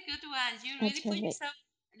 that's a good one. You That's really put perfect. yourself,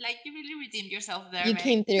 like you really redeemed yourself there. You Meg.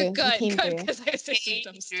 came through. You Good, came through. because I say some Came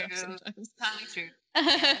dumb stuff through. sometimes. Coming through.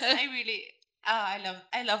 Yes, I really.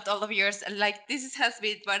 I loved all of yours. Like this has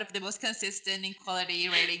been one of the most consistent in quality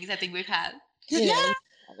ratings I think we've had. It is.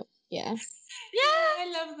 Yeah. Yeah, I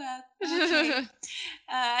love that. Okay.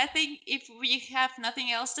 I think if we have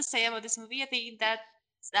nothing else to say about this movie, I think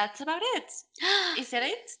that's about it. Is that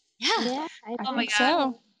it? Yeah. Yeah, I Oh my think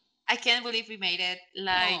God. so. I can't believe we made it.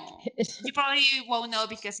 Like Aw. you probably won't know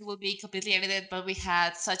because it will be completely edited, but we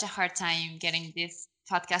had such a hard time getting this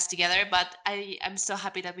podcast together. But I'm so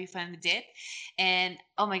happy that we finally did. And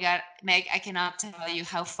oh my God, Meg, I cannot tell you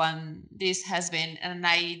how fun this has been. And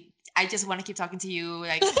I just want to keep talking to you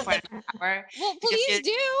like for an hour. Well, because please you're-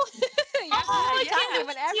 do. You're Oh, totally yeah, kidding,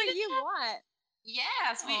 whenever please you want.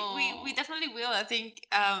 Yes, we Aw. definitely will. I think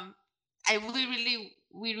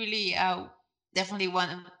we really definitely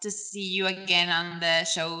want to see you again on the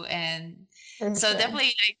show, and For so sure.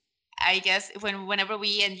 definitely like I guess whenever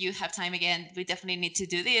we and you have time again, we definitely need to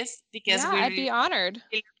do this because Yeah, we I'd be honored.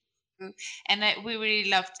 and we really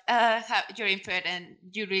loved your input, and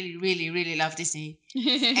you really love Disney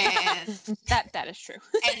and That is true.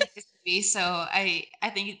 and this movie. So I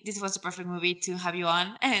think this was a perfect movie to have you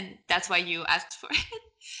on, and that's why you asked for it,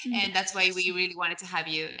 and that's why we really wanted to have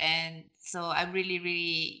you. And so I'm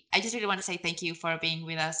I just really want to say thank you for being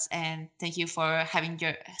with us, and thank you for having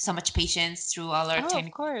so much patience through all our Oh, of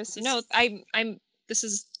technical. course. No, I'm. This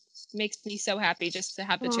is makes me so happy just to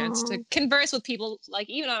have the chance to Aw. converse with people, like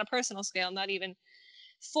even on a personal scale, not even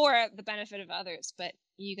for the benefit of others. But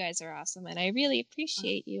you guys are awesome, and I really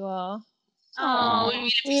appreciate you all. Oh, we Aw, really we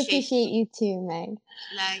appreciate appreciate you too, Meg.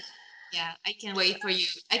 Like, yeah, I can't wait for you.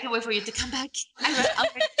 I can't wait for you to come back. I'll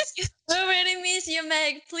miss you. I really miss you,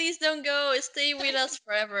 Meg. Please don't go. Stay with us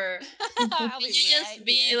forever. I'll be You just right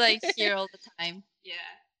be here. like here all the time. Yeah,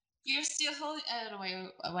 you're still holding. I don't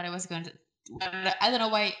know what I was going to. I don't know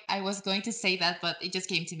why I was going to say that, but it just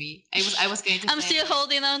came to me. I was going to. I'm say, still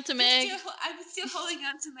holding on to Meg. I'm still holding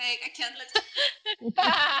on to Meg. I can't let.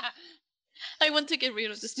 I want to get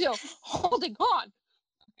rid of this. Still holding on.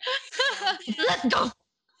 Let's go.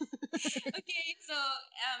 Okay, so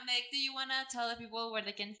Meg, do you want to tell the people where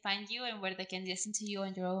they can find you and where they can listen to you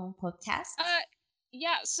on your own podcast?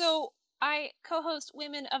 Yeah, so I co-host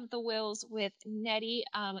Women of the Wills with Nettie.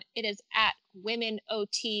 It is at Women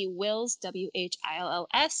OT Wills,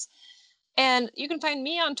 WHILLS. And you can find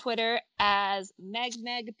me on Twitter as Meg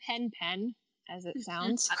Pen, as it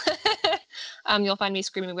sounds. You'll find me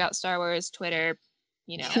screaming about Star Wars, Twitter,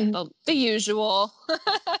 the usual.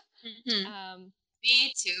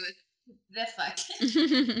 Me too. The fuck.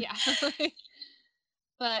 Yeah.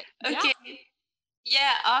 But okay.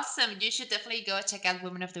 Yeah, awesome. You should definitely go check out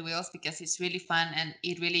Women of the Wheels because it's really fun and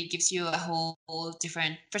it really gives you a whole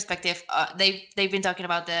different perspective. They've been talking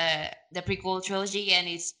about the prequel trilogy and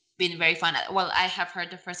it's been very fun. Well, I have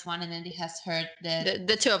heard the first one and then he has heard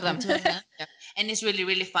the two of them. Yeah. And it's really,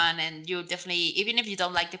 really fun. And you definitely, even if you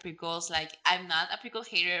don't like the prequels, like I'm not a prequel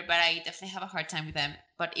hater, but I definitely have a hard time with them.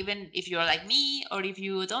 But even if you're like me or if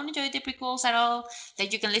you don't enjoy the prequels at all,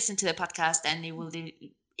 like you can listen to the podcast and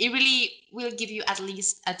it really will give you at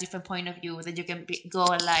least a different point of view that you can go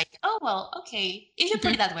like, oh, well, okay, if you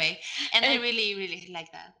put it that way. And I really, really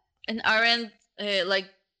like that. And aren't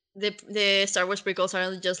like the Star Wars prequels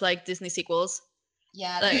aren't just like Disney sequels?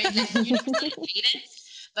 Yeah, they're like universally hated,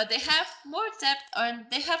 but they have more depth and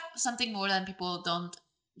they have something more than people don't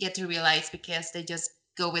get to realize because they just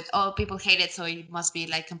go with, oh, people hate it, so it must be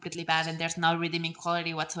like completely bad and there's no redeeming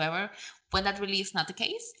quality whatsoever, when that really is not the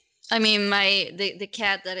case. I mean, the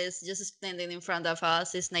cat that is just standing in front of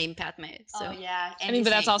us is named Padme. So. Oh yeah, but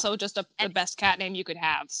that's also just the best cat name you could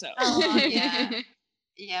have. So. Oh yeah,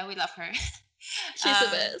 yeah, we love her. She's the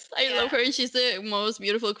best. I love her. She's the most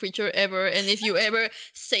beautiful creature ever. And if you ever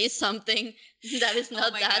say something that is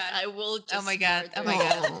not that, God. I will just. Oh my god! Oh my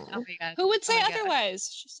god! Oh my god! Who would say otherwise?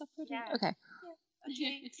 She's so pretty. Yeah. Okay.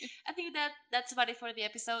 Okay, I think that's about it for the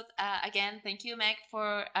episode. Again, thank you, Meg,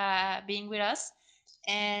 for being with us.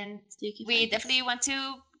 And we definitely want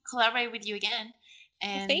to collaborate with you again.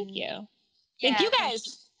 And thank you. Thank you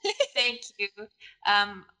guys. Thank you.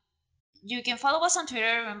 You can follow us on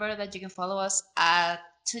Twitter. Remember that you can follow us at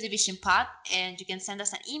 2divisionpod and you can send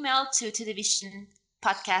us an email to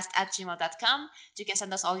 2divisionpodcast@gmail.com. You can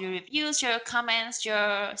send us all your reviews, your comments,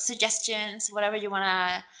 your suggestions, whatever you want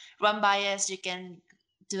to run by us. You can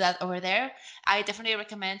do that over there. I definitely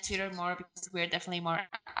recommend Twitter more because we're definitely more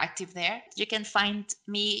active there. You can find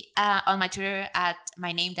me on my Twitter at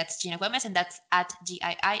my name, that's Gina Guemes, and that's at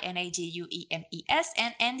GIINAGUEMES.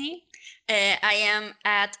 And Andy? I am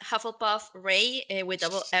at Hufflepuff Ray with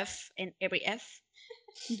double F in every F.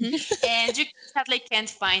 And you sadly can't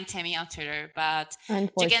find Tammy on Twitter, but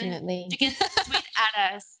unfortunately, you can tweet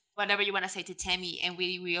at us whatever you want to say to Tammy, and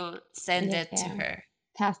we will send it to her.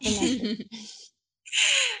 Pass the message.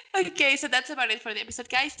 Okay, so that's about it for the episode,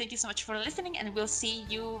 guys. Thank you so much for listening, and we'll see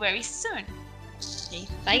you very soon. Okay.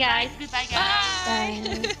 Bye, guys. Goodbye,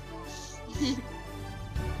 guys. Bye.